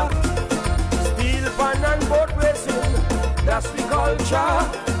culture. Steel pan and boat racing, that's we culture.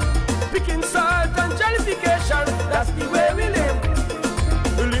 Picking salt and jollification, that's the way we live.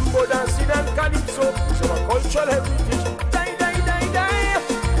 Limbo dancing and calypso, so a cultural heritage. Die, die, die, die.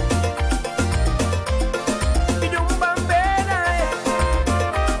 Idumbambe, die.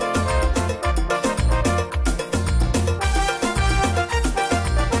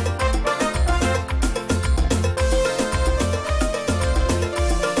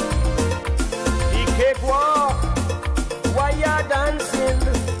 The cakewalk, wire dancing,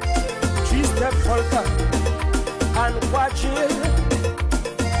 three-step polka, and watching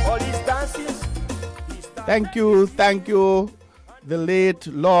all these dances. Thank you, the late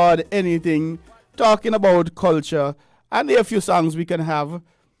Lord Anything, talking about culture. And there are a few songs we can have.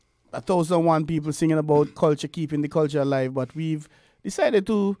 1,001 people singing about culture, keeping the culture alive. But we've decided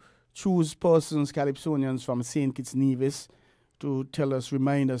to choose persons, Calypsonians from St. Kitts Nevis, to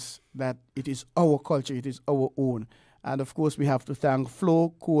remind us that it is our culture, it is our own. And of course, we have to thank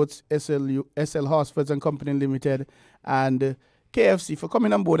Flo Coates, SL Horsfords and Company Limited, and KFC for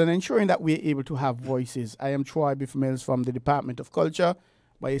coming on board and ensuring that we're able to have voices. I am Troy Biff Mills from the Department of Culture.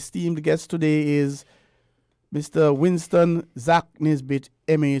 My esteemed guest today is Mr. Winston Zach Nisbet,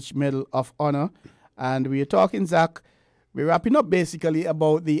 MH Medal of Honor. And we are talking, Zach, we're wrapping up basically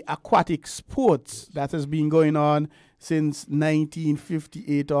about the aquatic sports that has been going on since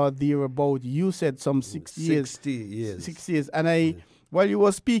 1958 or thereabout. You said some 60 years. 60 years. 6 years. And while you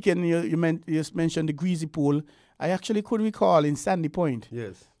were speaking, you mentioned the Greasy Pool. I actually could recall in Sandy Point.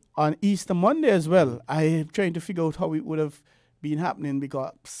 Yes. On Easter Monday as well, I am trying to figure out how it would have been happening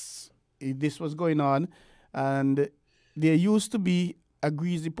because this was going on. And there used to be a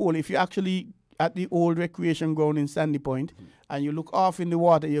Greasy Pool. If you actually at the old recreation ground in Sandy Point and you look off in the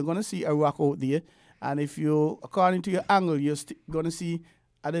water, you're going to see a rock out there. And if you, according to your angle, you're going to see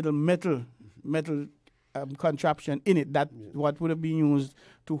a little metal contraption in it. That what would have been used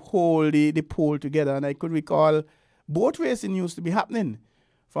to hold the pole together. And I could recall boat racing used to be happening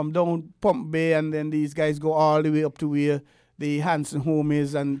from down Pump Bay, and then these guys go all the way up to where the Hanson home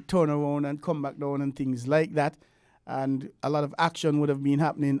is and turn around and come back down and things like that. And a lot of action would have been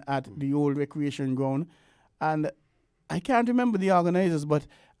happening at the old recreation ground. And I can't remember the organizers, but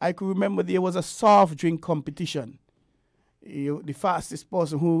I could remember there was a soft drink competition. The fastest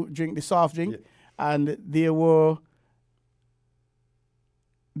person who drink the soft drink. Yeah. And there were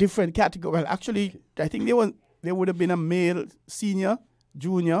different categories. Well, actually, I think there would have been a male senior,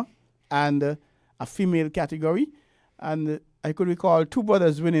 junior, and a female category. And I could recall two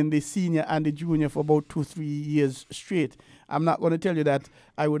brothers winning the senior and the junior for about 2-3 years straight. I'm not going to tell you that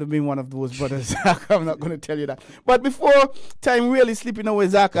I would have been one of those brothers. I'm not going to tell you that. But before time really slipping away,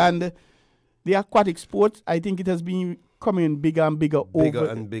 Zach, and the aquatic sports, I think it has been coming bigger and bigger, over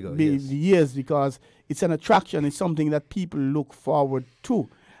and bigger, the years, because it's an attraction. It's something that people look forward to.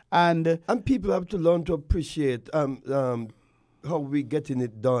 And people have to learn to appreciate how we're getting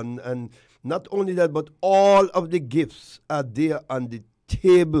it done. And not only that, but all of the gifts are there on the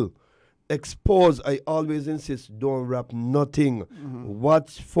table. Exposed. I always insist, don't wrap nothing.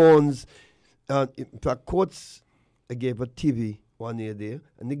 Watch phones. In fact, Coates, I gave a TV one year there,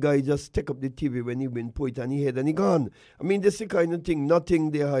 and the guy just take up the TV when he went, put it on his head, and he gone. I mean, this is the kind of thing, nothing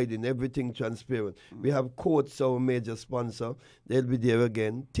they're hiding, everything transparent. We have Coates, our major sponsor. They'll be there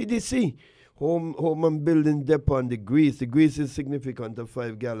again. TDC, Home and Building Depot, and the grease. The grease is significant, a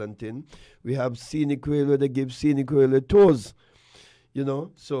 5-gallon tin. We have Scenic Railway, they give Scenic Railway tours, you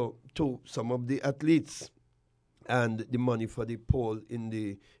know, so to some of the athletes, and the money for the pole in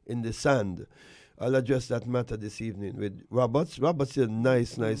the sand. I'll address that matter this evening with Roberts. Roberts is a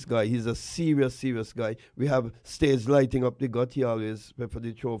nice guy. He's a serious guy. We have stage lighting up the gut. He always pay for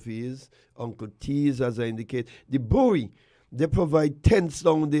the trophies. Uncle T's, as I indicate. The brewery, they provide tents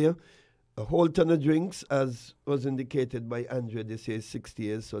down there, a whole ton of drinks, as was indicated by Andre. They say 60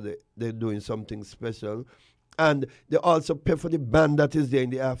 years, so they're doing something special. And they also pay for the band that is there in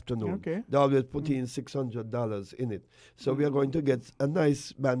the afternoon. Okay. They always put in $600 in it. So we are going to get a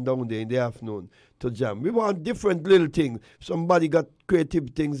nice band down there in the afternoon to jam. We want different little things. Somebody got creative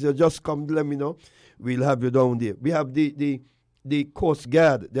things, they just come to let me know. We'll have you down there. We have the Coast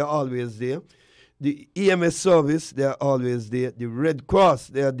Guard, they're always there. The EMS service, they're always there. The Red Cross,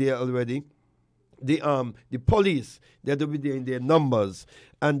 they're there already. The police, they're to be there in their numbers.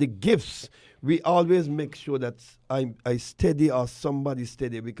 And the gifts, we always make sure that I steady or somebody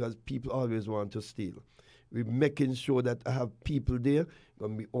steady, because people always want to steal. We're making sure that I have people there,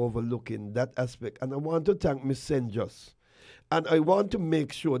 going to be overlooking that aspect. And I want to thank Miss Senjus. And I want to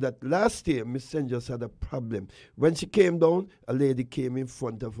make sure that last year, Miss Senjus had a problem. When she came down, a lady came in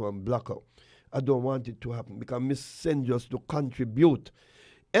front of her and blocked her. I don't want it to happen, because Miss Senjus to contribute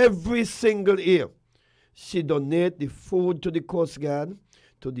every single year. She donates the food to the Coast Guard,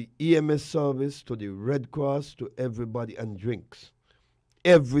 to the EMS service, to the Red Cross, to everybody, and drinks.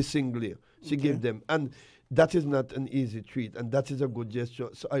 Every single year. She gives them. And that is not an easy treat, and that is a good gesture.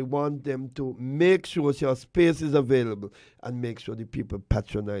 So I want them to make sure her space is available and make sure the people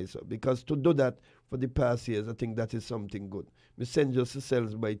patronize her. Because to do that for the past years, I think that is something good. We send just the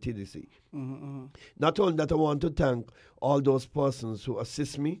sales by TDC. Not only that, I want to thank all those persons who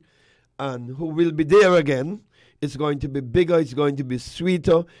assist me and who will be there again. It's going to be bigger. It's going to be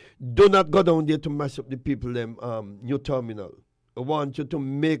sweeter. Do not go down there to mash up the people, new terminal. I want you to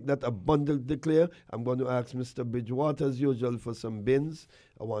make that abundantly clear. I'm going to ask Mr. Bridgewater, as usual, for some bins.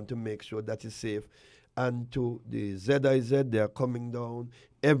 I want to make sure that is safe. And to the ZIZ, they are coming down.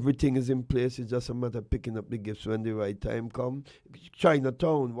 Everything is in place. It's just a matter of picking up the gifts when the right time comes.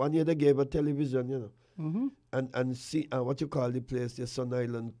 Chinatown, one year they gave a television, you know. And see what you call the place, the Sun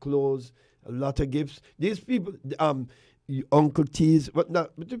Island clothes, a lot of gifts. These people, Uncle T's, what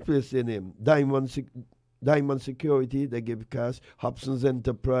the place their name? Diamond Security, they give cash. Hobson's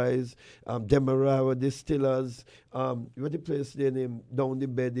Enterprise, Demerara Distillers, what the place their name? Down the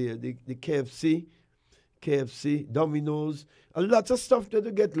bed there, the KFC, Domino's, a lot of stuff that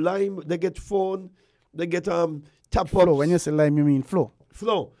they get lime, they get phone, they get tap Flow. When you say lime, you mean flow?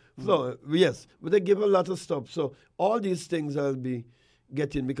 Flow, yes. But they give a lot of stuff. So all these things I'll be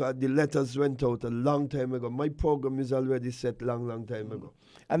getting, because the letters went out a long time ago. My program is already set long time ago.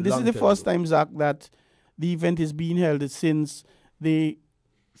 And this is the first time, Zach, that the event is being held since the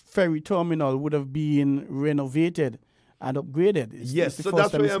ferry terminal would have been renovated and upgraded. Yes, so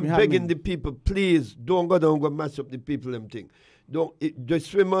that's why I'm begging the people, please don't go down and mash up the people and thing. The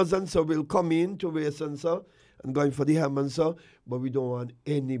swimmers and so will come in to race and so, and going for the ham and so, but we don't want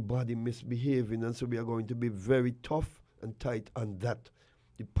anybody misbehaving, and so we are going to be very tough and tight on that.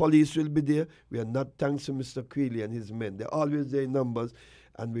 The police will be there. We are not, thanks to Mr. Creeley and his men. They're always there in numbers,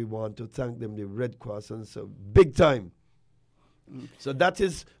 and we want to thank them, the Red Cross, and so big time. So that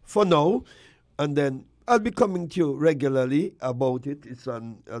is for now, and then I'll be coming to you regularly about it. It's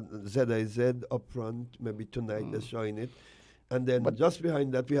on ZIZ up front, maybe tonight they're showing it. And then just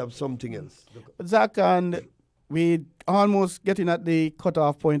behind that, we have something else. Zach, and we almost getting at the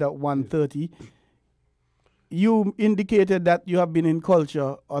cutoff point at 1:30. You indicated that you have been in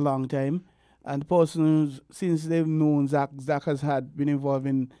culture a long time, and persons, since they've known Zach has been involved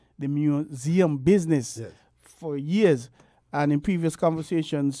in the museum business for years. And in previous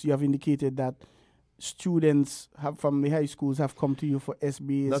conversations, you have indicated that students from the high schools have come to you for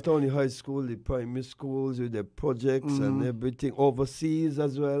SBAs. Not only high school, the primary schools with their projects and everything, overseas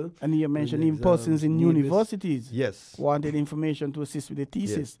as well. And you mentioned even persons in universities. Yes. Wanted information to assist with the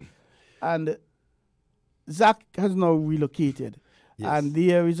thesis. Yes. And Zach has now relocated. Yes. And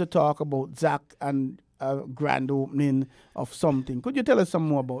there is a talk about Zach and a grand opening of something. Could you tell us some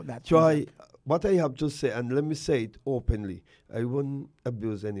more about that? Try. What I have to say, and let me say it openly, I wouldn't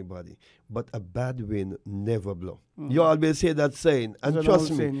abuse anybody, but a bad wind never blow. You always hear that saying, and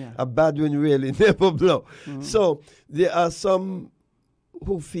trust me, a bad wind really never blow. So there are some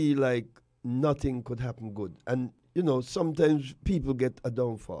who feel like nothing could happen good. And, you know, sometimes people get a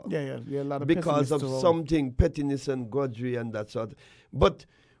downfall. Yeah, a lot of because of something, pettiness and grudgery and that sort. But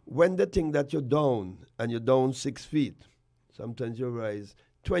when they think that you're down, and you're down 6 feet, sometimes you rise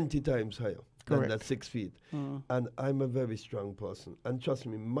 20 times higher. Than that 6 feet. And I'm a very strong person. And trust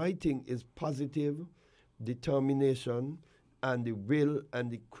me, my thing is positive determination and the will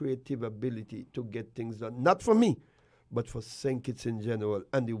and the creative ability to get things done. Not for me, but for St. Kitts in general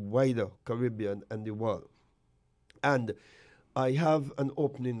and the wider Caribbean and the world. And I have an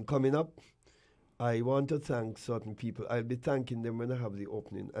opening coming up. I want to thank certain people. I'll be thanking them when I have the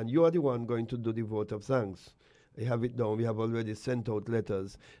opening. And you are the one going to do the vote of thanks. I have it down. We have already sent out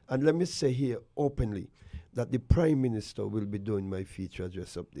letters. And let me say here openly that the Prime Minister will be doing my feature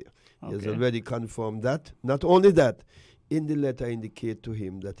address up there. He has already confirmed that. Not only that, in the letter I indicate to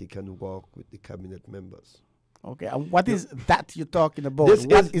him that he can work with the cabinet members. Okay, and what is that you're talking about?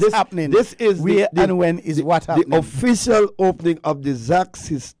 What is happening? This is where and when is what happening? The official opening of the Zach's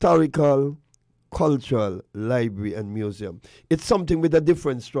Historical Cultural Library and Museum. It's something with a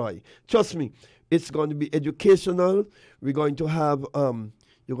different story. Trust me. It's going to be educational. We're going to have,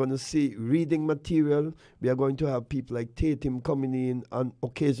 you're going to see reading material. We are going to have people like Tatum coming in on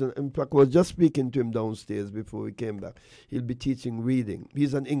occasion. In fact, I was just speaking to him downstairs before we came back. He'll be teaching reading.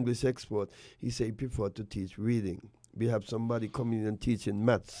 He's an English expert. He said he prefers to teach reading. We have somebody coming in and teaching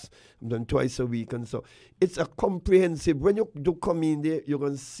maths. I'm done twice a week. And so it's a comprehensive, when you do come in there, you're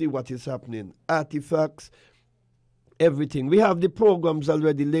going to see what is happening. Artifacts, everything. We have the programs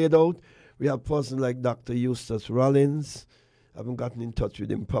already laid out. We have persons like Dr. Eustace Rollins. I haven't gotten in touch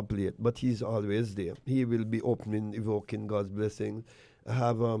with him properly yet, but he's always there. He will be opening, evoking God's blessings. I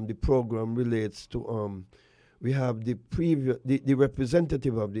have the program relates to, we have the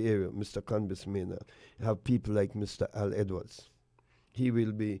representative of the area, Mr. Canvas Maynard. I have people like Mr. Al Edwards. He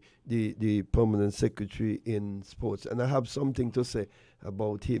will be the permanent secretary in sports. And I have something to say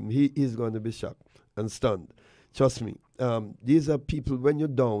about him. He is going to be shocked and stunned. Trust me. These are people, when you're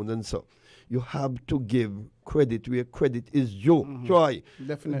down and so, you have to give credit where credit is due. Try.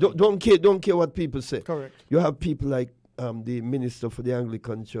 Definitely. Don't care what people say. Correct. You have people like the minister for the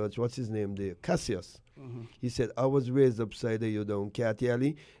Anglican Church, what's his name there? Cassius. He said, I was raised upside you down, Cathy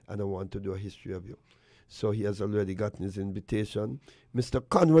Alley, and I want to do a history of you. So he has already gotten his invitation. Mr.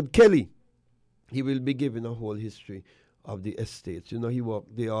 Conrad Kelly, he will be giving a whole history of the estates. You know, he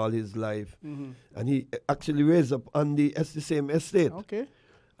worked there all his life. And he actually raised up on the same estate. Okay.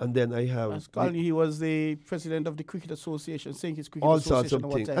 And then I have... he was the president of the Cricket Association, St. Kitts Cricket all Association. Sorts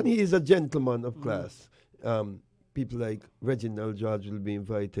of things. And he is a gentleman of class. People like Reginald George will be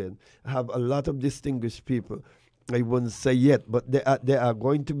invited. I have a lot of distinguished people. I wouldn't say yet, but they are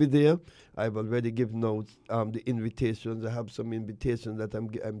going to be there. I've already given out the invitations. I have some invitations that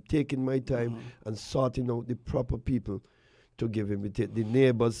I'm taking my time and sorting out the proper people to give invitation. The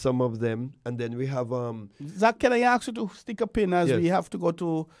neighbors, some of them, and then we have... Zach, can I ask you to stick a pin as we have to go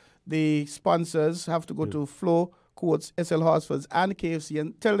to the sponsors, have to go to Flow, Courts, SL Horsfords, and KFC,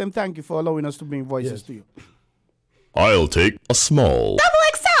 and tell them thank you for allowing us to bring voices to you. I'll take a small.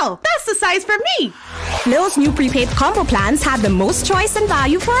 XL, that's the size for me. Flow's new prepaid combo plans have the most choice and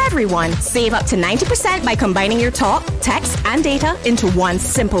value for everyone. Save up to 90% by combining your talk, text, and data into one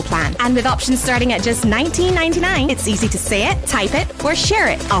simple plan. And with options starting at just $19.99, it's easy to say it, type it, or share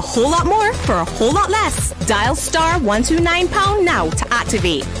it. A whole lot more for a whole lot less. Dial *129# now to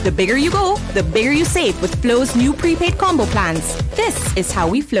activate. The bigger you go, the bigger you save with Flow's new prepaid combo plans. This is how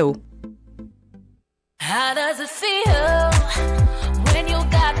we flow. How does it feel when you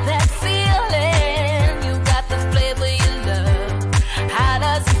got that feeling? You got the flavor you love. How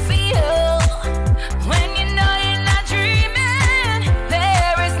does it feel when you know you're not dreaming?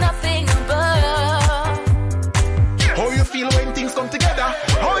 There is nothing above. How you feel when things come together?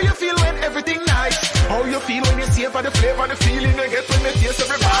 How you feel when everything nice? How you feel when you savor the flavor, the feeling you get when you taste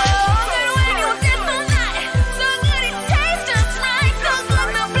every bite?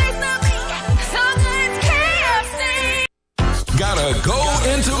 Gotta go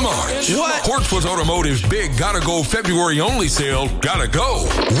into March. What? Hortford's Automotive Big Gotta Go February only sale gotta go.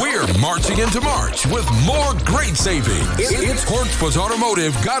 We're marching into March with more great savings. It's Hortford's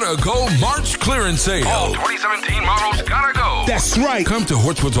Automotive Gotta Go March clearance sale. All 2017 models gotta go. That's right. Come to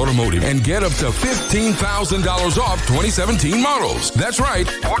Hortford's Automotive and get up to $15,000 off 2017 models. That's right.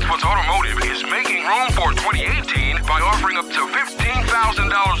 Hortford's Automotive is making room for 2018 by offering up to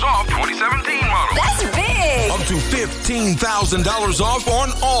 $15,000 off 2017 models. That's big. Up to $15,000 off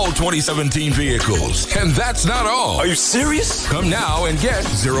on all 2017 vehicles. And that's not all. Are you serious? Come now and get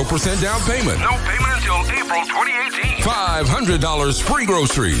 0% down payment. No payment until April 2018. $500 free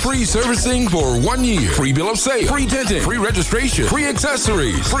groceries, free servicing for 1 year, free bill of sale, free tinting, free registration, free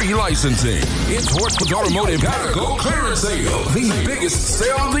accessories, free licensing. It's Hortford Automotive Gotta Go clearance sale, the biggest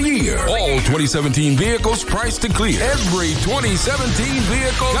sale of the year. All 2017 vehicles priced to clear. Every 2017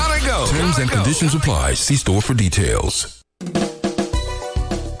 vehicle gotta go. Terms and conditions apply. See store for details.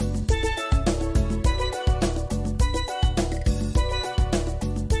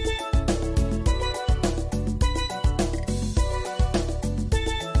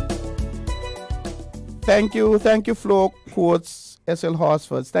 Thank you, Flo Courts, SL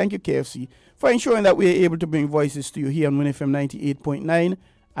Horsfords. Thank you, KFC, for ensuring that we are able to bring voices to you here on WinFM 98.9.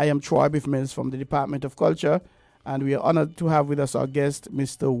 I am Troy Biffmans from the Department of Culture, and we are honored to have with us our guest,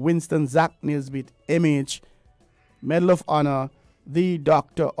 Mr. Winston Zach Nisbet, MH, Medal of Honor, the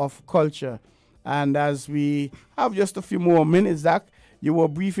Doctor of Culture. And as we have just a few more minutes, Zach, you were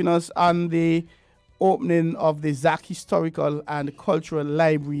briefing us on the opening of the Zach Historical and Cultural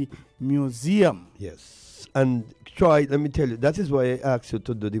Library Museum. Yes. And Troy, let me tell you, that is why I asked you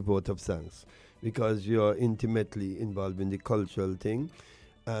to do the vote of thanks, because you're intimately involved in the cultural thing,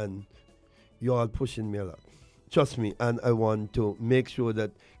 and you're all pushing me a lot. Trust me, and I want to make sure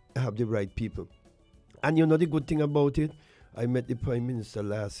that I have the right people. And you know the good thing about it? I met the Prime Minister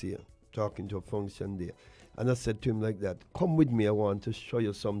last year, talking to a function there, and I said to him like that, come with me, I want to show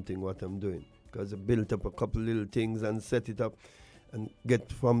you something what I'm doing. Because I built up a couple little things and set it up, and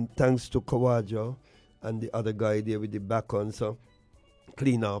get from thanks to Kawaja and the other guy there with the back on, so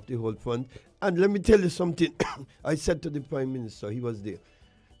clean up the whole front. And let me tell you something. I said to the Prime Minister, he was there,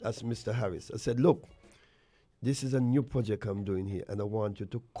 that's Mr. Harris. I said, look, this is a new project I'm doing here, and I want you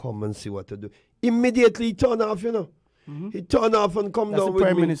to come and see what I do. Immediately he turned off, you know. He turned off and come That's down the with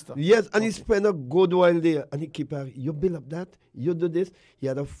Prime me. Minister. Yes, and he spent a good while there, and he keep having, you build up that, you do this. He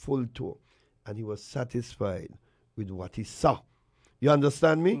had a full tour, and he was satisfied with what he saw. You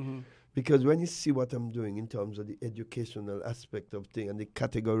understand me? Because when you see what I'm doing in terms of the educational aspect of things and the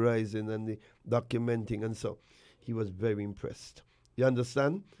categorizing and the documenting and so, he was very impressed. You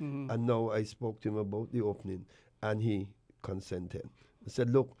understand? And now I spoke to him about the opening, and he consented. I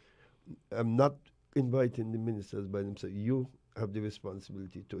said, look, I'm not inviting the ministers by themselves. You have the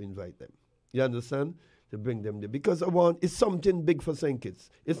responsibility to invite them. You understand? To bring them there. Because it's something big for St. Kitts.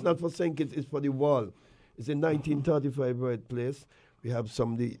 It's not for St. Kitts, it's for the world. It's a 1935 right place. We have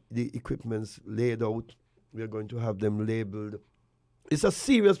some of the equipments laid out. We are going to have them labeled. It's a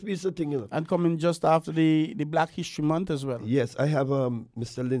serious piece of thing, you know. And coming just after the Black History Month as well. Yes, I have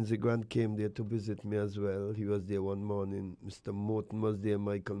Mr. Lindsey Grant came there to visit me as well. He was there one morning. Mr. Morton was there,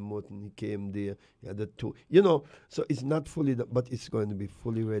 Michael Morton, he came there. He had the two. You know, so it's not fully, but it's going to be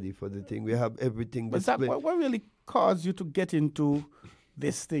fully ready for the thing. We have everything displayed. But what really caused you to get into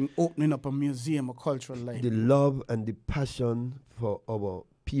this thing, opening up a museum, a cultural life? The love and the passion for our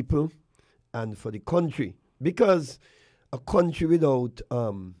people and for the country. Because a country without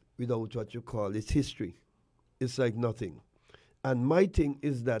what you call its history, it's like nothing. And my thing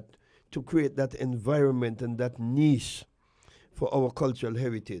is that to create that environment and that niche for our cultural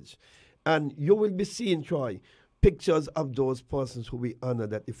heritage. And you will be seeing, Troy, pictures of those persons who we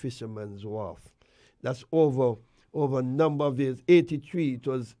honor at the Fisherman's Wharf. That's over a number of years, 83, it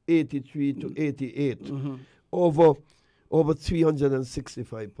was 83 to 88. Over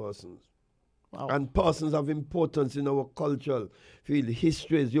 365 persons. Wow. And persons of importance in our cultural field,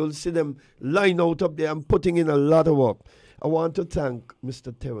 histories. You'll see them line out up there and putting in a lot of work. I want to thank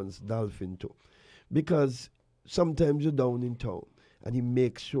Mr. Terence Dolphin too, because sometimes you're down in town and he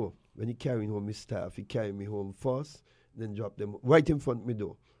makes sure when he carrying home his staff, he carry me home first, then drop them right in front of me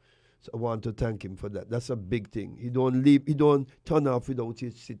door. So I want to thank him for that. That's a big thing. He don't leave, he don't turn off without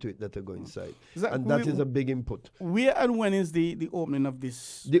his situate that are go inside. And that is a big input. Where and when is the opening of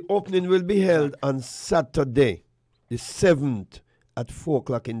this? The opening will be held on Saturday, the 7th at 4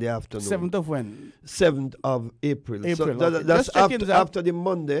 o'clock in the afternoon. 7th of when? 7th of April. So okay. that's after the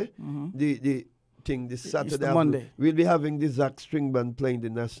Monday, the Saturday. Monday. We'll be having the Zach String Band playing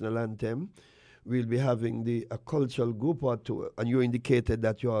the national anthem. we'll be having a cultural group or two, and you indicated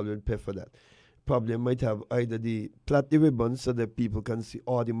that you all will pay for that. Probably might have either the plait the ribbons so that people can see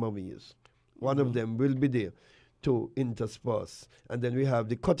all the mummies. One of them will be there to intersperse. And then we have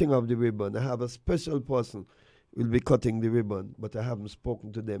the cutting of the ribbon. I have a special person will be cutting the ribbon, but I haven't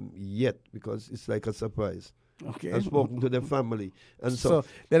spoken to them yet because it's like a surprise. Okay. I've spoken to the family. And so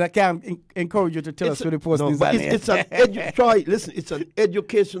then I can't encourage you to tell us who the person is. But it's an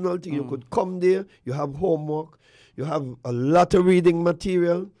educational thing. You could come there, you have homework, you have a lot of reading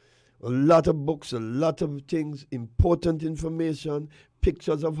material, a lot of books, a lot of things, important information,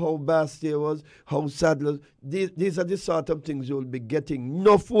 pictures of how Bastille was, how Sadler. These are the sort of things you will be getting.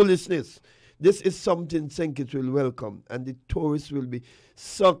 No foolishness. This is something St. Kitts will welcome, and the tourists will be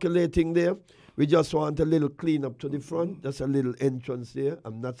circulating there. We just want a little clean up to the front, just a little entrance there.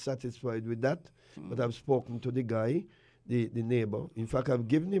 I'm not satisfied with that, but I've spoken to the guy, the neighbor. In fact, I've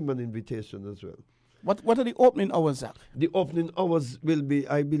given him an invitation as well. What are the opening hours, Zach? The opening hours will be,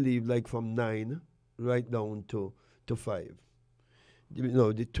 I believe, like from 9 right down to 5. You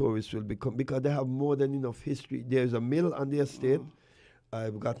know, the tourists will become, because they have more than enough history. There's a mill on the estate.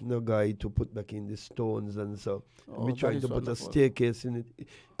 I've gotten a guy to put back in the stones, and so we're trying to put a staircase in it.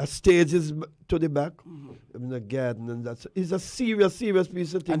 A stage is to the back, in a garden, and it's a serious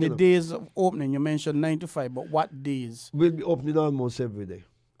piece of thing. And the days of opening, you mentioned 9 to 5, but what days? We'll be opening almost every day.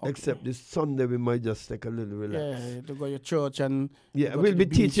 Okay. Except this Sunday, we might just take a little relax. Yeah, to go to your church and... Yeah, we'll be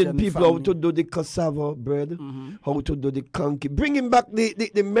teaching people how to do the cassava bread, how to do the conky, bringing back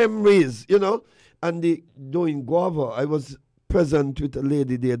the memories, you know, and doing guava. I was present with a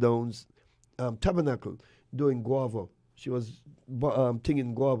lady there down Tabernacle doing guava. She was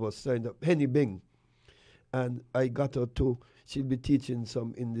singing guava, signed up, Henny Bing. And I got her to, she'll be teaching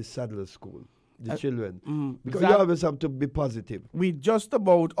some in the Sadler School. The children. Because you always have to be positive. We're just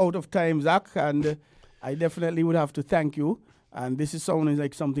about out of time, Zach, and I definitely would have to thank you. And this is sounding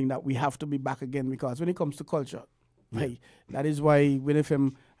like something that we have to be back again, because when it comes to culture, that is why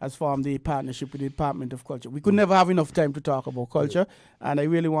WinFM has formed a partnership with the Department of Culture. We could never have enough time to talk about culture, and I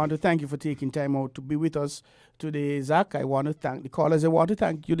really want to thank you for taking time out to be with us today, Zach. I want to thank the callers. I want to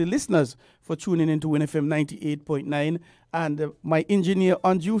thank you, the listeners, for tuning into WinFM 98.9, and my engineer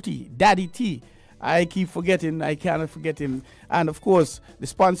on duty, Daddy T. I keep forgetting, I cannot forget him. And of course, the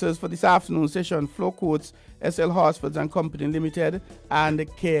sponsors for this afternoon session, Flow Coats, SL Horsfords and Company Limited, and the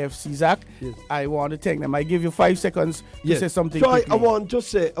KFC, Zach. Yes. I want to thank them. I give you 5 seconds to say something. So I want to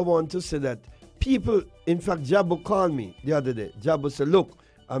say that people, in fact, Jabu called me the other day. Jabu said, look,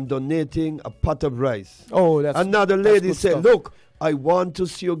 I'm donating a pot of rice. Oh, that's another lady said, look, I want to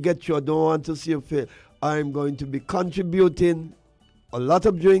see you get you, I don't want to see you fail. I'm going to be contributing a lot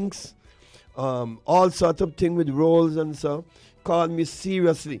of drinks, all sorts of things with rolls and so. Call me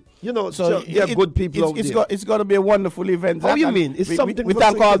seriously. You know, so good people out there. It's got to be a wonderful event. How you mean? It's something we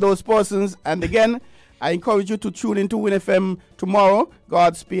thank all those persons. And again, I encourage you to tune into WinFM tomorrow,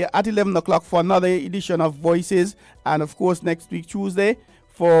 God's Spear, at 11 o'clock for another edition of Voices. And of course, next week, Tuesday,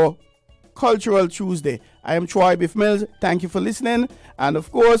 for Cultural Tuesday. I am Troy Biff Mills. Thank you for listening. And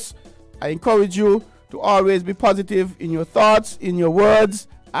of course, I encourage you to always be positive in your thoughts, in your words,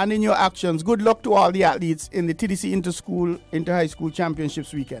 and in your actions. Good luck to all the athletes in the TDC Inter-High School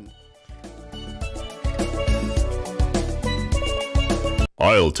Championships weekend.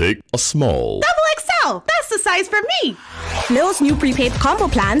 I'll take a small. XL, that's the size for me. Flow's new prepaid combo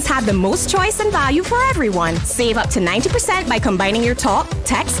plans have the most choice and value for everyone. Save up to 90% by combining your talk,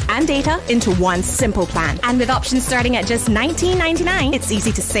 text, and data into one simple plan. And with options starting at just $19.99, it's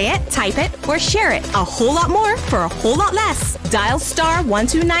easy to say it, type it, or share it. A whole lot more for a whole lot less. Dial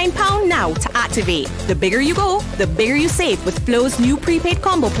 *129# now to activate. The bigger you go, the bigger you save with Flow's new prepaid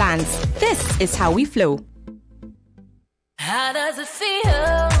combo plans. This is how we flow. How does it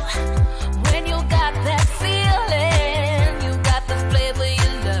feel when you got that feeling? You got the flavor you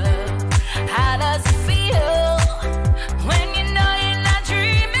love. How does it feel when you know you're not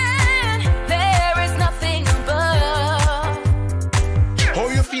dreaming? There is nothing above. How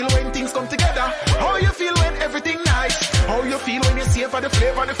you feel when things come together? How you feel when everything nice? How you feel when you savor the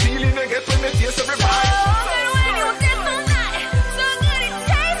flavor, the feeling you get when you taste every bite?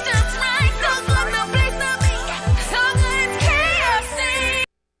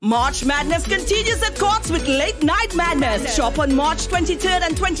 March Madness continues at Courts with Late Night Madness. Shop on March 23rd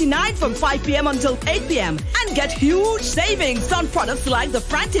and 29th from 5 p.m. until 8 p.m. and get huge savings on products like the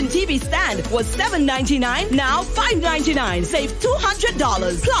Frampton TV stand was $7.99, now $5.99. Save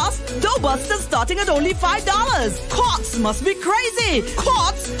 $200. Plus, dough busters starting at only $5. Courts must be crazy.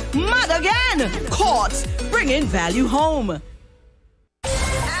 Courts, mad again. Courts, bringing value home.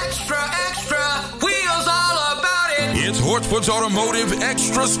 Extra, extra. It's Hortford's Automotive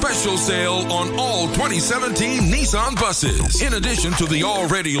Extra Special Sale on all 2017 Nissan buses. In addition to the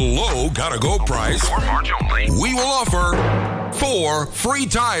already low gotta go price, For March only. we will offer 4 free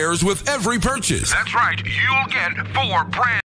tires with every purchase. That's right. You'll get 4 brand